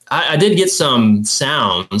nothing. I did get some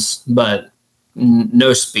sounds, but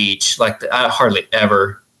no speech. Like I hardly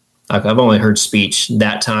ever, like I've only heard speech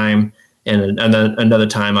that time. And another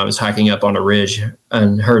time I was hiking up on a ridge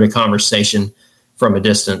and heard a conversation from a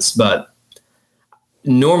distance. But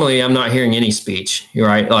normally I'm not hearing any speech,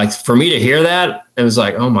 right? Like for me to hear that, it was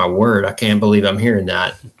like, oh my word, I can't believe I'm hearing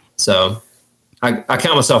that. So I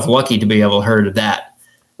count myself lucky to be able to hear that.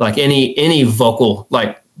 Like any vocal,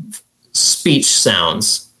 like speech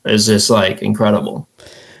sounds is just like incredible.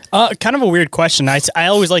 Kind of a weird question. I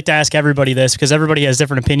always like to ask everybody this because everybody has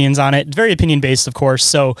different opinions on it. It's very opinion based, of course,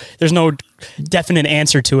 so there's no definite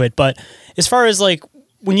answer to it. But as far as like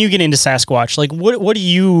when you get into Sasquatch, like what do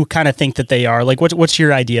you kind of think that they are? Like what's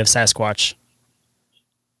your idea of Sasquatch?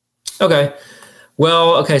 Okay.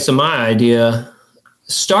 Well, okay. So my idea,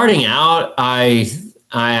 starting out, I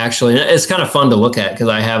actually, it's kind of fun to look at because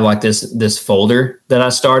I have like this folder that I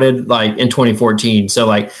started like in 2014. So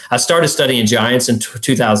like I started studying giants in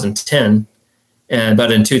 2010,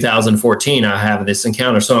 but in 2014 I have this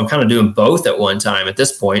encounter. So I'm kind of doing both at one time at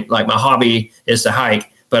this point. Like my hobby is to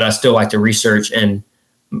hike, but I still like to research and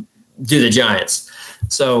do the giants.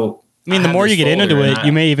 So I mean, the more you get into it,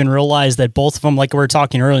 you may even realize that both of them, like we were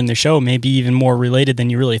talking earlier in the show, may be even more related than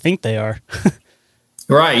you really think they are.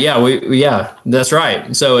 Right. Yeah. Yeah, that's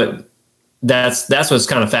right. So that's what's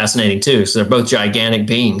kind of fascinating too. So they're both gigantic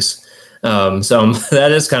beings. So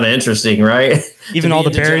that is kind of interesting, right? Even all the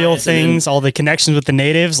burial things, all the connections with the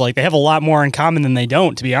natives, like they have a lot more in common than they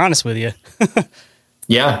don't, to be honest with you.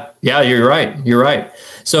 Yeah. You're right. You're right.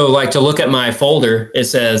 So like to look at my folder, it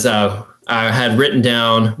says, I had written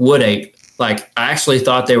down wood ape. Like I actually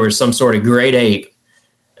thought they were some sort of great ape,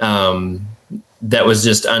 that was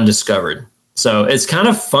just undiscovered. So it's kind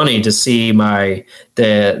of funny to see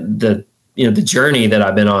the journey that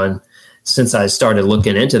I've been on since I started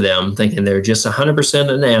looking into them, thinking they're just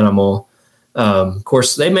 100% an animal. Of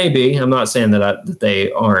course, they may be. I'm not saying that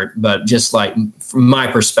they aren't, but just like from my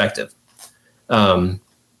perspective, the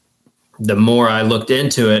more I looked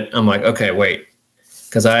into it, I'm like, okay, wait,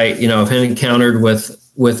 because I've encountered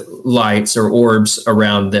with lights or orbs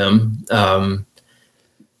around them.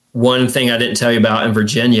 One thing I didn't tell you about in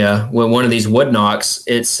Virginia, when one of these wood knocks,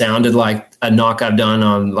 it sounded like a knock I've done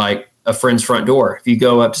on like a friend's front door. If you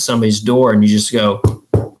go up to somebody's door and you just go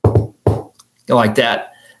like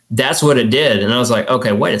that, that's what it did. And I was like,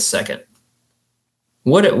 okay, wait a second.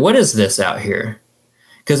 What is this out here?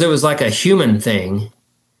 Because it was like a human thing.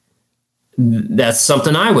 That's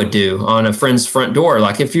something I would do on a friend's front door.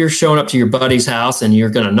 Like if you're showing up to your buddy's house and you're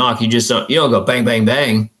going to knock, you don't go bang, bang,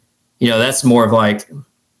 bang. That's more of like,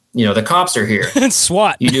 the cops are here.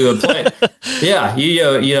 SWAT. You do a play. Yeah.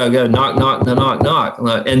 You go knock, knock, knock, knock.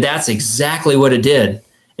 And that's exactly what it did.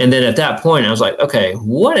 And then at that point I was like, okay,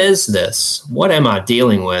 what is this? What am I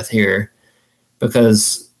dealing with here?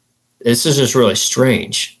 Because this is just really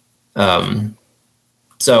strange.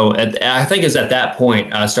 So I think it's at that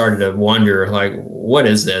point I started to wonder, like, what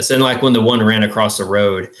is this? And like when the one ran across the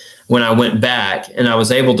road, when I went back and I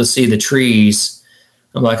was able to see the trees,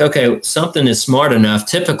 I'm like, okay, something is smart enough,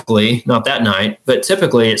 typically, not that night, but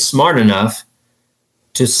typically it's smart enough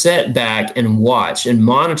to sit back and watch and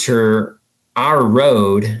monitor our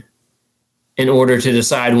road in order to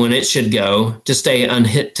decide when it should go to stay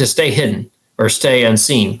hidden or stay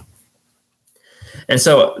unseen. And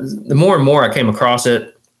so the more and more I came across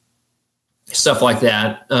it, stuff like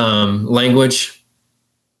that, language,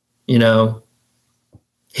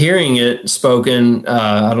 hearing it spoken.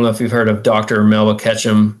 I don't know if you've heard of Dr. Melba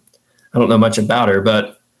Ketchum. I don't know much about her,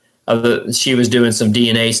 but she was doing some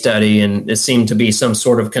DNA study, and it seemed to be some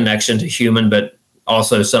sort of connection to human, but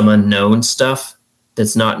also some unknown stuff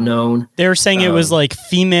that's not known. They were saying it was like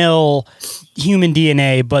female human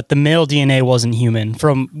DNA, but the male DNA wasn't human,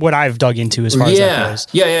 from what I've dug into as far as that goes.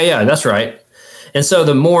 Yeah, that's right. And so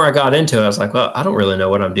the more I got into it, I was like, well, I don't really know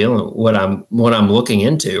what I'm looking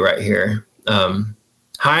into right here.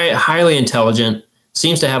 Highly intelligent,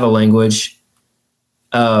 seems to have a language,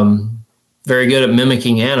 very good at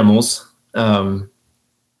mimicking animals. But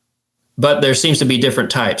there seems to be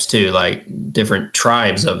different types too, like different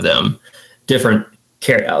tribes of them, different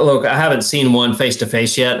look, I haven't seen one face to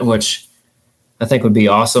face yet, which I think would be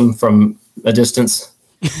awesome from a distance.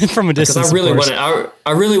 From a distance, because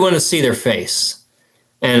I really want to see their face.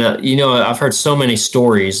 And I've heard so many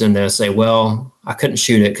stories, and they say, "Well, I couldn't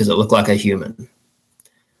shoot it because it looked like a human."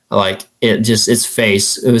 Like its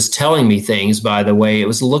face, it was telling me things by the way it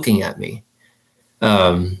was looking at me.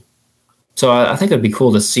 So I think it'd be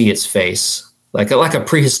cool to see its face, like a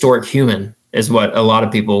prehistoric human, is what a lot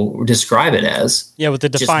of people describe it as. Yeah, with the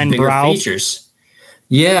defined brow features.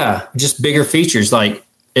 Yeah, just bigger features. Like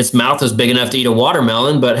its mouth is big enough to eat a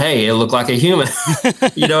watermelon, but hey, it looked like a human.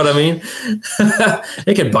 You know what I mean?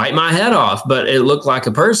 It could bite my head off, but it looked like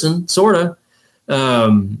a person, sort of.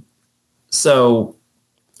 So,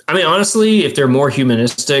 I mean, honestly, if they're more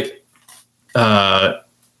humanistic,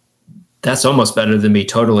 that's almost better than be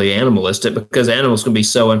totally animalistic, because animals can be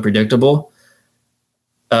so unpredictable.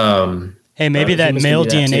 Hey, maybe that male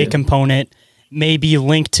DNA component may be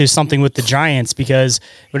linked to something with the giants, because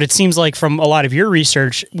what it seems like from a lot of your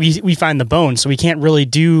research, we find the bones, so we can't really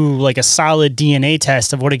do like a solid DNA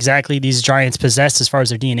test of what exactly these giants possessed as far as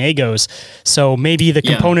their DNA goes. So maybe the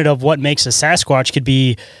component of what makes a Sasquatch could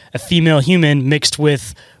be a female human mixed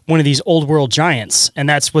with one of these old world giants, and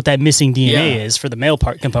that's what that missing DNA is for the male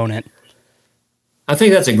part component. I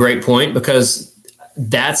think that's a great point, because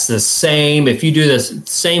that's the same. If you do the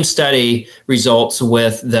same study results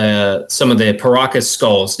with some of the Paracas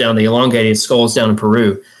skulls the elongated skulls down in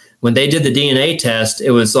Peru, when they did the DNA test,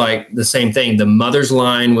 it was like the same thing. The mother's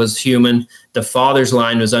line was human. The father's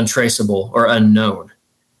line was untraceable or unknown.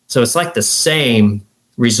 So it's like the same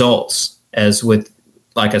results as with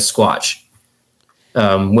like a Squatch,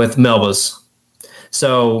 with Melba's.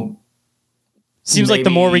 So seems like the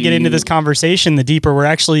more we get into this conversation, the deeper we're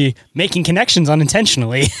actually making connections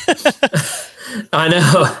unintentionally. I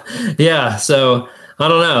know. Yeah. So I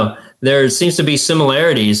don't know. There seems to be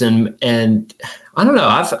similarities, and I don't know.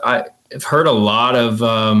 I've heard a lot of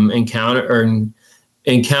encounters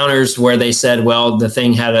where they said, well, the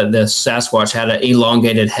Sasquatch had an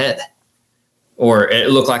elongated head, or it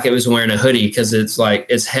looked like it was wearing a hoodie because it's like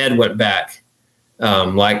its head went back.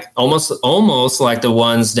 Like almost like the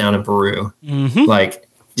ones down in Peru, like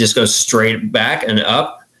just go straight back and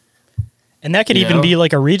up. And that could even be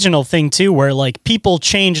like a regional thing too, where like people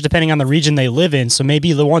change depending on the region they live in. So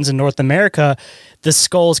maybe the ones in North America, the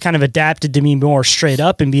skull's kind of adapted to be more straight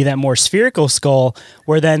up and be that more spherical skull,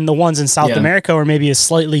 where then the ones in South America are maybe a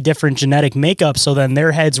slightly different genetic makeup. So then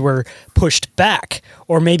their heads were pushed back,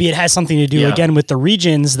 or maybe it has something to do again with the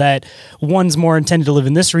regions, that one's more intended to live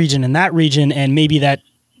in this region and that region. And maybe that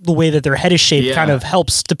the way that their head is shaped kind of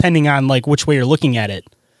helps depending on like which way you're looking at it.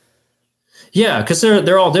 Yeah, because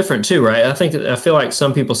they're all different too, right? I feel like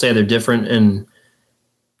some people say they're different, and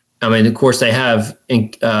I mean, of course, they have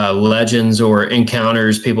legends or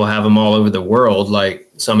encounters. People have them all over the world. Like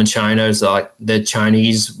some in China is like the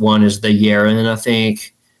Chinese one is the Yeren, I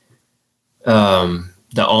think.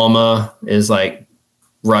 The Alma is like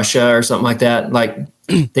Russia or something like that. Like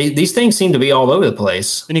these things seem to be all over the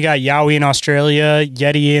place. Then you got Yowie in Australia,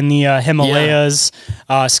 Yeti in the Himalayas,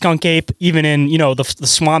 skunk ape, even in the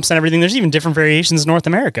swamps and everything. There's even different variations in North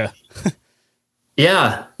America.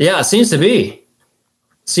 Yeah, it seems to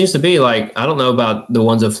be like, I don't know about the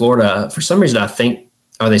ones in Florida. For some reason, I think,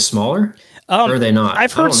 are they smaller? Or are they not?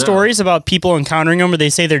 I've heard stories about people encountering them where they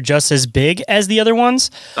say they're just as big as the other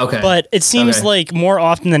ones. Okay. But it seems like more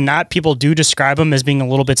often than not, people do describe them as being a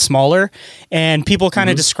little bit smaller. And people kind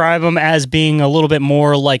of describe them as being a little bit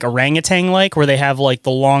more like orangutan-like, where they have like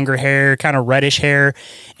the longer hair, kind of reddish hair.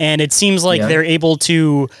 And it seems like they're able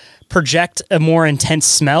to project a more intense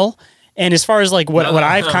smell. And as far as like what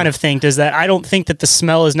I've kind of think is that I don't think that the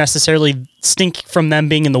smell is necessarily stink from them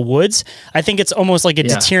being in the woods. I think it's almost like a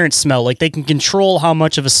deterrent smell. Like they can control how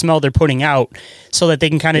much of a smell they're putting out so that they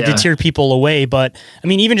can kind of deter people away. But I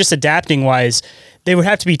mean, even just adapting wise, they would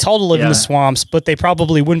have to be tall to live in the swamps, but they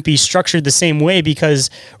probably wouldn't be structured the same way,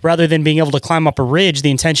 because rather than being able to climb up a ridge,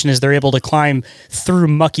 the intention is they're able to climb through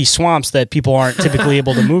mucky swamps that people aren't typically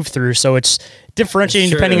able to move through. So it's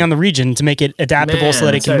differentiating depending on the region to make it adaptable so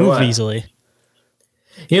that it can move easily.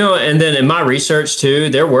 And then in my research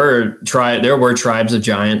too, there were tribes of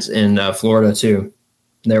giants in Florida too.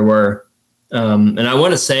 There were, and I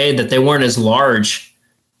want to say that they weren't as large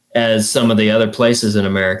as some of the other places in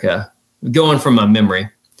America, going from my memory.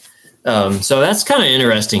 So that's kind of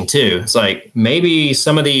interesting too. It's like maybe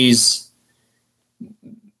some of these,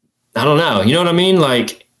 I don't know. You know what I mean?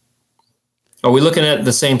 Like, are we looking at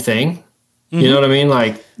the same thing? You know what I mean?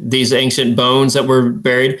 Like these ancient bones that were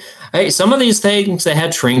buried. Hey, some of these things, they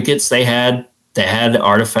had trinkets, they had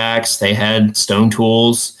artifacts, they had stone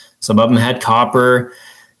tools. Some of them had copper.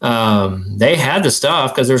 They had the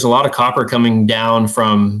stuff because there's a lot of copper coming down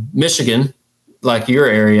from Michigan, like your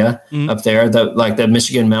area up there. The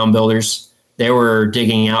Michigan mound builders, they were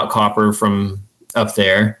digging out copper from up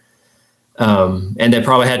there. And they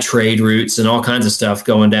probably had trade routes and all kinds of stuff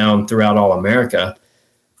going down throughout all America.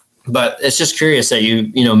 But it's just curious that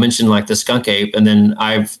you mentioned like the skunk ape, and then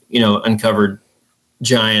I've, uncovered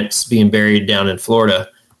giants being buried down in Florida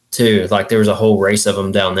too. Like there was a whole race of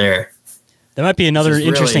them down there. That might be another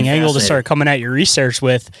interesting angle to start coming at your research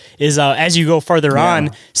with is as you go further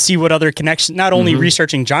on, see what other connections, not only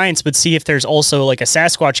researching giants, but see if there's also like a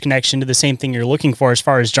Sasquatch connection to the same thing you're looking for as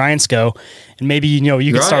far as giants go. And maybe,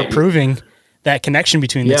 you can start proving that connection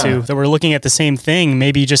between the two, that we're looking at the same thing,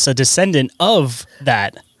 maybe just a descendant of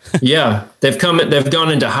that. They've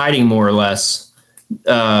gone into hiding more or less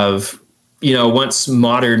of, once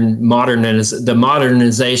the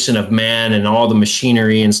modernization of man and all the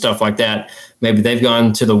machinery and stuff like that maybe they've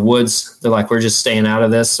gone to the woods. They're like, we're just staying out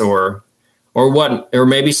of this, or what, or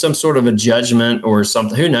maybe some sort of a judgment or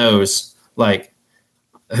something. Who knows? Like,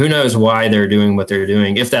 who knows why they're doing what they're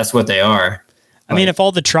doing, if that's what they are. I mean, if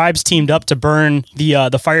all the tribes teamed up to burn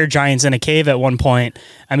the fire giants in a cave at one point,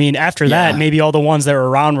 I mean, after that, maybe all the ones that were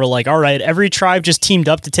around were like, all right, every tribe just teamed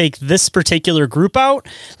up to take this particular group out.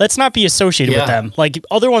 Let's not be associated with them. Like,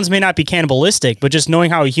 other ones may not be cannibalistic, but just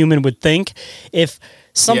knowing how a human would think, if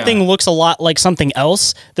something looks a lot like something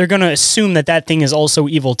else, they're going to assume that that thing is also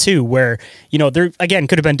evil too, where, you know, there, again,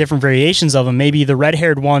 could have been different variations of them. Maybe the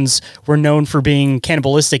red-haired ones were known for being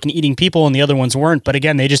cannibalistic and eating people, and the other ones weren't. But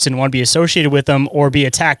again, they just didn't want to be associated with them or be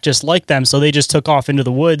attacked just like them. So they just took off into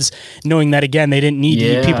the woods, knowing that, again, they didn't need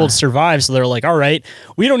to eat people to survive. So they're like, all right,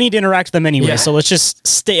 we don't need to interact with them anyway. So let's just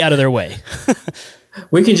stay out of their way.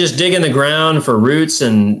 We can just dig in the ground for roots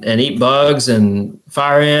and eat bugs and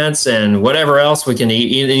fire ants and whatever else we can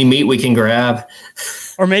eat any meat we can grab.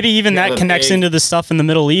 Or maybe even that connects into the stuff in the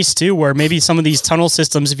Middle East too, where maybe some of these tunnel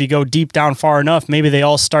systems, if you go deep down far enough, maybe they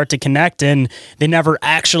all start to connect, and they never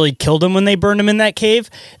actually killed them when they burned them in that cave.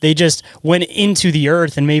 They just went into the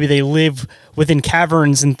earth, and maybe they live within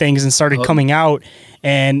caverns and things and started coming out.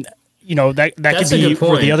 And you know, that could be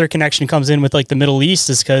where the other connection comes in with like the Middle East,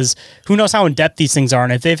 is because who knows how in depth these things are.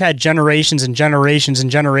 And if they've had generations and generations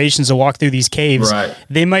and generations to walk through these caves,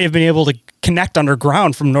 they might have been able to connect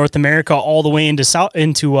underground from North America all the way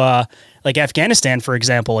into like Afghanistan, for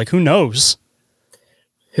example. Like, who knows?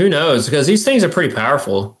 Who knows? Because these things are pretty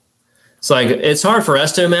powerful. It's like, it's hard for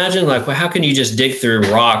us to imagine, like, well, how can you just dig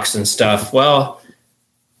through rocks and stuff? Well,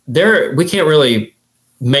 we can't really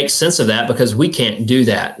make sense of that because we can't do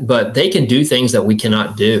that, but they can do things that we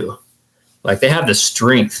cannot do. Like, they have the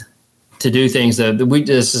strength to do things that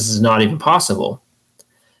this is not even possible.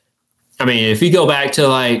 I mean, if you go back to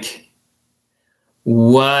like,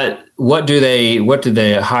 what do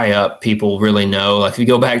they high up people really know? Like, if you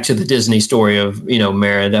go back to the Disney story of, you know,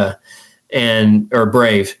 Merida or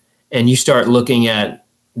Brave, and you start looking at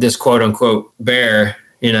this quote unquote bear,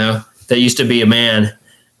 you know, that used to be a man,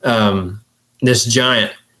 this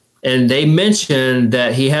giant, and they mentioned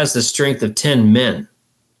that he has the strength of 10 men.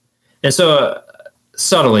 And so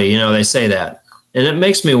subtly, you know, they say that, and it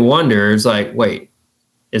makes me wonder, it's like, wait,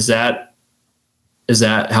 is that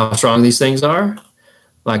how strong these things are?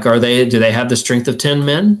 Like, do they have the strength of 10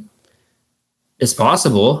 men? It's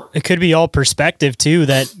possible. It could be all perspective too,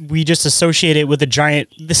 that we just associate it with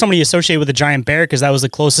somebody associated with a giant bear because that was the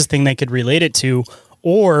closest thing they could relate it to.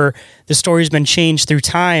 Or the story's been changed through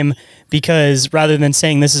time because rather than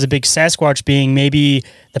saying this is a big Sasquatch being, maybe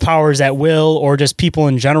the powers at will or just people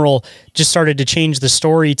in general just started to change the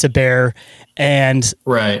story to bear. And,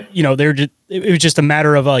 you know, it was just a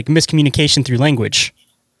matter of like miscommunication through language.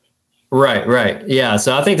 Right. Yeah.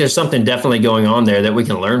 So I think there's something definitely going on there that we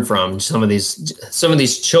can learn from some of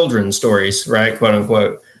these children's stories, right? Quote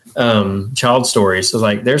unquote, child stories. So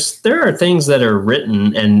like there are things that are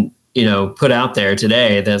written and, you know, put out there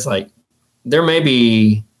today that's like, there may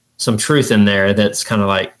be some truth in there that's kind of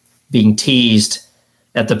like being teased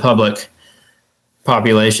at the public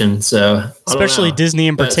population. So especially Disney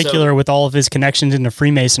in particular, with all of his connections into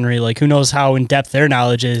Freemasonry, like who knows how in depth their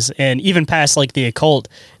knowledge is. And even past like the occult,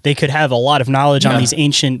 they could have a lot of knowledge on these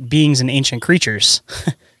ancient beings and ancient creatures.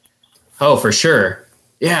 Oh, for sure.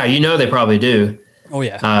 Yeah. You know, they probably do. Oh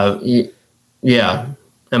yeah. Yeah.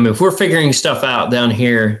 I mean, if we're figuring stuff out down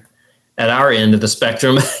here at our end of the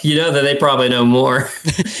spectrum, you know that they probably know more.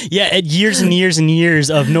 Yeah. At years and years and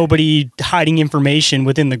years of nobody hiding information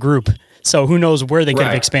within the group. So who knows where they could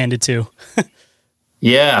have expanded to.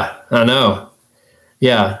 Yeah, I know.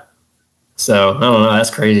 Yeah. So I don't know.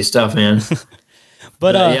 That's crazy stuff, man.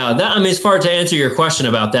 but yeah, I mean, as far to answer your question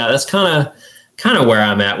about that, that's kind of where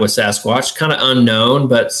I'm at with Sasquatch. Kind of unknown,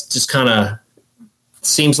 but just kind of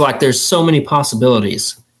seems like there's so many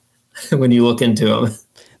possibilities when you look into them.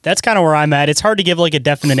 That's kind of where I'm at. It's hard to give like a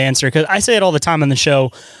definite answer because I say it all the time on the show.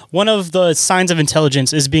 One of the signs of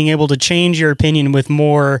intelligence is being able to change your opinion with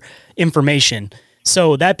more information.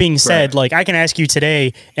 So that being said, like I can ask you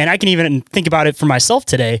today and I can even think about it for myself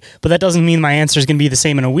today, but that doesn't mean my answer is going to be the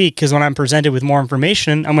same in a week because when I'm presented with more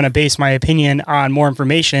information, I'm going to base my opinion on more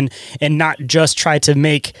information and not just try to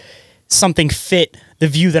make something fit the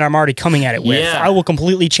view that I'm already coming at it with. I will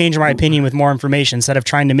completely change my opinion with more information instead of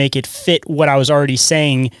trying to make it fit what I was already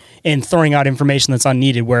saying and throwing out information that's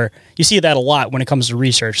unneeded, where you see that a lot when it comes to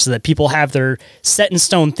research, so that people have their set in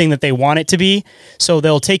stone thing that they want it to be. So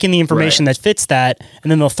they'll take in the information that fits that,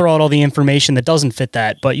 and then they'll throw out all the information that doesn't fit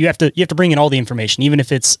that. But you have to bring in all the information, even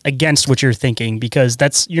if it's against what you're thinking, because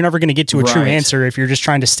you're never going to get to a true answer if you're just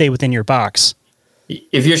trying to stay within your box.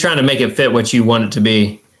 if you're trying to make it fit what you want it to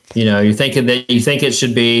be, you're thinking that you think it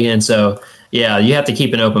should be. And so, yeah, you have to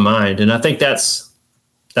keep an open mind. And I think that's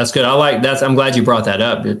good. I like that. I'm glad you brought that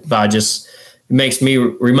up. It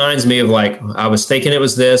reminds me of like, I was thinking it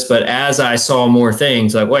was this, but as I saw more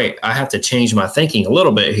things, like, wait, I have to change my thinking a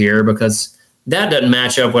little bit here because that doesn't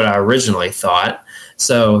match up what I originally thought.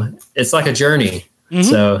 So it's like a journey. Mm-hmm.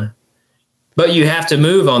 So, but you have to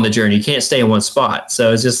move on the journey. You can't stay in one spot.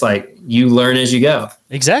 So it's just like you learn as you go.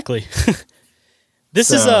 Exactly. This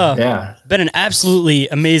has been an absolutely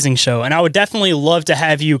amazing show, and I would definitely love to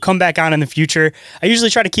have you come back on in the future. I usually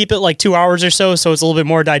try to keep it like 2 hours or so it's a little bit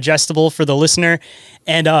more digestible for the listener.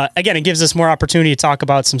 And again, it gives us more opportunity to talk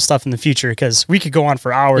about some stuff in the future because we could go on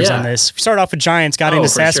for hours on this. We started off with giants, got into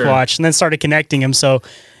Sasquatch, and then started connecting them, so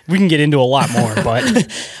we can get into a lot more. But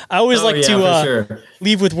I always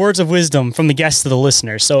leave with words of wisdom from the guests to the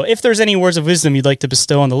listeners. So if there's any words of wisdom you'd like to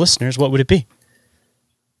bestow on the listeners, what would it be?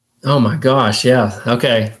 Oh my gosh. Yeah.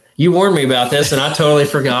 Okay. You warned me about this and I totally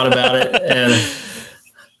forgot about it. And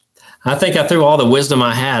I think I threw all the wisdom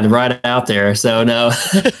I had right out there. So no,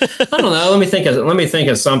 I don't know. Let me think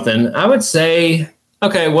of something. I would say,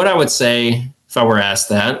 what I would say if I were asked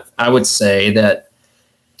that, I would say that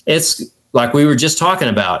it's like we were just talking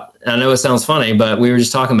about. I know it sounds funny, but we were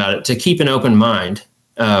just talking about it, to keep an open mind.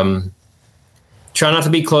 Try not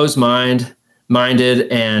to be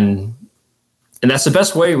closed-minded, and that's the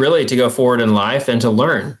best way really to go forward in life and to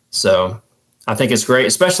learn. So I think it's great,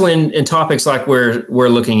 especially in topics like we're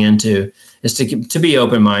looking into, is to be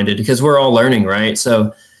open-minded because we're all learning, right?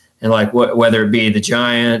 So, and like whether it be the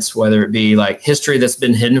giants, whether it be like history that's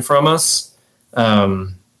been hidden from us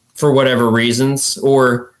for whatever reasons,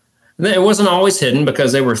 or it wasn't always hidden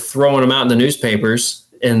because they were throwing them out in the newspapers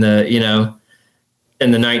in the, in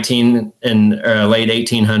the late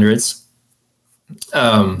 1800s.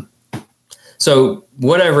 So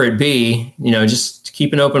whatever it be, just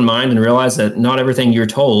keep an open mind and realize that not everything you're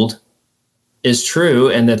told is true,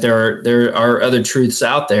 and that there are other truths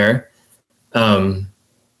out there to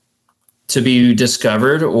be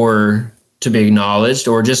discovered or to be acknowledged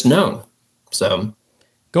or just known. So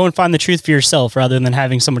go and find the truth for yourself rather than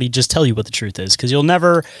having somebody just tell you what the truth is, because you'll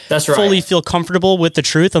never fully feel comfortable with the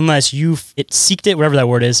truth unless you've seeked it, whatever that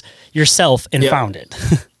word is, yourself and found it.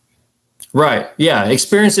 Right. Yeah.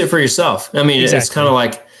 Experience it for yourself. I mean, It's kind of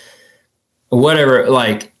like whatever,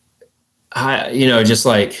 like, just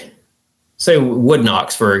like say wood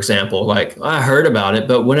knocks, for example, like I heard about it,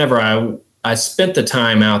 but whenever I spent the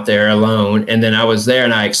time out there alone and then I was there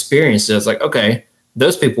and I experienced it, it's like, okay,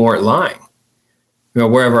 those people weren't lying,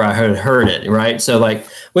 wherever I heard it. Right. So like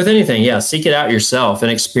with anything, seek it out yourself and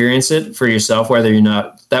experience it for yourself, whether you're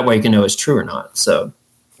not, that way you can know it's true or not. So.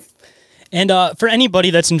 And for anybody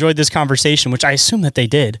that's enjoyed this conversation, which I assume that they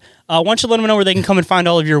did, why don't you let them know where they can come and find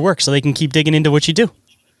all of your work so they can keep digging into what you do?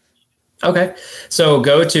 Okay. So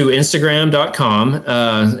go to Instagram.com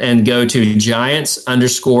and go to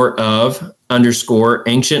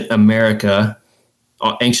giants_of_ancient America.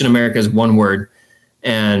 Ancient America is one word.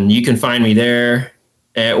 And you can find me there,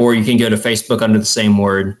 or you can go to Facebook under the same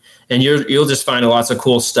word. And you'll just find lots of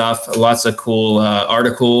cool stuff, lots of cool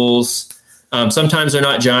articles. Sometimes they're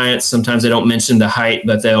not giants. Sometimes they don't mention the height,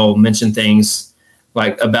 but they'll mention things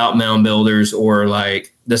like about mound builders or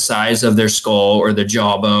like the size of their skull or the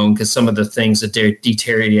jawbone, because some of the things that they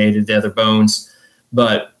deteriorated the other bones.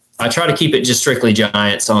 But I try to keep it just strictly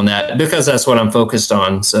giants on that because that's what I'm focused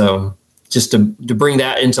on. So just to bring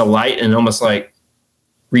that into light and almost like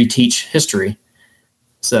reteach history.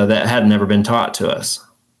 So that had never been taught to us.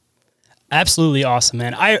 Absolutely awesome,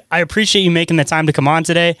 man. I appreciate you making the time to come on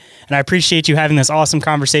today, and I appreciate you having this awesome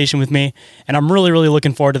conversation with me, and I'm really, really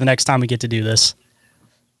looking forward to the next time we get to do this.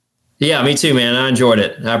 Yeah, me too, man. I enjoyed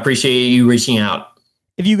it. I appreciate you reaching out.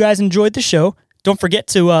 If you guys enjoyed the show, don't forget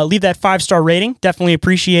to leave that 5-star rating. Definitely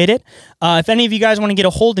appreciate it. If any of you guys want to get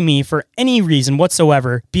a hold of me for any reason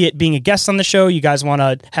whatsoever, be it being a guest on the show, you guys want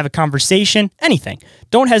to have a conversation, anything,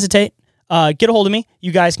 don't hesitate. Get a hold of me.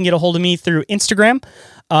 You guys can get a hold of me through Instagram.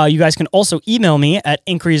 You guys can also email me at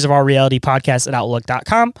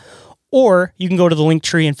inquisitiveourrealitypodcast@outlook.com, or you can go to the link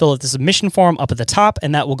tree and fill out the submission form up at the top,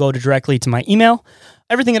 and that will go directly to my email.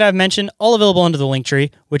 Everything that I've mentioned, all available under the link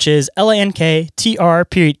tree, which is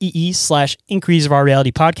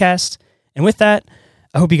linktr.ee/inquisitiveourrealitypodcast. And with that,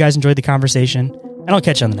 I hope you guys enjoyed the conversation, and I'll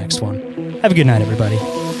catch you on the next one. Have a good night, everybody.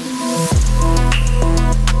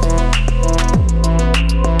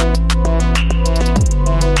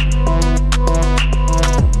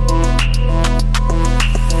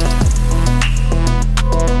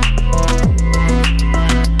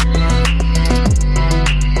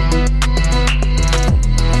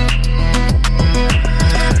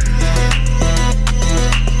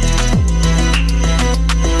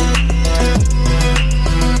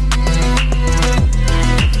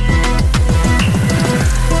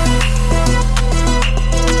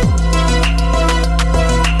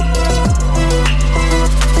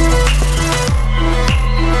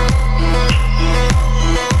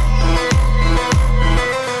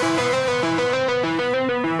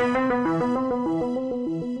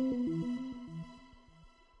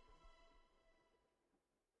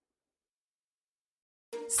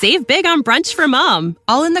 Save big on brunch for mom,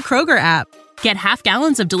 all in the Kroger app. Get half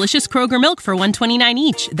gallons of delicious Kroger milk for $1.29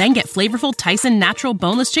 each. Then get flavorful Tyson natural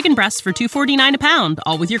boneless chicken breasts for $2.49 a pound,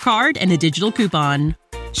 all with your card and a digital coupon.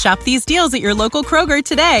 Shop these deals at your local Kroger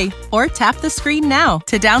today, or tap the screen now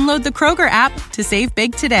to download the Kroger app to save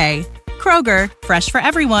big today. Kroger, fresh for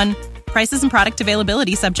everyone. Prices and product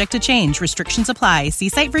availability subject to change. Restrictions apply. See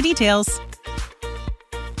site for details.